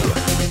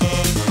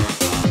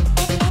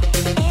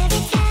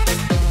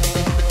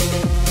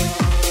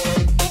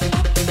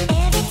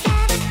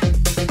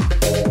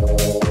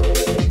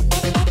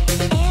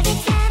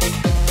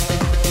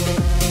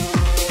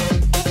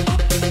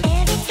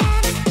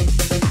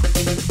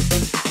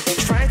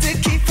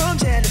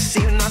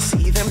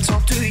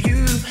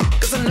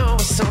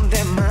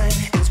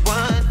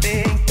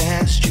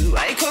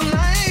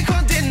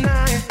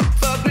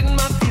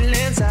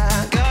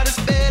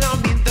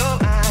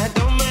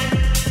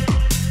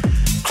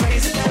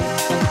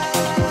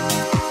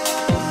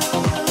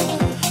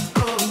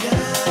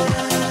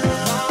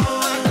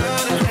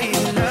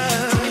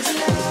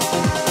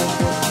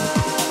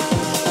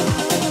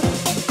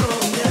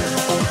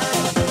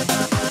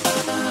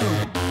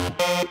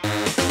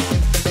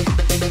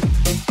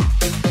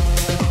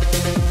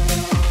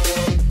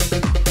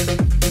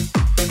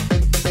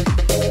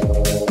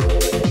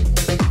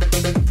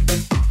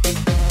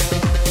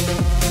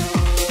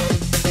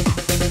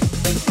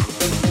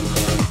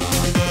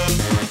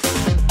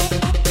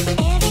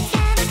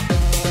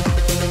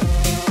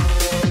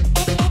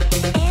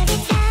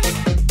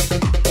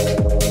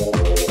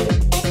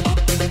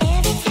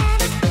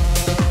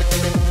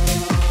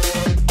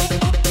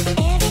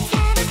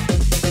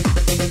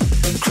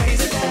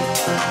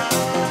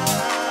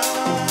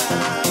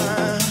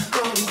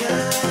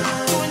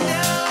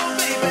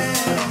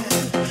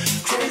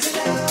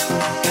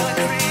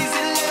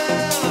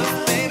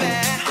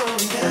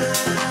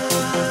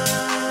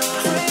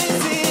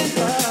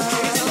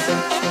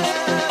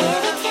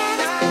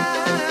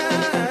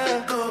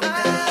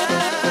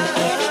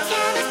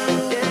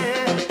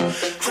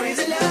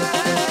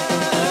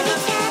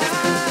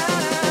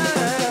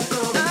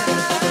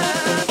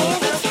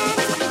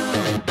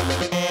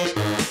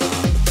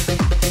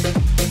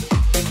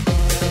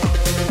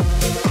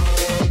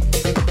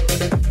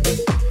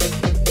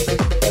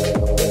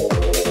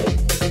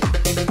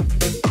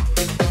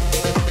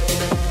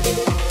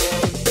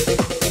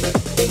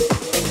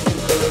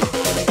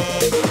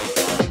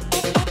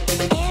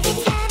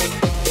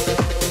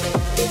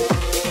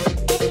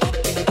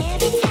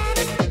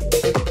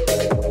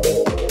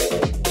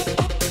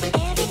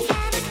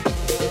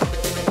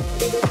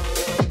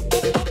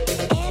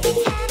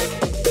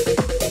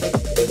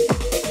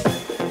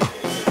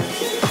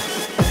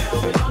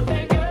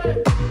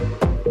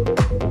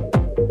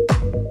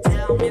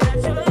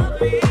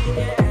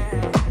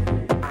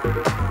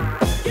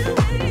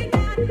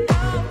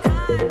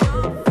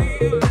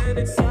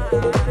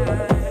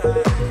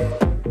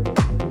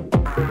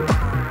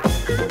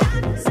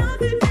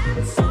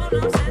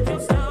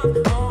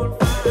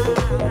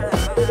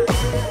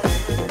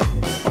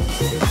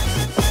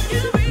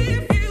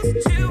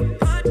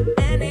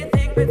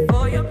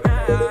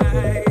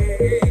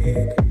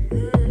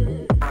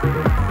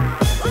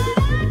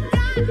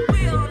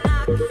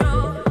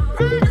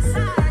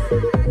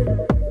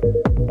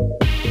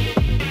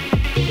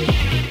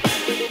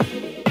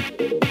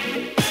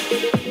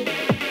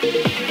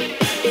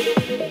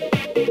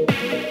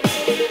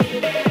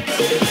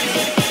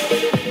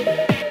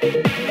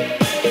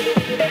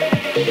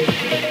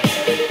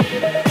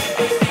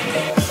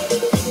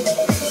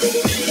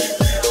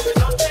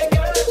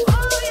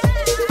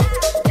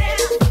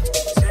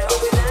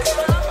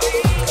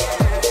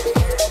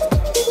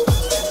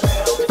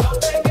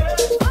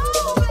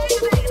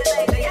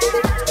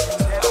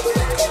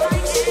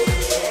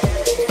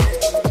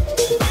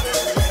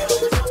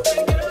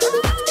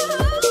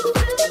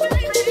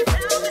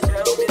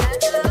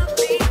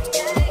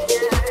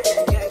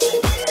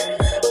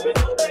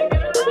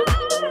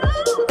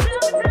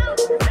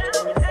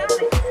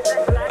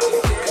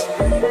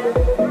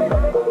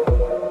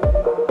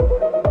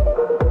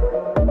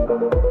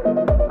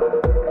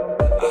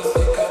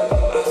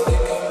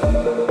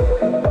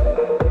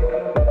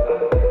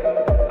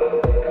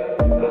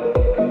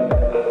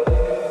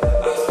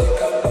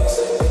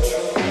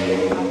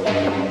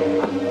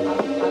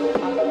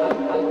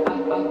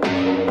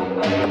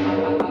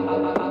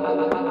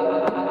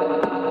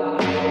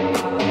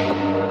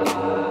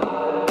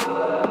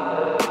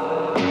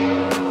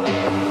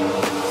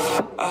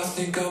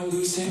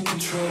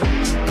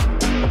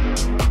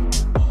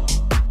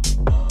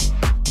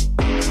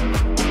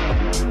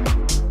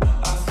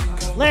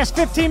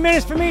 15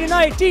 minutes for me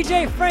tonight.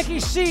 DJ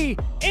FrankEC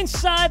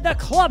inside the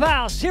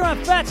clubhouse here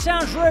on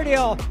Phatsoundz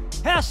Radio.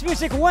 House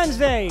Music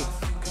Wednesday.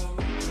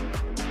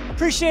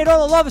 Appreciate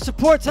all the love and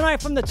support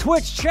tonight from the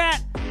Twitch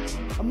chat.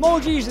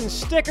 Emojis and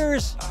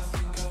stickers.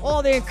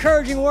 All the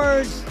encouraging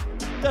words.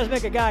 Does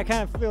make a guy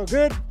kind of feel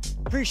good.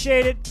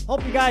 Appreciate it.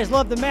 Hope you guys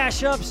love the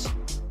mashups.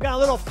 Got a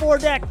little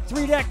 4-deck,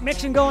 3-deck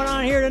mixing going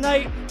on here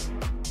tonight.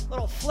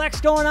 Little flex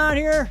going on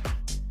here.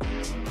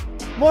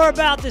 More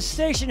about this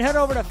station, head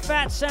over to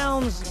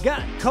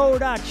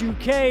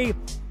phatsoundz.co.uk.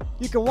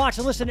 You can watch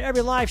and listen to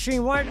every live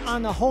stream right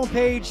on the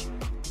homepage.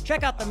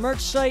 Check out the merch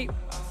site,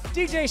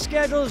 DJ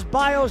schedules,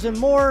 bios, and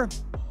more.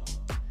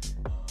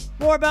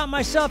 More about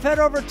myself, head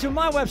over to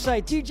my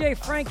website,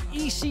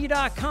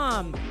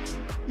 djfrankec.com.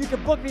 You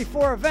can book me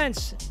for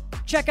events.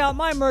 Check out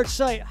my merch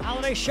site,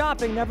 holiday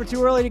shopping, never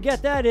too early to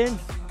get that in.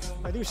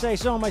 I do say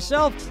so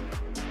myself.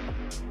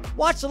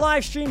 Watch the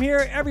live stream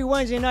here every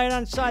Wednesday night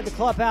inside the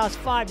clubhouse,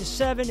 5 to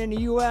 7 in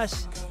the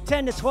US,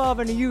 10 to 12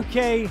 in the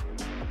UK.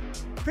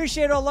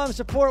 Appreciate all love and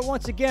support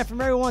once again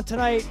from everyone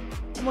tonight.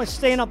 Everyone's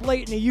staying up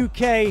late in the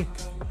UK.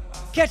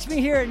 Catch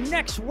me here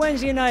next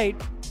Wednesday night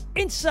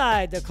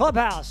inside the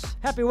clubhouse.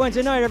 Happy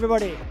Wednesday night,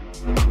 everybody.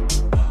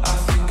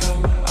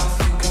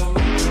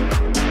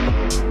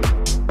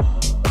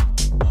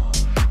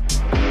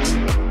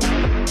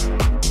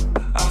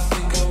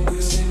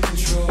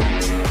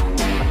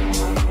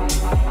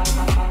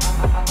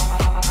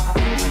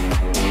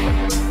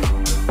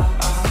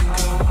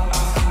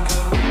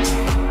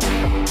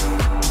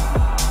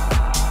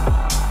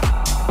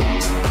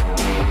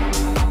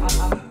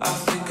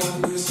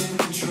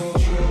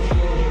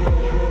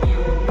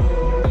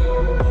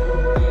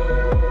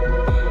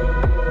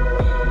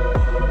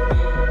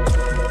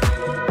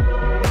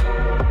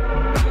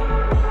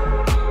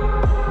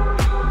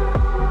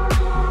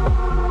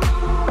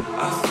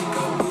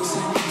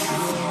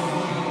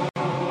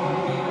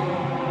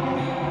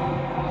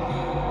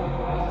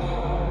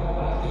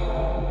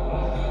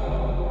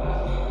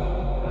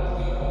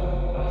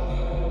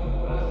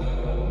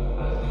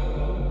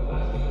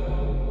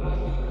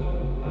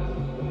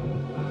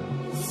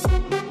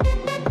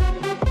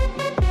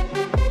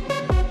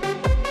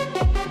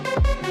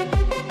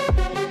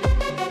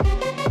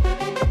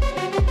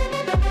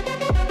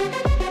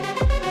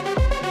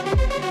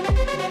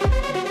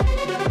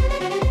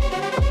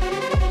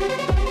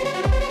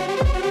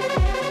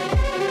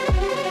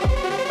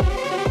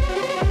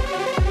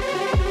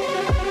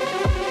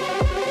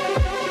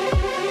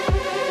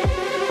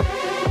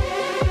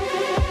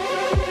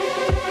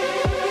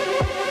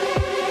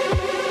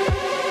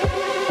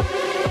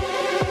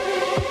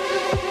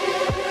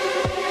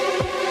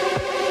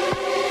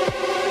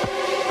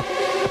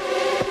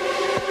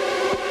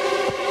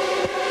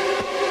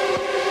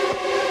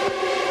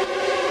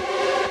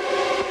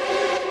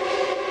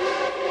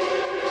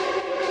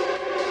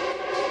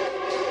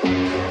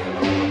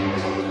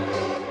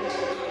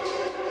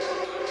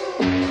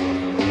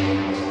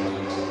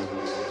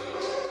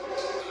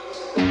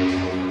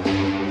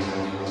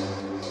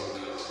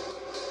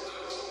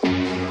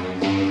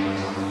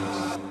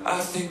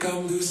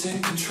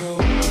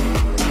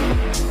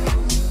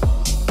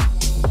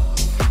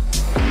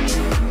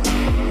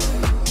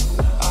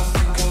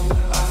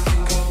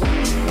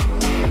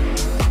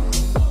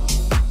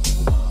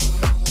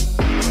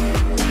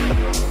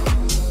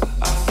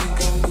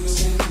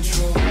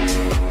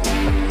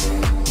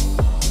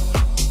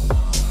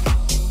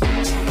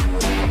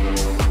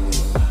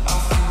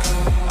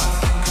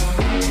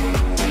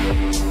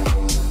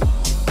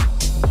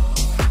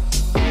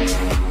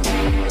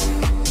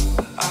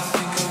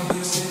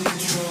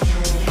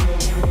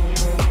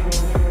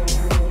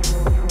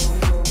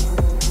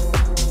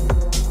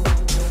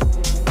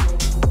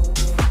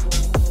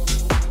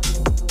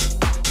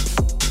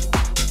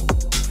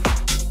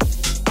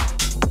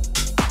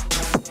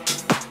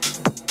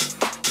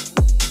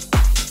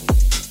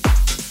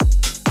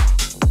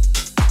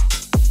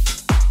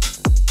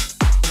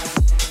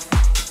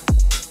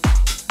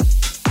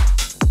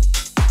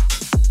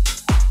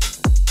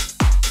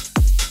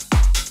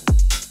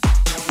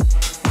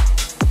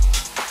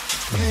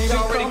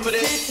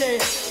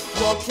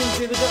 Walked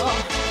into the door.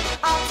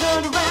 I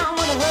turned around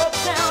when I heard the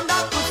sound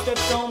of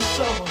footsteps on the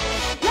floor.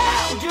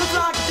 Loud, just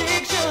like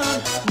addiction.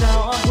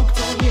 Now I'm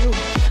hooked on you.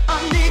 I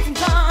need some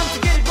time to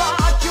get it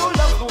right. Your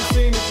love won't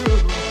see me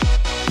through.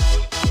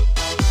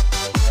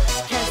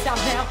 Can't stop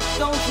now,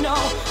 don't you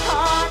know?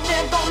 I'm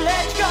never gonna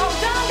let you go.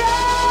 Don't go.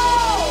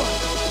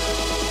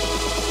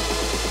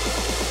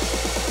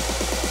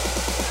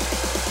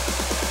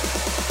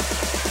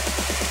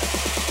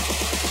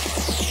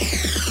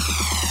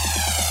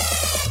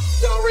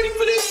 Y'all ready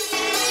for this?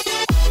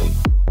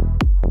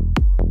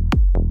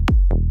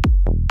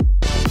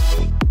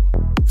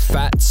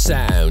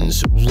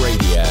 Phatsoundz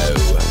Radio.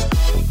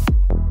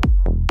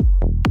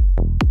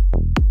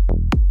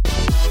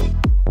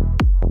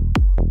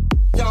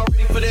 Y'all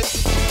ready for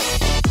this?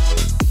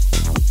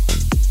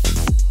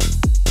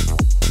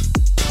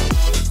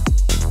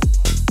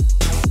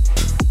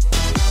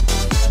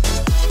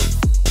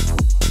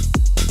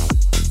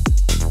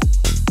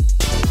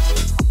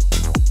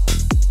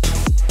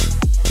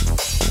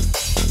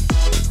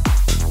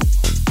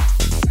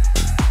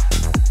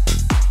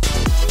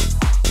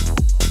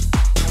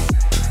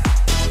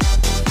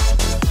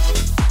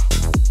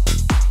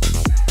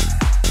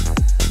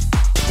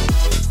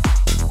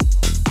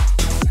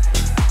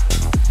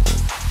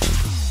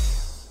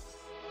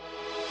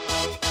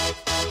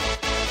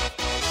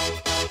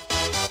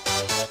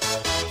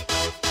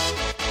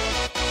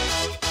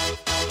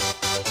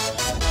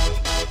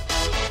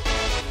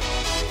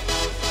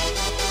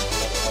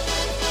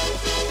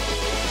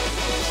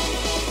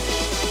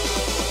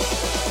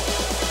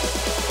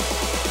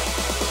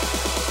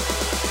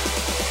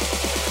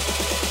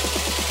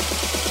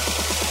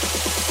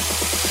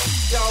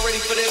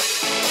 for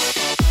this?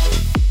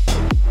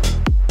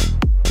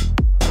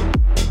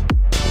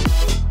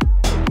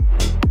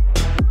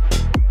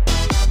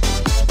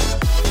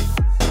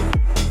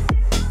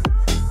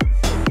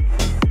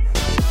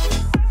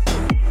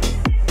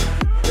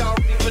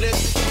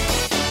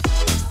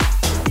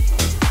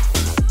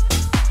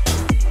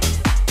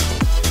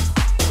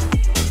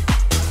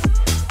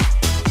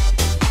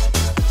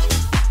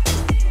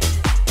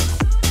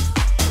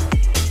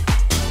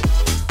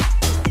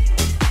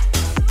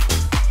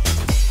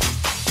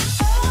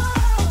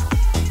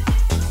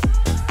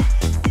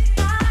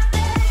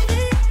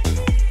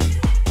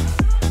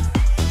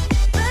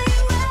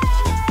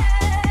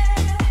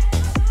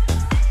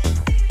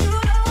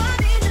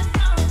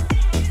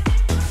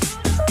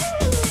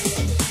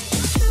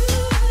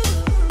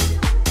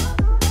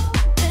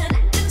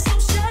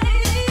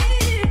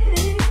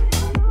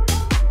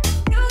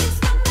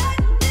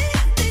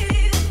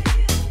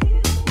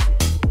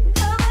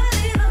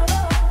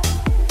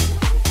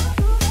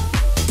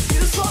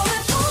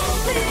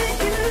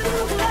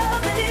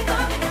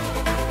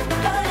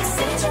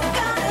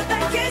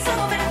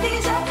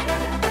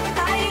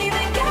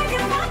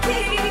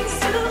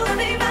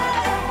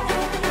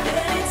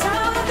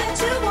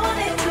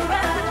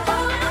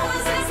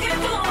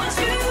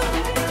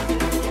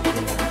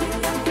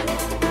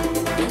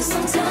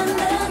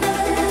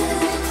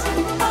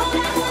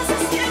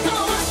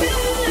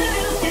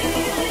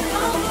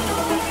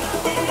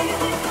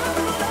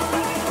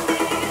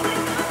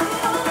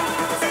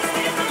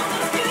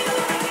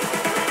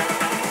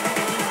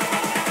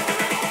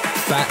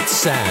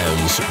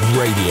 Phatsoundz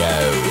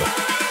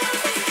Radio.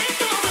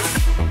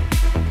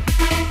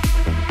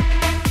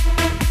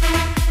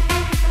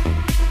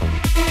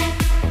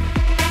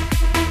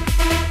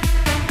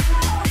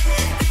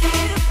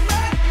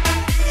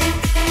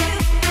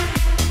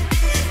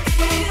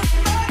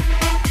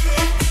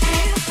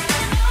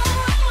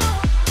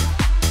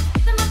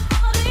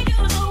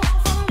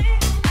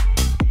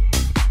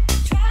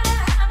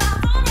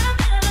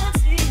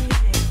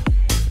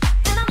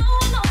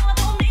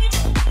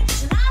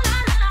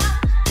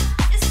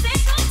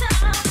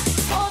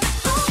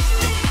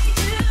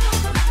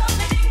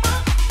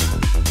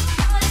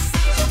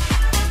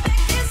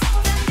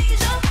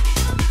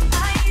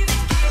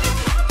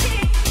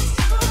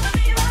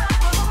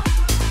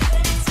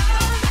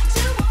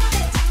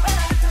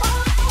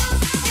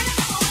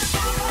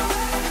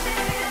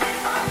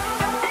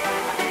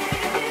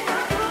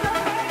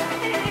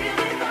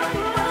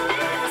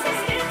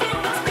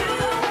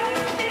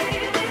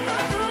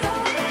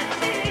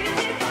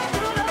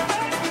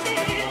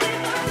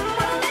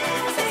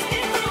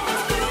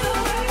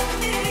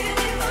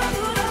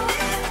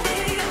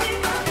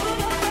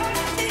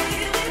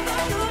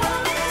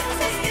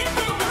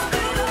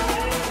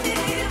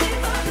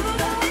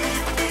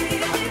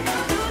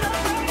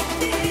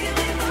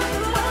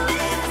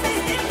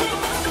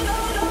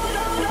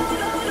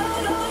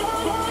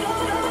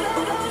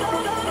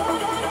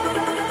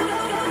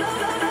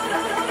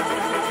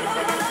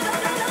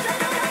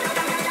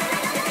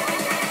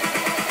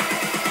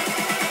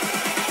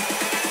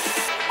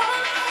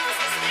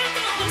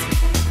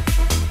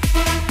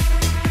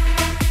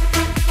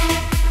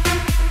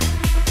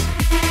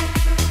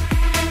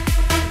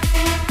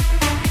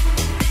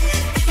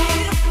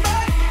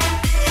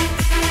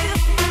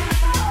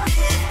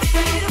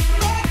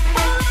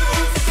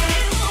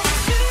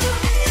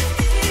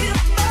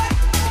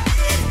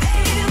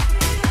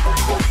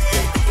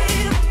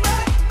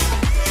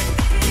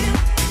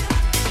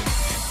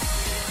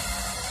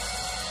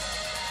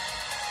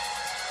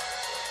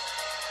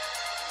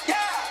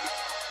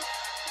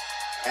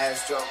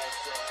 Astro.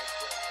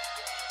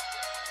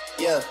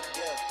 Yeah,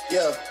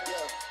 yeah.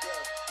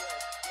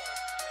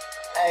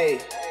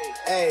 Hey,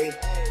 hey.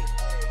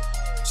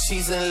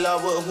 She's in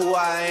love with who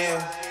I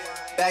am.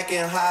 Back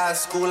in high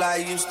school, I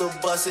used to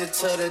bust it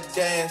to the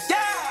dance.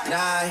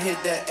 Now I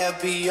hit the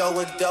FBO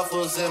with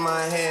duffels in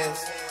my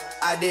hands.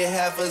 I did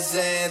half a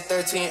Zan,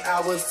 13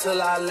 hours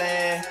till I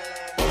land.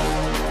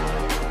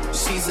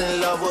 She's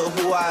in love with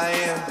who I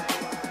am.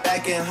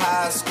 Back in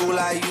high school,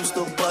 I used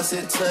to bust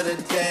it to the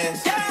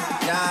dance.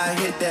 Now I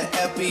hit the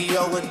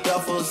FBO with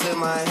duffels in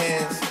my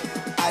hands.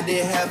 I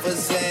did half a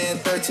Zan,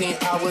 13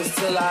 hours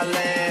till I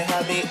land.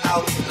 Had me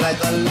out like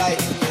a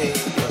light, hey,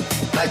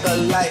 like a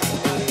light,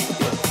 hey,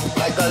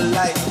 like a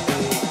light,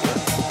 hey,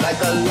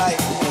 like a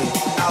light, hey,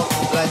 out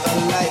like a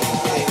light,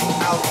 hey,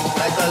 out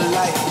like a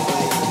light,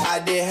 hey. I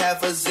did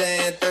half a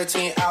Zan,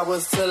 13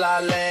 hours till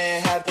I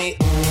land. Had me.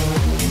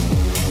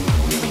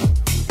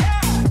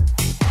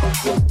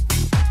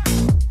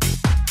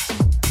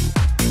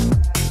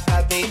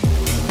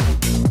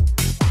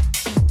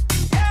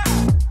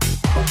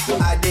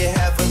 I did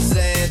half a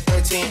Zan,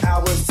 13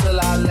 hours till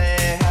I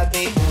land.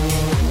 Happy.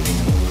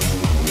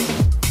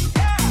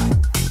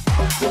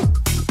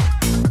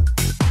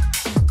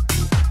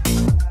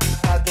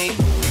 Happy.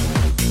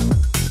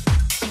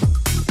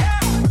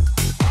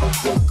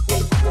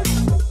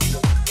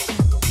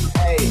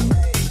 Hey,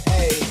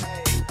 hey.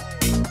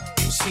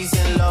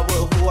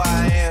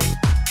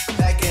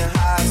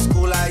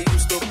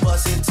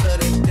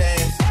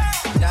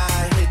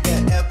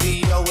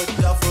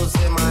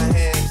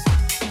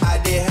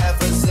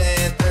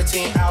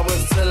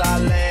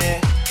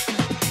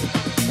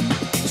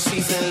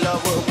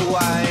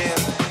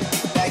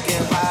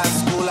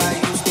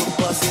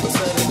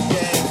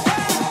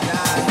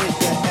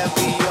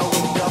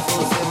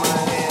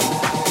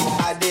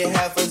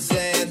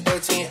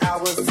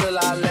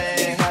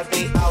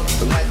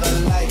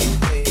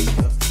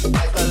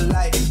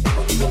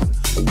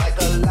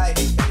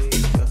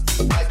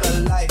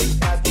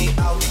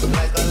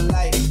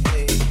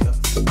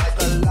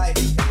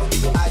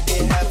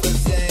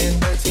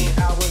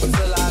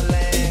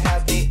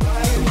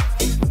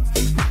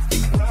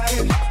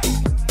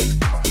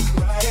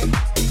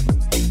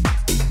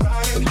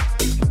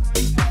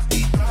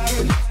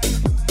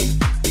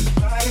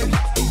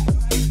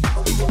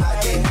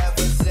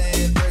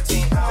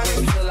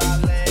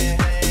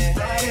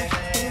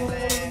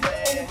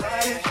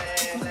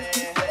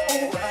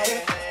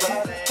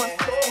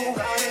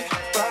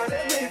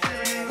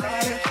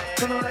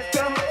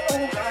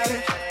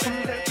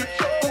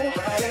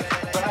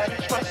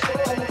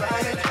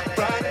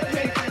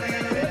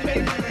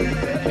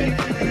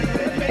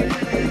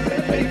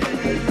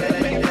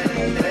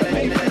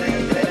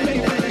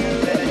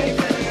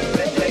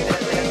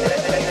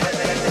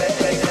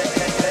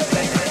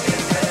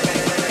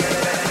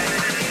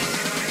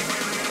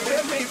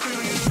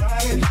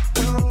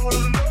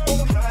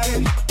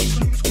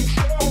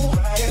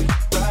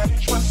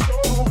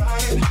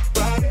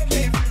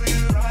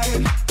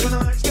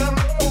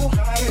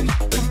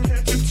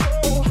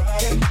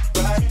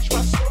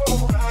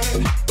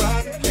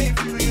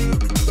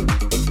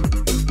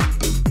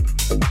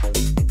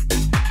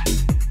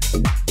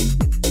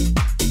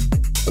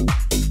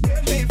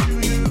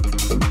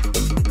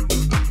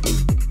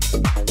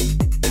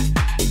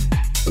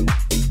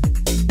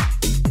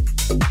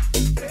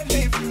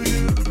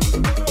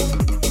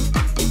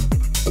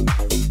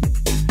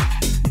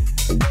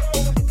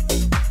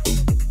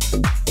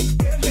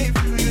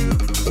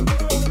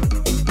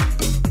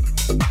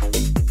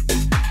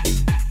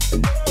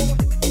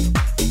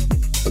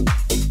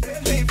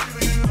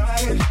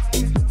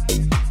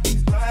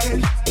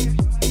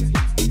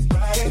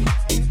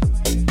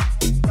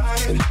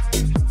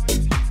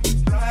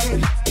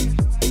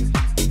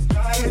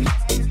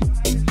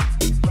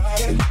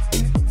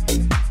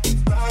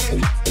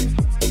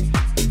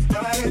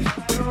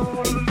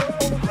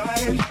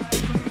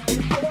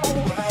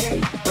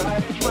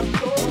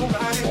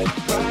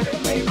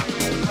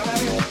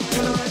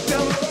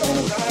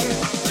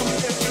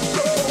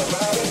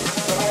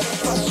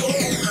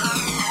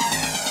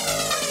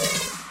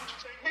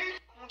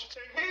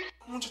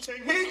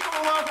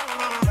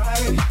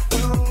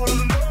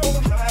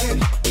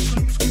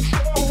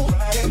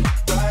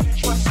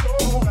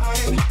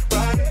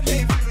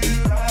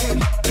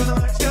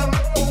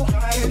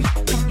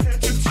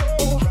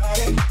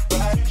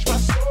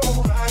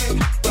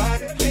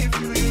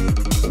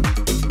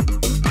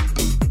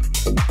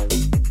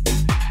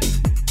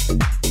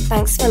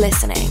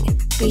 listening.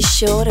 Be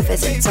sure to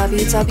visit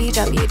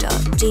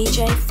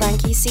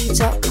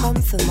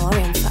www.djfrankec.com for more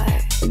info.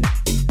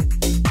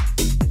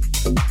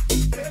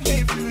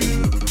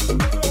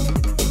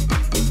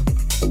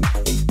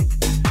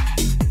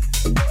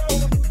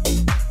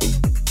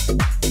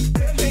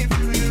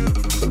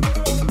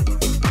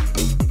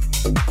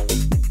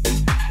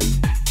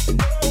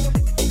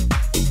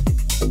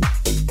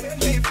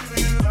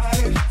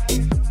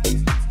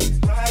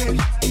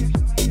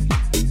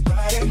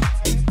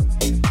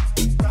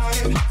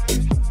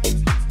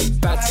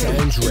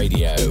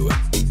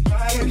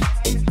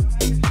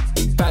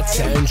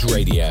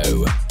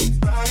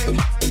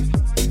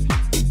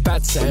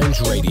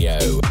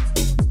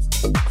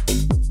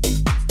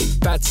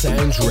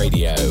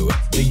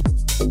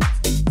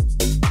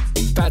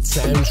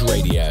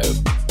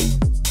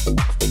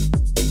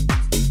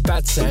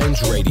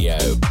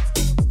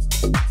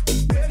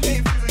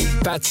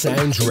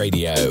 Phatsoundz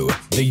Radio,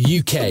 the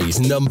UK's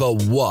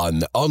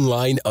 #1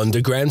 online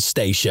underground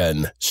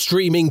station,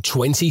 streaming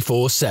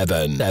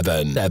 24/7.